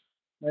English,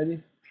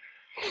 maybe.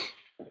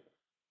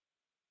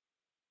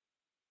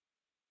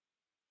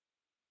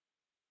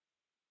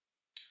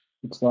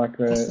 Looks like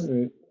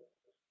I'm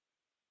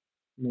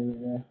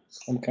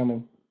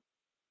coming.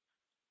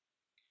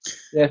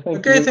 Yeah,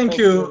 thank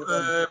you,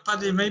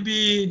 Paddy.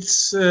 Maybe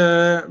it's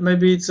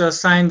a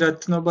sign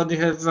that nobody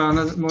has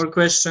more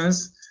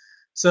questions.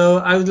 So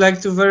I would like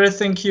to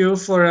thank you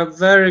for a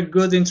very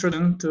good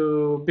introduction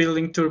to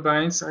building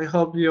turbines. I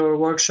hope your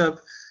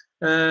workshop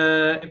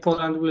in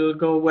Poland will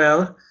go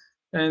well,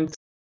 and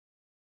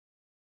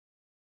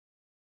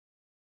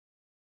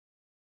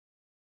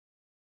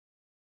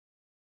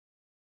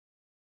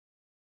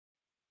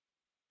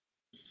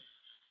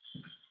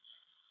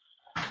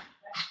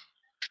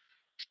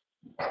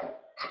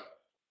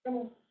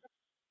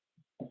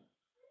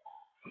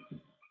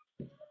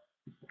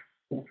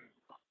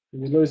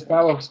Did we lose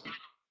Paolo?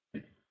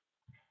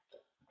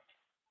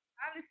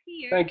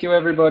 Thank you,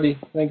 everybody.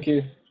 Thank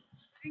you.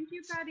 Thank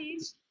you, Paddy.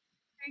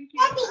 Thank you.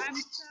 I'm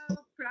so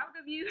proud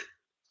of you.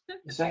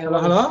 Say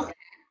hello, hello.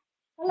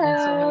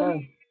 Hello.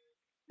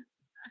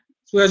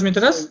 Słychać mnie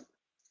teraz?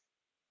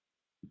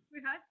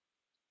 Słychać?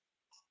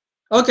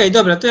 Okej,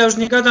 dobra, to ja już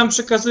nie gadam,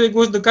 przekazuję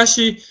głos do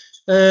Kasi.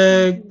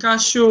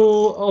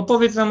 Kasiu,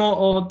 opowiedz nam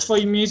o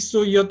Twoim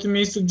miejscu i o tym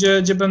miejscu,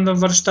 gdzie będą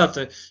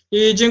warsztaty.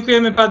 I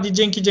dziękujemy, Paddy,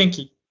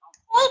 dzięki.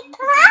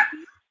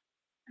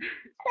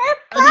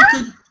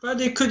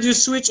 Paddy, could you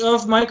switch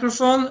off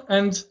microphone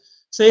and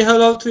say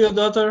hello to your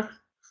daughter?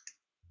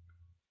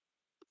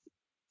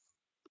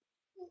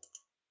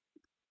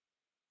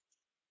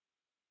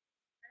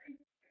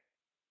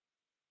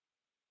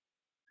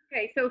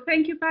 Okay, so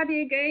thank you,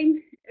 Paddy,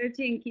 again.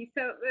 Dzięki.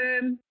 So,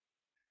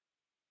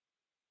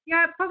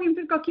 ja powiem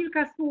tylko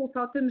kilka słów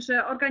o tym,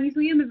 że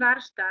organizujemy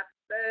warsztat.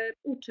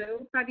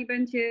 Uczył. Paddy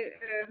będzie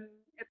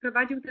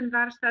prowadził ten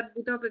warsztat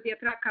budowy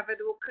wiatraka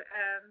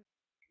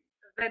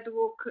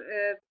według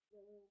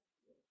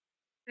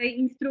tej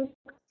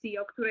instrukcji,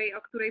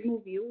 o której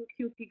mówił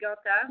Hugh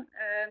Pigota,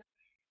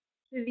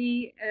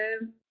 czyli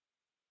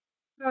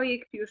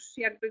projekt już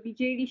jakby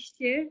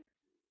widzieliście.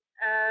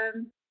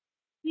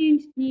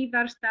 5 dni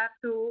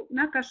warsztatu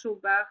na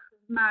Kaszubach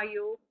w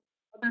maju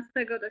od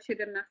 15 do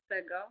 17.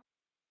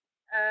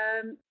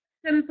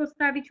 Chcemy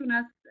postawić u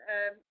nas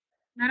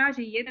na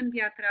razie jeden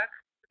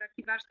wiatrak,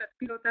 taki warsztat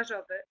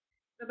pilotażowy.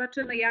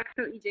 Zobaczymy, jak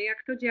to idzie,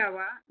 jak to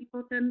działa, i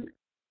potem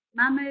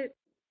mamy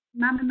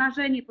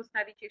marzenie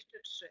postawić jeszcze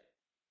 3.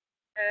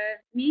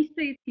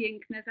 Miejsce jest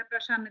piękne,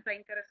 zapraszamy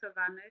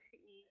zainteresowanych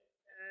i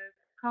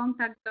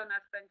kontakt do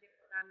nas będzie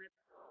podany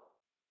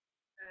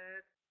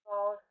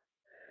po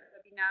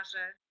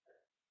webinarze.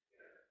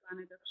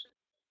 Do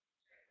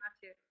wszystkich.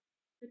 Macie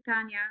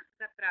pytania,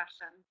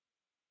 zapraszam.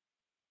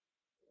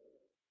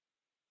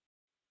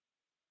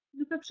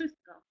 No to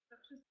wszystko,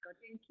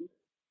 dzięki.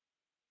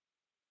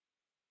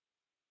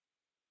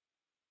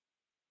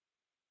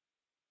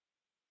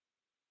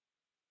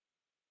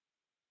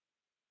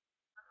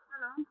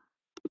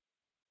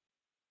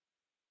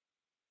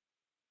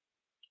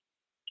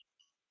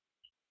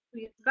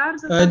 Więc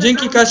bardzo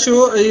Dzięki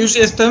Kasiu, już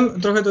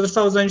jestem, trochę to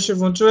trwało zanim się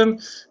włączyłem.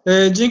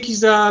 Dzięki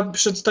za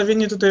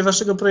przedstawienie tutaj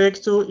waszego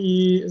projektu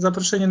i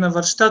zaproszenie na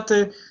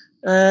warsztaty.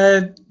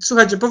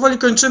 Słuchajcie, powoli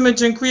kończymy.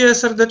 Dziękuję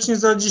serdecznie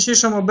za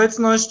dzisiejszą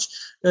obecność.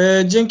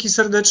 Dzięki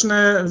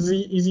serdeczne w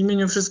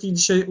imieniu wszystkich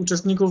dzisiaj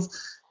uczestników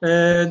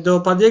do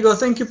Paddy'ego.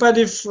 Thank you,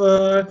 Paddy.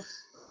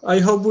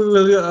 I hope we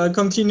will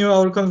continue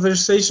our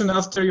conversation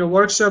after your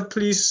workshop.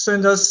 Please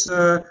send us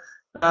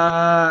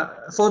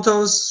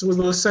photos. We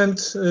will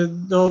send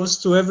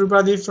those to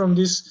everybody from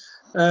this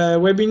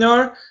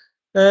webinar.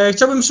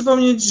 Chciałbym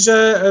przypomnieć,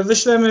 że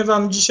wyślemy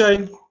wam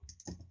dzisiaj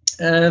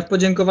w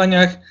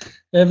podziękowaniach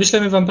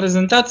wyślemy wam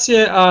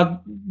prezentację, a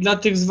dla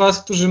tych z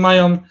was, którzy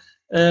mają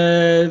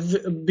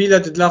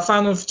bilet dla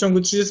fanów, w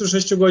ciągu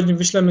 36 godzin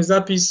wyślemy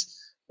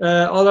zapis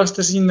oraz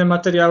też inne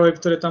materiały,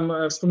 które tam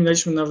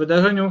wspominaliśmy na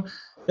wydarzeniu.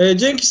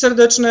 Dzięki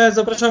serdeczne,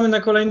 zapraszamy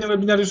na kolejny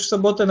webinar już w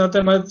sobotę na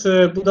temat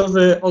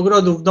budowy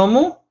ogrodu w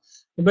domu.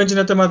 Będzie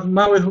na temat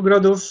małych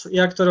ogrodów,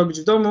 jak to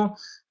robić w domu.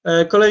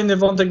 Kolejny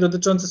wątek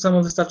dotyczący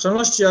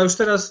samowystarczalności, a już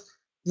teraz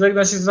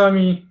żegna się z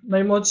wami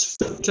najmłodszy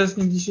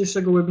uczestnik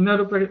dzisiejszego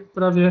webinaru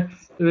prawie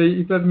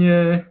i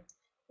pewnie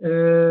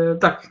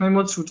tak,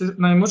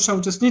 najmłodsza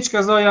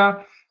uczestniczka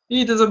Zoja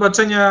i do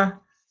zobaczenia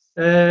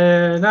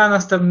na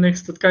następnych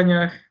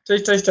spotkaniach.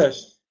 Cześć, cześć,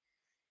 cześć.